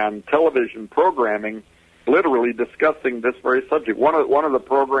audio and television programming, literally discussing this very subject. One of the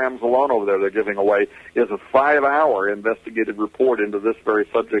programs alone over there they're giving away is a 5-hour investigative report into this very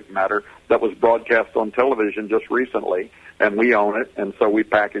subject matter that was broadcast on television just recently, and we own it, and so we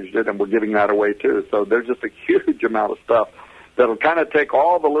packaged it, and we're giving that away too. So there's just a huge amount of stuff that'll kind of take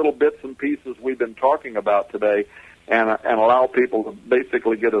all the little bits and pieces we've been talking about today and allow people to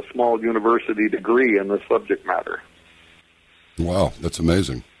basically get a small university degree in this subject matter. Wow, that's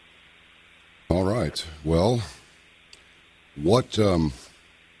amazing. All right. Well, what is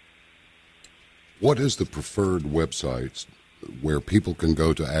the preferred websites where people can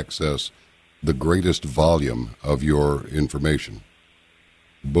go to access the greatest volume of your information?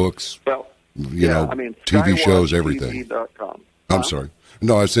 Books, well, TV shows, everything. SkywatchTV.com. I'm sorry.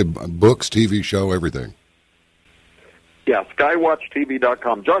 No, I said books, TV show, everything. Yeah,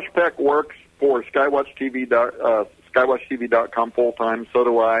 SkywatchTV.com. Josh Peck works for SkywatchTV.com full time. So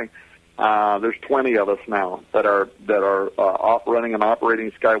do I. There's 20 of us now that are running and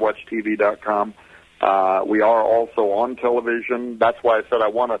operating SkywatchTV.com. We are also on television. That's why I said I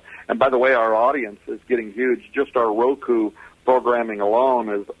want to. And by the way, our audience is getting huge. Just our Roku programming alone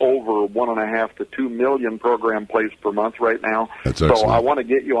is over 1.5 to 2 million program plays per month right now. That's so excellent. I want to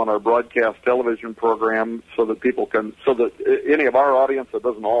get you on our broadcast television program so that people can, so that any of our audience that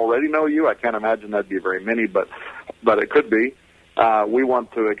doesn't already know you, I can't imagine that'd be very many, but it could be. We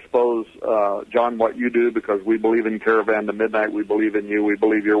want to expose, John, what you do, because we believe in Caravan to Midnight. We believe in you. We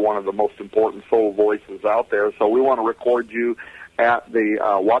believe you're one of the most important soul voices out there. So we want to record you at the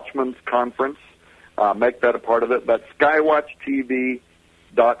Watchman's Conference. Make that a part of it. But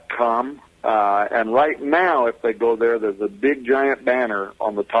SkywatchTV.com. And right now, if they go there, there's a big giant banner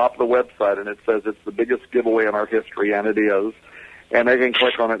on the top of the website, and it says it's the biggest giveaway in our history, and it is. And they can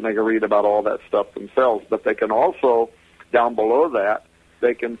click on it, and they can read about all that stuff themselves. But they can also, down below that,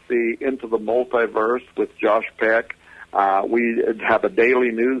 they can see Into the Multiverse with Josh Peck. We have a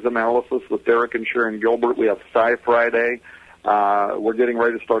daily news analysis with Derek and Sharon Gilbert. We have Sci Friday. We're getting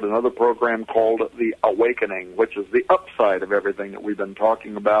ready to start another program called The Awakening, which is the upside of everything that we've been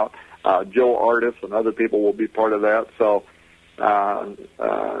talking about. Joe Artis and other people will be part of that. So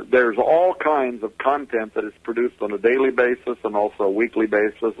there's all kinds of content that is produced on a daily basis and also a weekly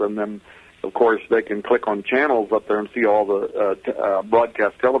basis. And then, of course, they can click on channels up there and see all the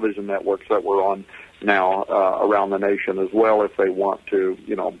broadcast television networks that we're on now around the nation as well, if they want to,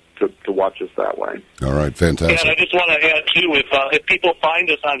 to watch us that way. All right, fantastic. And I just want to add, too, if people find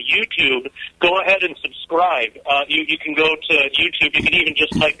us on YouTube, go ahead and subscribe. You can go to YouTube. You can even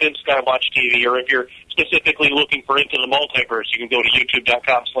just type in Skywatch TV, or if you're specifically looking for Into the Multiverse, you can go to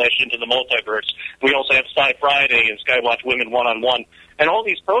youtube.com/Into the Multiverse. We also have Sci Friday and Skywatch Women One-on-One. And all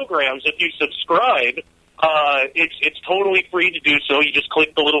these programs, if you subscribe, it's totally free to do so. You just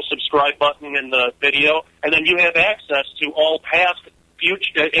click the little subscribe button in the video, and then you have access to all past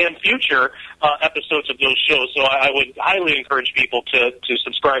future episodes of those shows. So I would highly encourage people to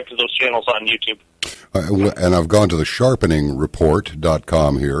subscribe to those channels on YouTube. And I've gone to the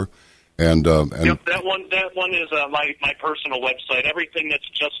sharpeningreport.com here. And yep, that one is my personal website. Everything that's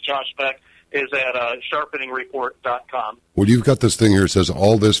just Josh Peck is at sharpeningreport.com. Well, you've got this thing here that says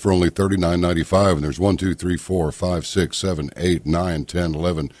all this for only $39.95, and there's 1, 2, 3, 4, 5, 6, 7, 8, 9, 10,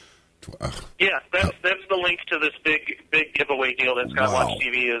 11. Yeah, that's the link to this big giveaway deal that Skywatch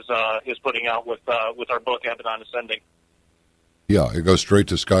TV is putting out with our book Abaddon Ascending. Yeah, it goes straight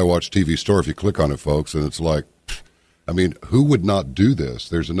to Skywatch TV store if you click on it, folks, and it's like, I mean, who would not do this?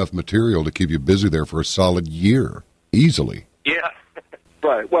 There's enough material to keep you busy there for a solid year, easily. Yeah.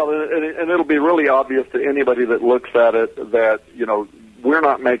 Right. Well, and it'll be really obvious to anybody that looks at it that, we're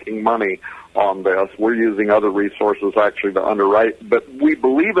not making money on this. We're using other resources actually to underwrite. But we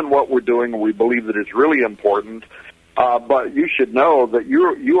believe in what we're doing, and we believe that it's really important. But you should know that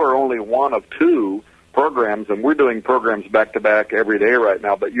you are only one of two programs, and we're doing programs back-to-back every day right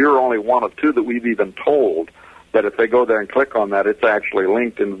now, but you're only one of two that we've even told that if they go there and click on that, it's actually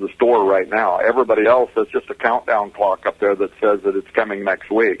linked into the store right now. Everybody else, there's just a countdown clock up there that says that it's coming next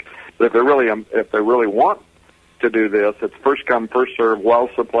week. But if they really want to do this. It's first come, first serve, while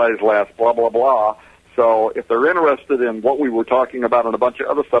supplies last, blah, blah, blah. So if they're interested in what we were talking about and a bunch of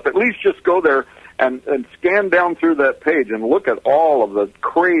other stuff, at least just go there and scan down through that page and look at all of the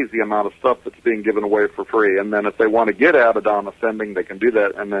crazy amount of stuff that's being given away for free. And then if they want to get added on Ascending, they can do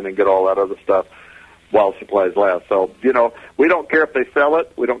that and then get all that other stuff while supplies last. So, we don't care if they sell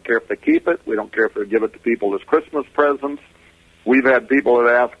it. We don't care if they keep it. We don't care if they give it to people as Christmas presents. We've had people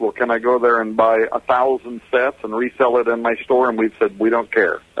that ask, well, can I go there and buy 1,000 sets and resell it in my store? And we've said, we don't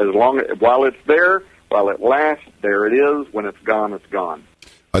care. While it's there, while it lasts, there it is. When it's gone, it's gone.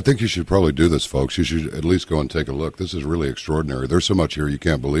 I think you should probably do this, folks. You should at least go and take a look. This is really extraordinary. There's so much here you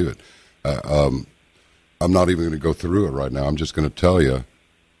can't believe it. I'm not even going to go through it right now. I'm just going to tell you,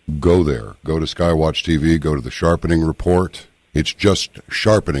 go there. Go to Skywatch TV. Go to the Sharpening Report. It's just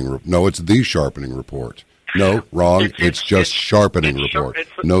Sharpening. No, it's the Sharpening Report. No, wrong. It's just Sharpening Report.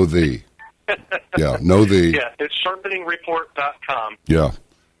 No, the. Yeah, no, the. Yeah, it's sharpeningreport.com. Yeah.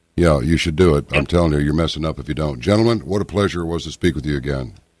 Yeah, you should do it. I'm telling you, you're messing up if you don't. Gentlemen, what a pleasure it was to speak with you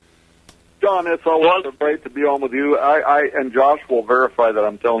again. John, it's always great to be on with you. And Josh will verify that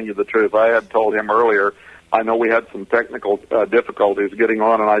I'm telling you the truth. I had told him earlier, I know we had some technical difficulties getting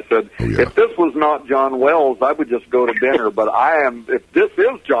on, and I said, if this was not John Wells, I would just go to dinner. But if this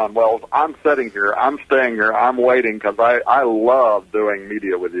is John Wells, I'm sitting here, I'm staying here, I'm waiting, because I love doing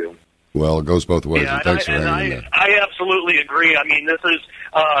media with you. Well, it goes both ways, Yeah, and thanks for hanging in there. I absolutely agree. I mean, this is,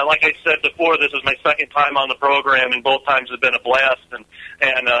 like I said before, this is my second time on the program, and both times have been a blast, and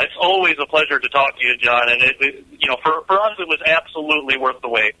it's always a pleasure to talk to you, John, and for us, it was absolutely worth the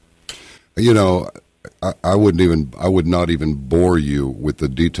wait. I would not even bore you with the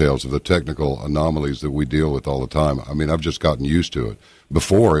details of the technical anomalies that we deal with all the time. I mean, I've just gotten used to it.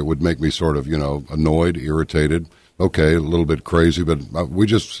 Before, it would make me sort of, annoyed, irritated. Okay, a little bit crazy, but we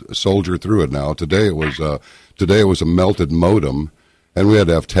just soldier through it now. Today it was a melted modem, and we had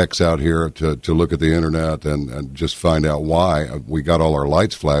to have techs out here to look at the internet and just find out why. We got all our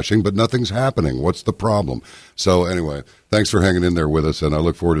lights flashing, but nothing's happening. What's the problem? So anyway, thanks for hanging in there with us, and I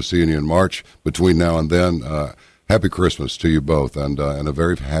look forward to seeing you in March. Between now and then, happy Christmas to you both, and a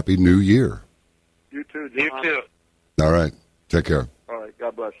very happy New Year. You too, John. You too. All right, take care. All right,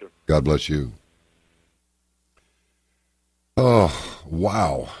 God bless you. God bless you. Oh,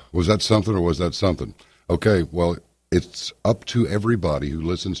 wow. Was that something or was that something? Okay, well, it's up to everybody who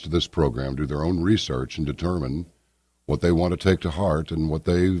listens to this program to do their own research and determine what they want to take to heart and what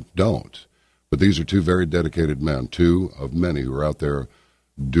they don't. But these are two very dedicated men, two of many who are out there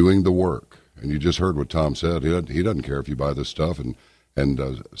doing the work. And you just heard what Tom said. He doesn't care if you buy this stuff and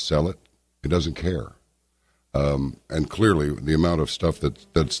sell it. He doesn't care. And clearly, the amount of stuff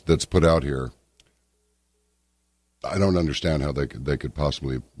that's put out here, I don't understand how they could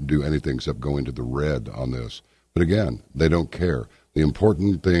possibly do anything except go into the red on this. But again, they don't care. The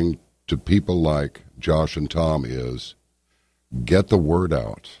important thing to people like Josh and Tom is get the word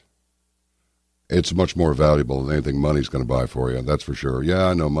out. It's much more valuable than anything money's going to buy for you, that's for sure. Yeah,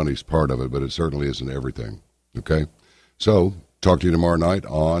 I know money's part of it, but it certainly isn't everything. Okay? So, talk to you tomorrow night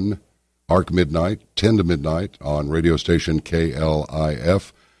on ARC Midnight, 10 to midnight on radio station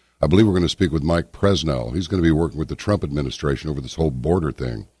KLIF. I believe we're going to speak with Mike Presnell. He's going to be working with the Trump administration over this whole border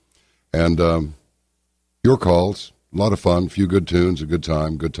thing. And your calls, a lot of fun, a few good tunes, a good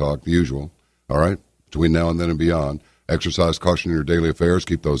time, good talk, the usual. All right? Between now and then and beyond. Exercise caution in your daily affairs.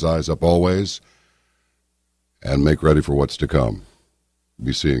 Keep those eyes up always. And make ready for what's to come.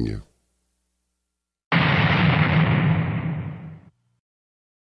 Be seeing you.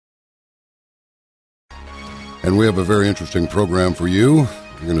 And we have a very interesting program for you.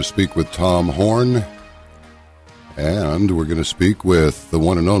 We're going to speak with Tom Horn, and we're going to speak with the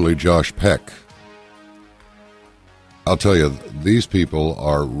one and only Josh Peck. I'll tell you, these people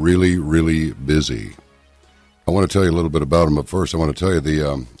are really, really busy. I want to tell you a little bit about them, but first I want to tell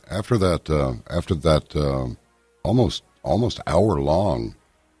you after that almost hour-long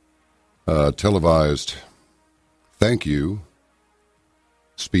televised thank you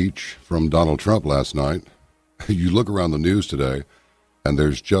speech from Donald Trump last night, you look around the news today, and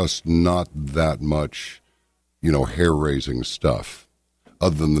there's just not that much, hair-raising stuff.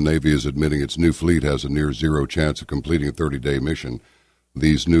 Other than the Navy is admitting its new fleet has a near zero chance of completing a 30-day mission.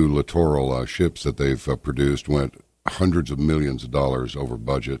 These new littoral ships that they've produced went hundreds of millions of dollars over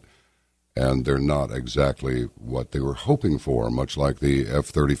budget, and they're not exactly what they were hoping for, much like the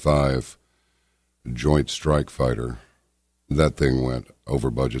F-35 Joint Strike Fighter. That thing went over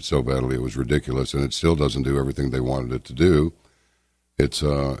budget so badly it was ridiculous, and it still doesn't do everything they wanted it to do.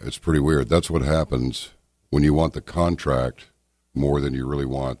 It's pretty weird. That's what happens when you want the contract more than you really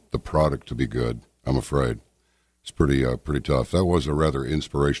want the product to be good, I'm afraid. It's pretty tough. That was a rather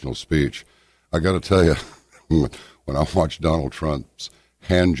inspirational speech. I got to tell you, when I watch Donald Trump's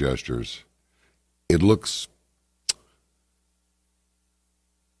hand gestures, it looks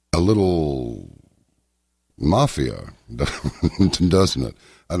a little mafia, doesn't it?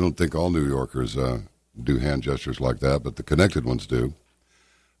 I don't think all New Yorkers do hand gestures like that, but the connected ones do.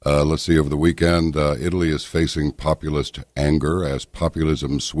 Let's see, over the weekend, Italy is facing populist anger as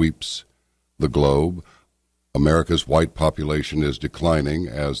populism sweeps the globe. America's white population is declining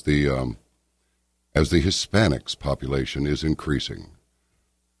as the Hispanics population is increasing.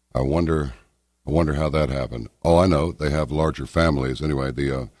 I wonder how that happened. Oh, I know, they have larger families. Anyway,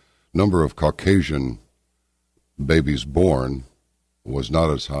 the number of Caucasian babies born was not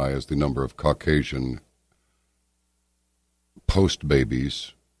as high as the number of Caucasian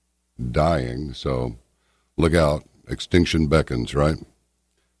post-babies dying, so look out. Extinction beckons, right?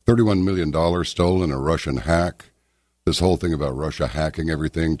 $31 million stolen in a Russian hack. This whole thing about Russia hacking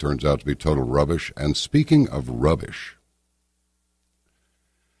everything turns out to be total rubbish. And speaking of rubbish,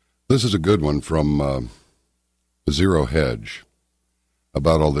 this is a good one from Zero Hedge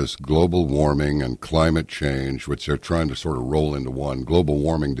about all this global warming and climate change, which they're trying to sort of roll into one. Global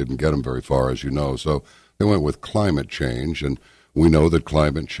warming didn't get them very far, as you know, so they went with climate change, and we know that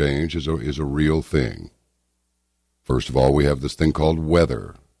climate change is a real thing. First of all, we have this thing called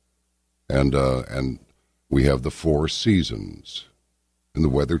weather, and we have the 4 seasons, and the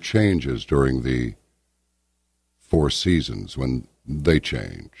weather changes during the 4 seasons when they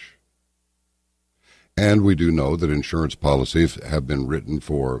change. And we do know that insurance policies have been written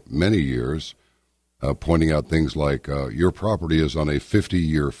for many years, pointing out things like your property is on a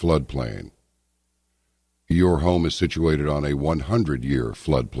 50-year floodplain. Your home is situated on a 100-year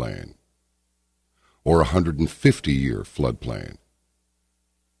floodplain or a 150-year floodplain.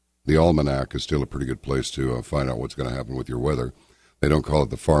 The Almanac is still a pretty good place to find out what's going to happen with your weather. They don't call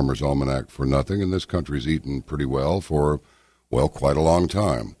it the Farmer's Almanac for nothing, and this country's eaten pretty well for, well, quite a long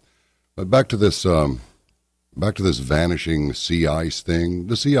time. But back to this vanishing sea ice thing.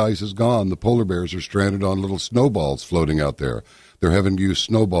 The sea ice is gone. The polar bears are stranded on little snowballs floating out there. They're having to use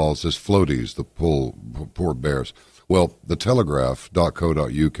snowballs as floaties, the poor bears. Well, the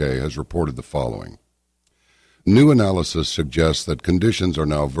Telegraph.co.uk has reported the following. New analysis suggests that conditions are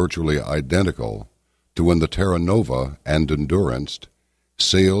now virtually identical to when the Terra Nova and Endurance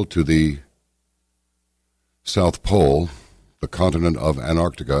sailed to the South Pole, the continent of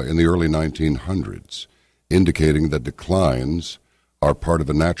Antarctica, in the early 1900s, indicating that declines are part of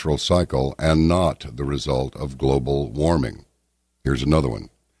a natural cycle and not the result of global warming. Here's another one.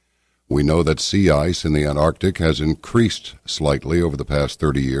 We know that sea ice in the Antarctic has increased slightly over the past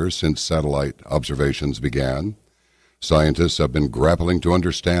 30 years since satellite observations began. Scientists have been grappling to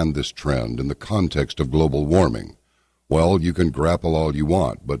understand this trend in the context of global warming. Well, you can grapple all you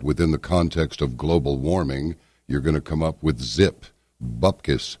want, but within the context of global warming, you're going to come up with zip,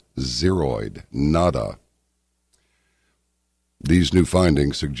 bupkis, zeroid, nada. These new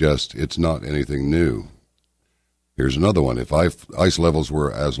findings suggest it's not anything new. Here's another one. If ice levels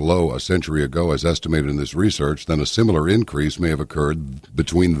were as low a century ago as estimated in this research, then a similar increase may have occurred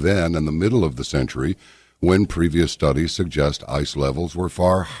between then and the middle of the century, when previous studies suggest ice levels were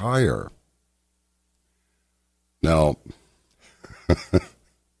far higher. Now,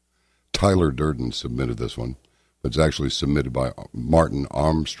 Tyler Durden submitted this one. It's actually submitted by Martin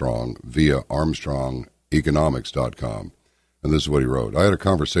Armstrong via ArmstrongEconomics.com. And this is what he wrote. I had a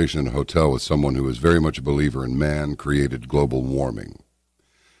conversation in a hotel with someone who is very much a believer in man-created global warming.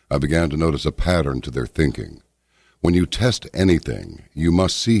 I began to notice a pattern to their thinking. When you test anything, you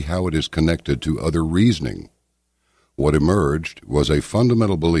must see how it is connected to other reasoning. What emerged was a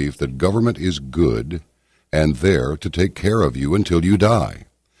fundamental belief that government is good and there to take care of you until you die.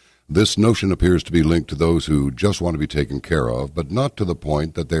 This notion appears to be linked to those who just want to be taken care of, but not to the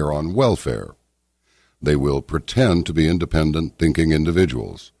point that they are on welfare. They will pretend to be independent thinking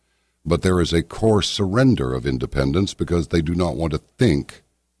individuals, but there is a core surrender of independence because they do not want to think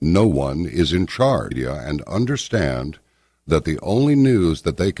no one is in charge and understand that the only news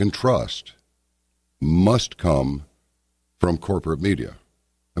that they can trust must come from corporate media.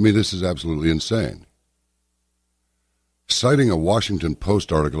 I mean, this is absolutely insane. Citing a Washington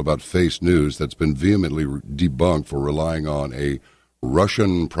Post article about fake news that's been vehemently debunked for relying on a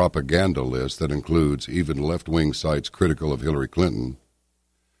Russian propaganda list that includes even left-wing sites critical of Hillary Clinton,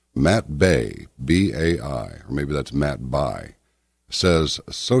 Matt Bay, B-A-I, or maybe that's Matt Bai, says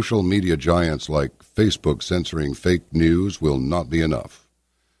social media giants like Facebook censoring fake news will not be enough.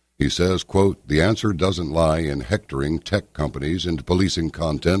 He says, quote, "The answer doesn't lie in hectoring tech companies into policing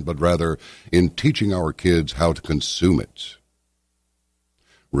content, but rather in teaching our kids how to consume it."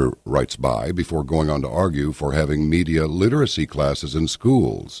 Writes by before going on to argue for having media literacy classes in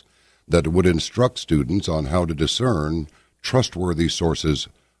schools that would instruct students on how to discern trustworthy sources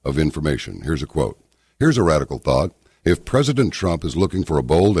of information. Here's a quote. "Here's a radical thought. If President Trump is looking for a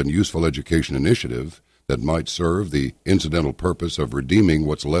bold and useful education initiative that might serve the incidental purpose of redeeming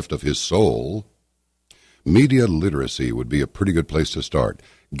what's left of his soul, media literacy would be a pretty good place to start.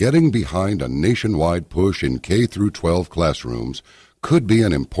 Getting behind a nationwide push in K through 12 classrooms could be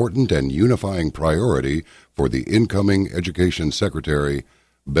an important and unifying priority for the incoming Education Secretary,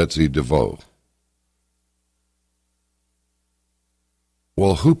 Betsy DeVos."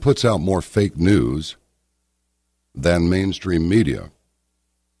 Well, who puts out more fake news than mainstream media?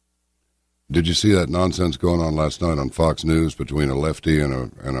 Did you see that nonsense going on last night on Fox News between a lefty and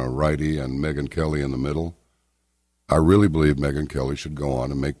a righty and Megyn Kelly in the middle? I really believe Megyn Kelly should go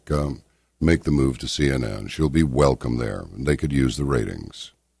on and make the move to CNN. She'll be welcome there. They could use the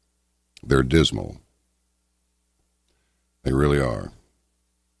ratings. They're dismal. They really are.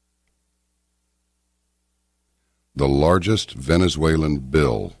 The largest Venezuelan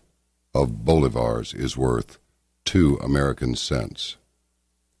bill of bolivars is worth 2 American cents.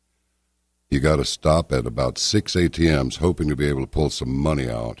 You got to stop at about 6 ATMs hoping to be able to pull some money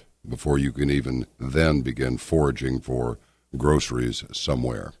out before you can even then begin foraging for groceries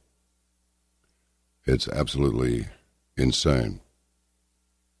somewhere. It's absolutely insane.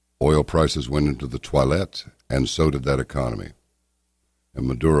 Oil prices went into the toilet, and so did that economy. And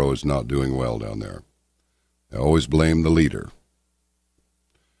Maduro is not doing well down there. They always blame the leader.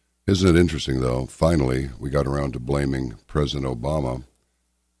 Isn't it interesting, though? Finally, we got around to blaming President Obama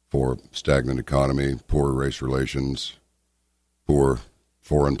for stagnant economy, poor race relations, poor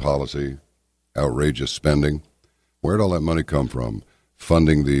foreign policy, outrageous spending. Where'd all that money come from?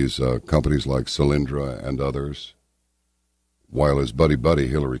 Funding these companies like Solyndra and others, while his buddy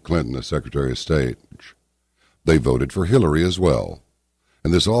Hillary Clinton, the Secretary of State, they voted for Hillary as well.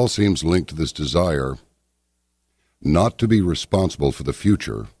 And this all seems linked to this desire not to be responsible for the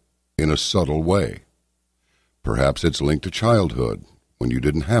future in a subtle way. Perhaps it's linked to childhood, when you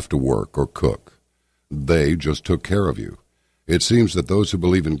didn't have to work or cook. They just took care of you. It seems that those who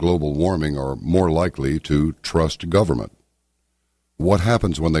believe in global warming are more likely to trust government. What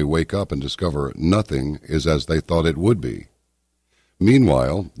happens when they wake up and discover nothing is as they thought it would be?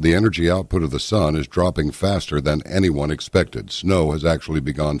 Meanwhile, the energy output of the sun is dropping faster than anyone expected. Snow has actually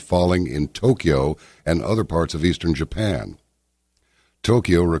begun falling in Tokyo and other parts of eastern Japan.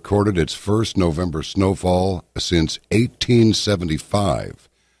 Tokyo recorded its first November snowfall since 1875,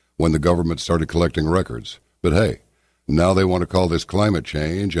 when the government started collecting records. But hey, now they want to call this climate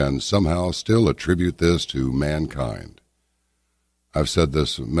change and somehow still attribute this to mankind. I've said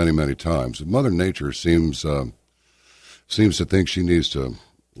this many, many times. Mother Nature seems to think she needs to,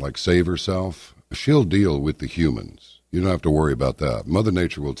 save herself. She'll deal with the humans. You don't have to worry about that. Mother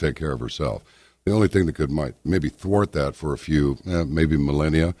Nature will take care of herself. The only thing that might maybe thwart that for a few, maybe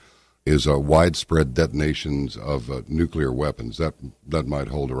millennia, is widespread detonations of nuclear weapons. That might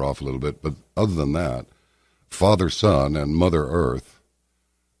hold her off a little bit. But other than that, Father Sun and Mother Earth,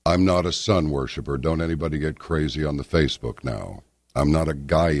 I'm not a sun worshiper. Don't anybody get crazy on the Facebook now. I'm not a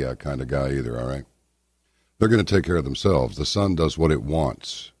Gaia kind of guy either, all right? They're going to take care of themselves. The sun does what it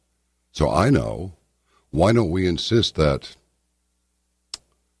wants. So I know. Why don't we insist that,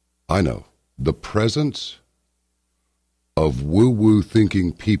 the presence of woo-woo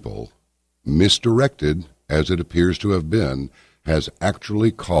thinking people, misdirected as it appears to have been, has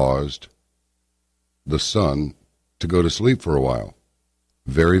actually caused the sun to go to sleep for a while.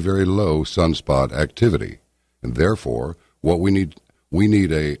 Very, very low sunspot activity. And therefore, what we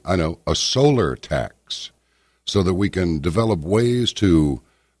need a solar tax, so that we can develop ways to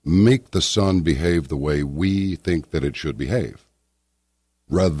make the sun behave the way we think that it should behave,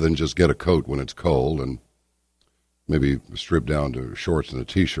 rather than just get a coat when it's cold and maybe strip down to shorts and a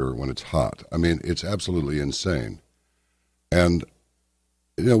T-shirt when it's hot. I mean, it's absolutely insane. And,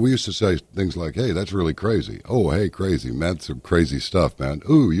 we used to say things like, hey, that's really crazy. Oh, hey, crazy. That's some crazy stuff, man.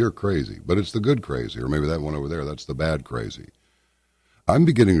 Ooh, you're crazy. But it's the good crazy. Or maybe that one over there, that's the bad crazy. I'm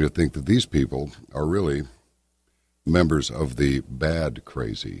beginning to think that these people are really members of the bad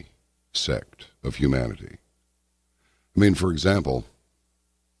crazy sect of humanity. I mean, for example,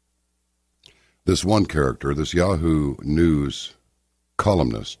 this one character, this Yahoo News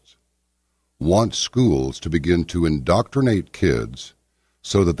columnist, wants schools to begin to indoctrinate kids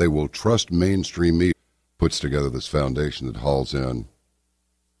so that they will trust mainstream media. Puts together this foundation that hauls in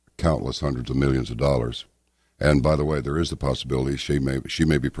countless hundreds of millions of dollars. And by the way, there is the possibility she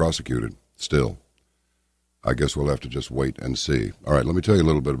may be prosecuted still. I guess we'll have to just wait and see. All right, let me tell you a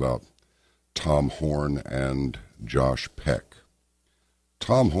little bit about Tom Horn and Josh Peck.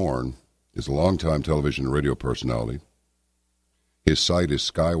 Tom Horn is a longtime television and radio personality. His site is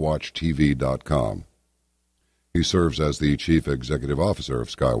skywatchtv.com. He serves as the chief executive officer of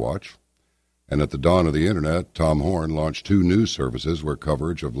Skywatch. And at the dawn of the Internet, Tom Horn launched 2 news services where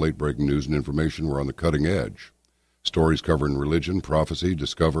coverage of late-breaking news and information were on the cutting edge. Stories covering religion, prophecy,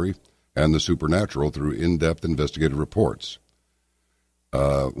 discovery, and the supernatural through in-depth investigative reports.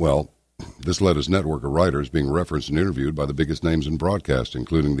 This led his network of writers being referenced and interviewed by the biggest names in broadcast,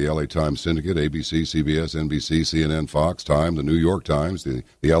 including the L.A. Times Syndicate, ABC, CBS, NBC, CNN, Fox, Time, the New York Times, the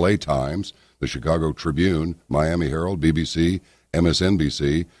L.A. Times, the Chicago Tribune, Miami Herald, BBC,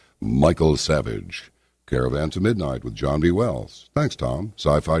 MSNBC, Michael Savage, Caravan to Midnight with John B. Wells. Thanks, Tom.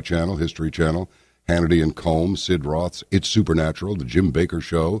 Sci-Fi Channel, History Channel, Hannity and Combs, Sid Roth's It's Supernatural, The Jim Baker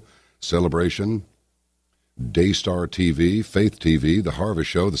Show, Celebration, Daystar TV, Faith TV, The Harvest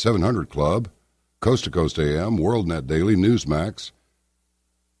Show, The 700 Club, Coast to Coast AM, WorldNet Daily, Newsmax,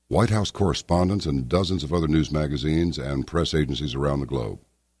 White House Correspondents, and dozens of other news magazines and press agencies around the globe.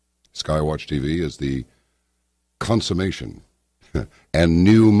 Skywatch TV is the consummation and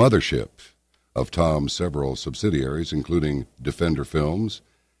new mothership of Tom's several subsidiaries, including Defender Films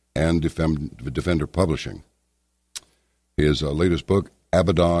and Defender Publishing. His latest book,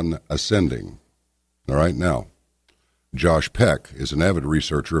 Abaddon Ascending. All right, now, Josh Peck is an avid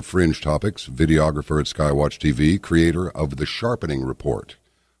researcher of fringe topics, videographer at Skywatch TV, creator of The Sharpening Report,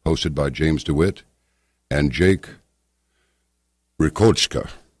 hosted by James DeWitt and Jake Rikochka,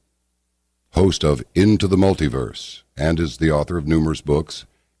 host of Into the Multiverse, and is the author of numerous books,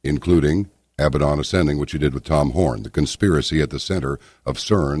 including Abaddon Ascending, which he did with Tom Horn, The Conspiracy at the Center of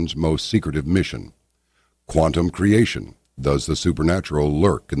CERN's Most Secretive Mission, Quantum Creation, Does the Supernatural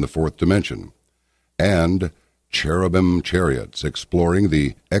Lurk in the Fourth Dimension, and Cherubim Chariots, Exploring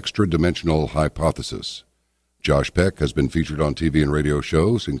the Extra-Dimensional Hypothesis. Josh Peck has been featured on TV and radio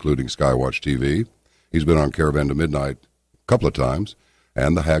shows, including Skywatch TV. He's been on Caravan to Midnight a couple of times,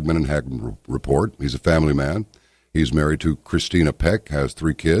 and the Hagman and Hagman Report. He's a family man. He's married to Christina Peck, has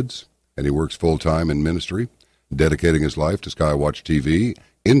 3 kids, and he works full-time in ministry, dedicating his life to Skywatch TV,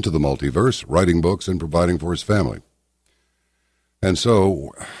 into the multiverse, writing books, and providing for his family. And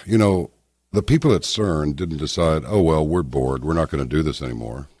so, the people at CERN didn't decide, oh, well, we're bored. We're not going to do this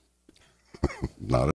anymore. Not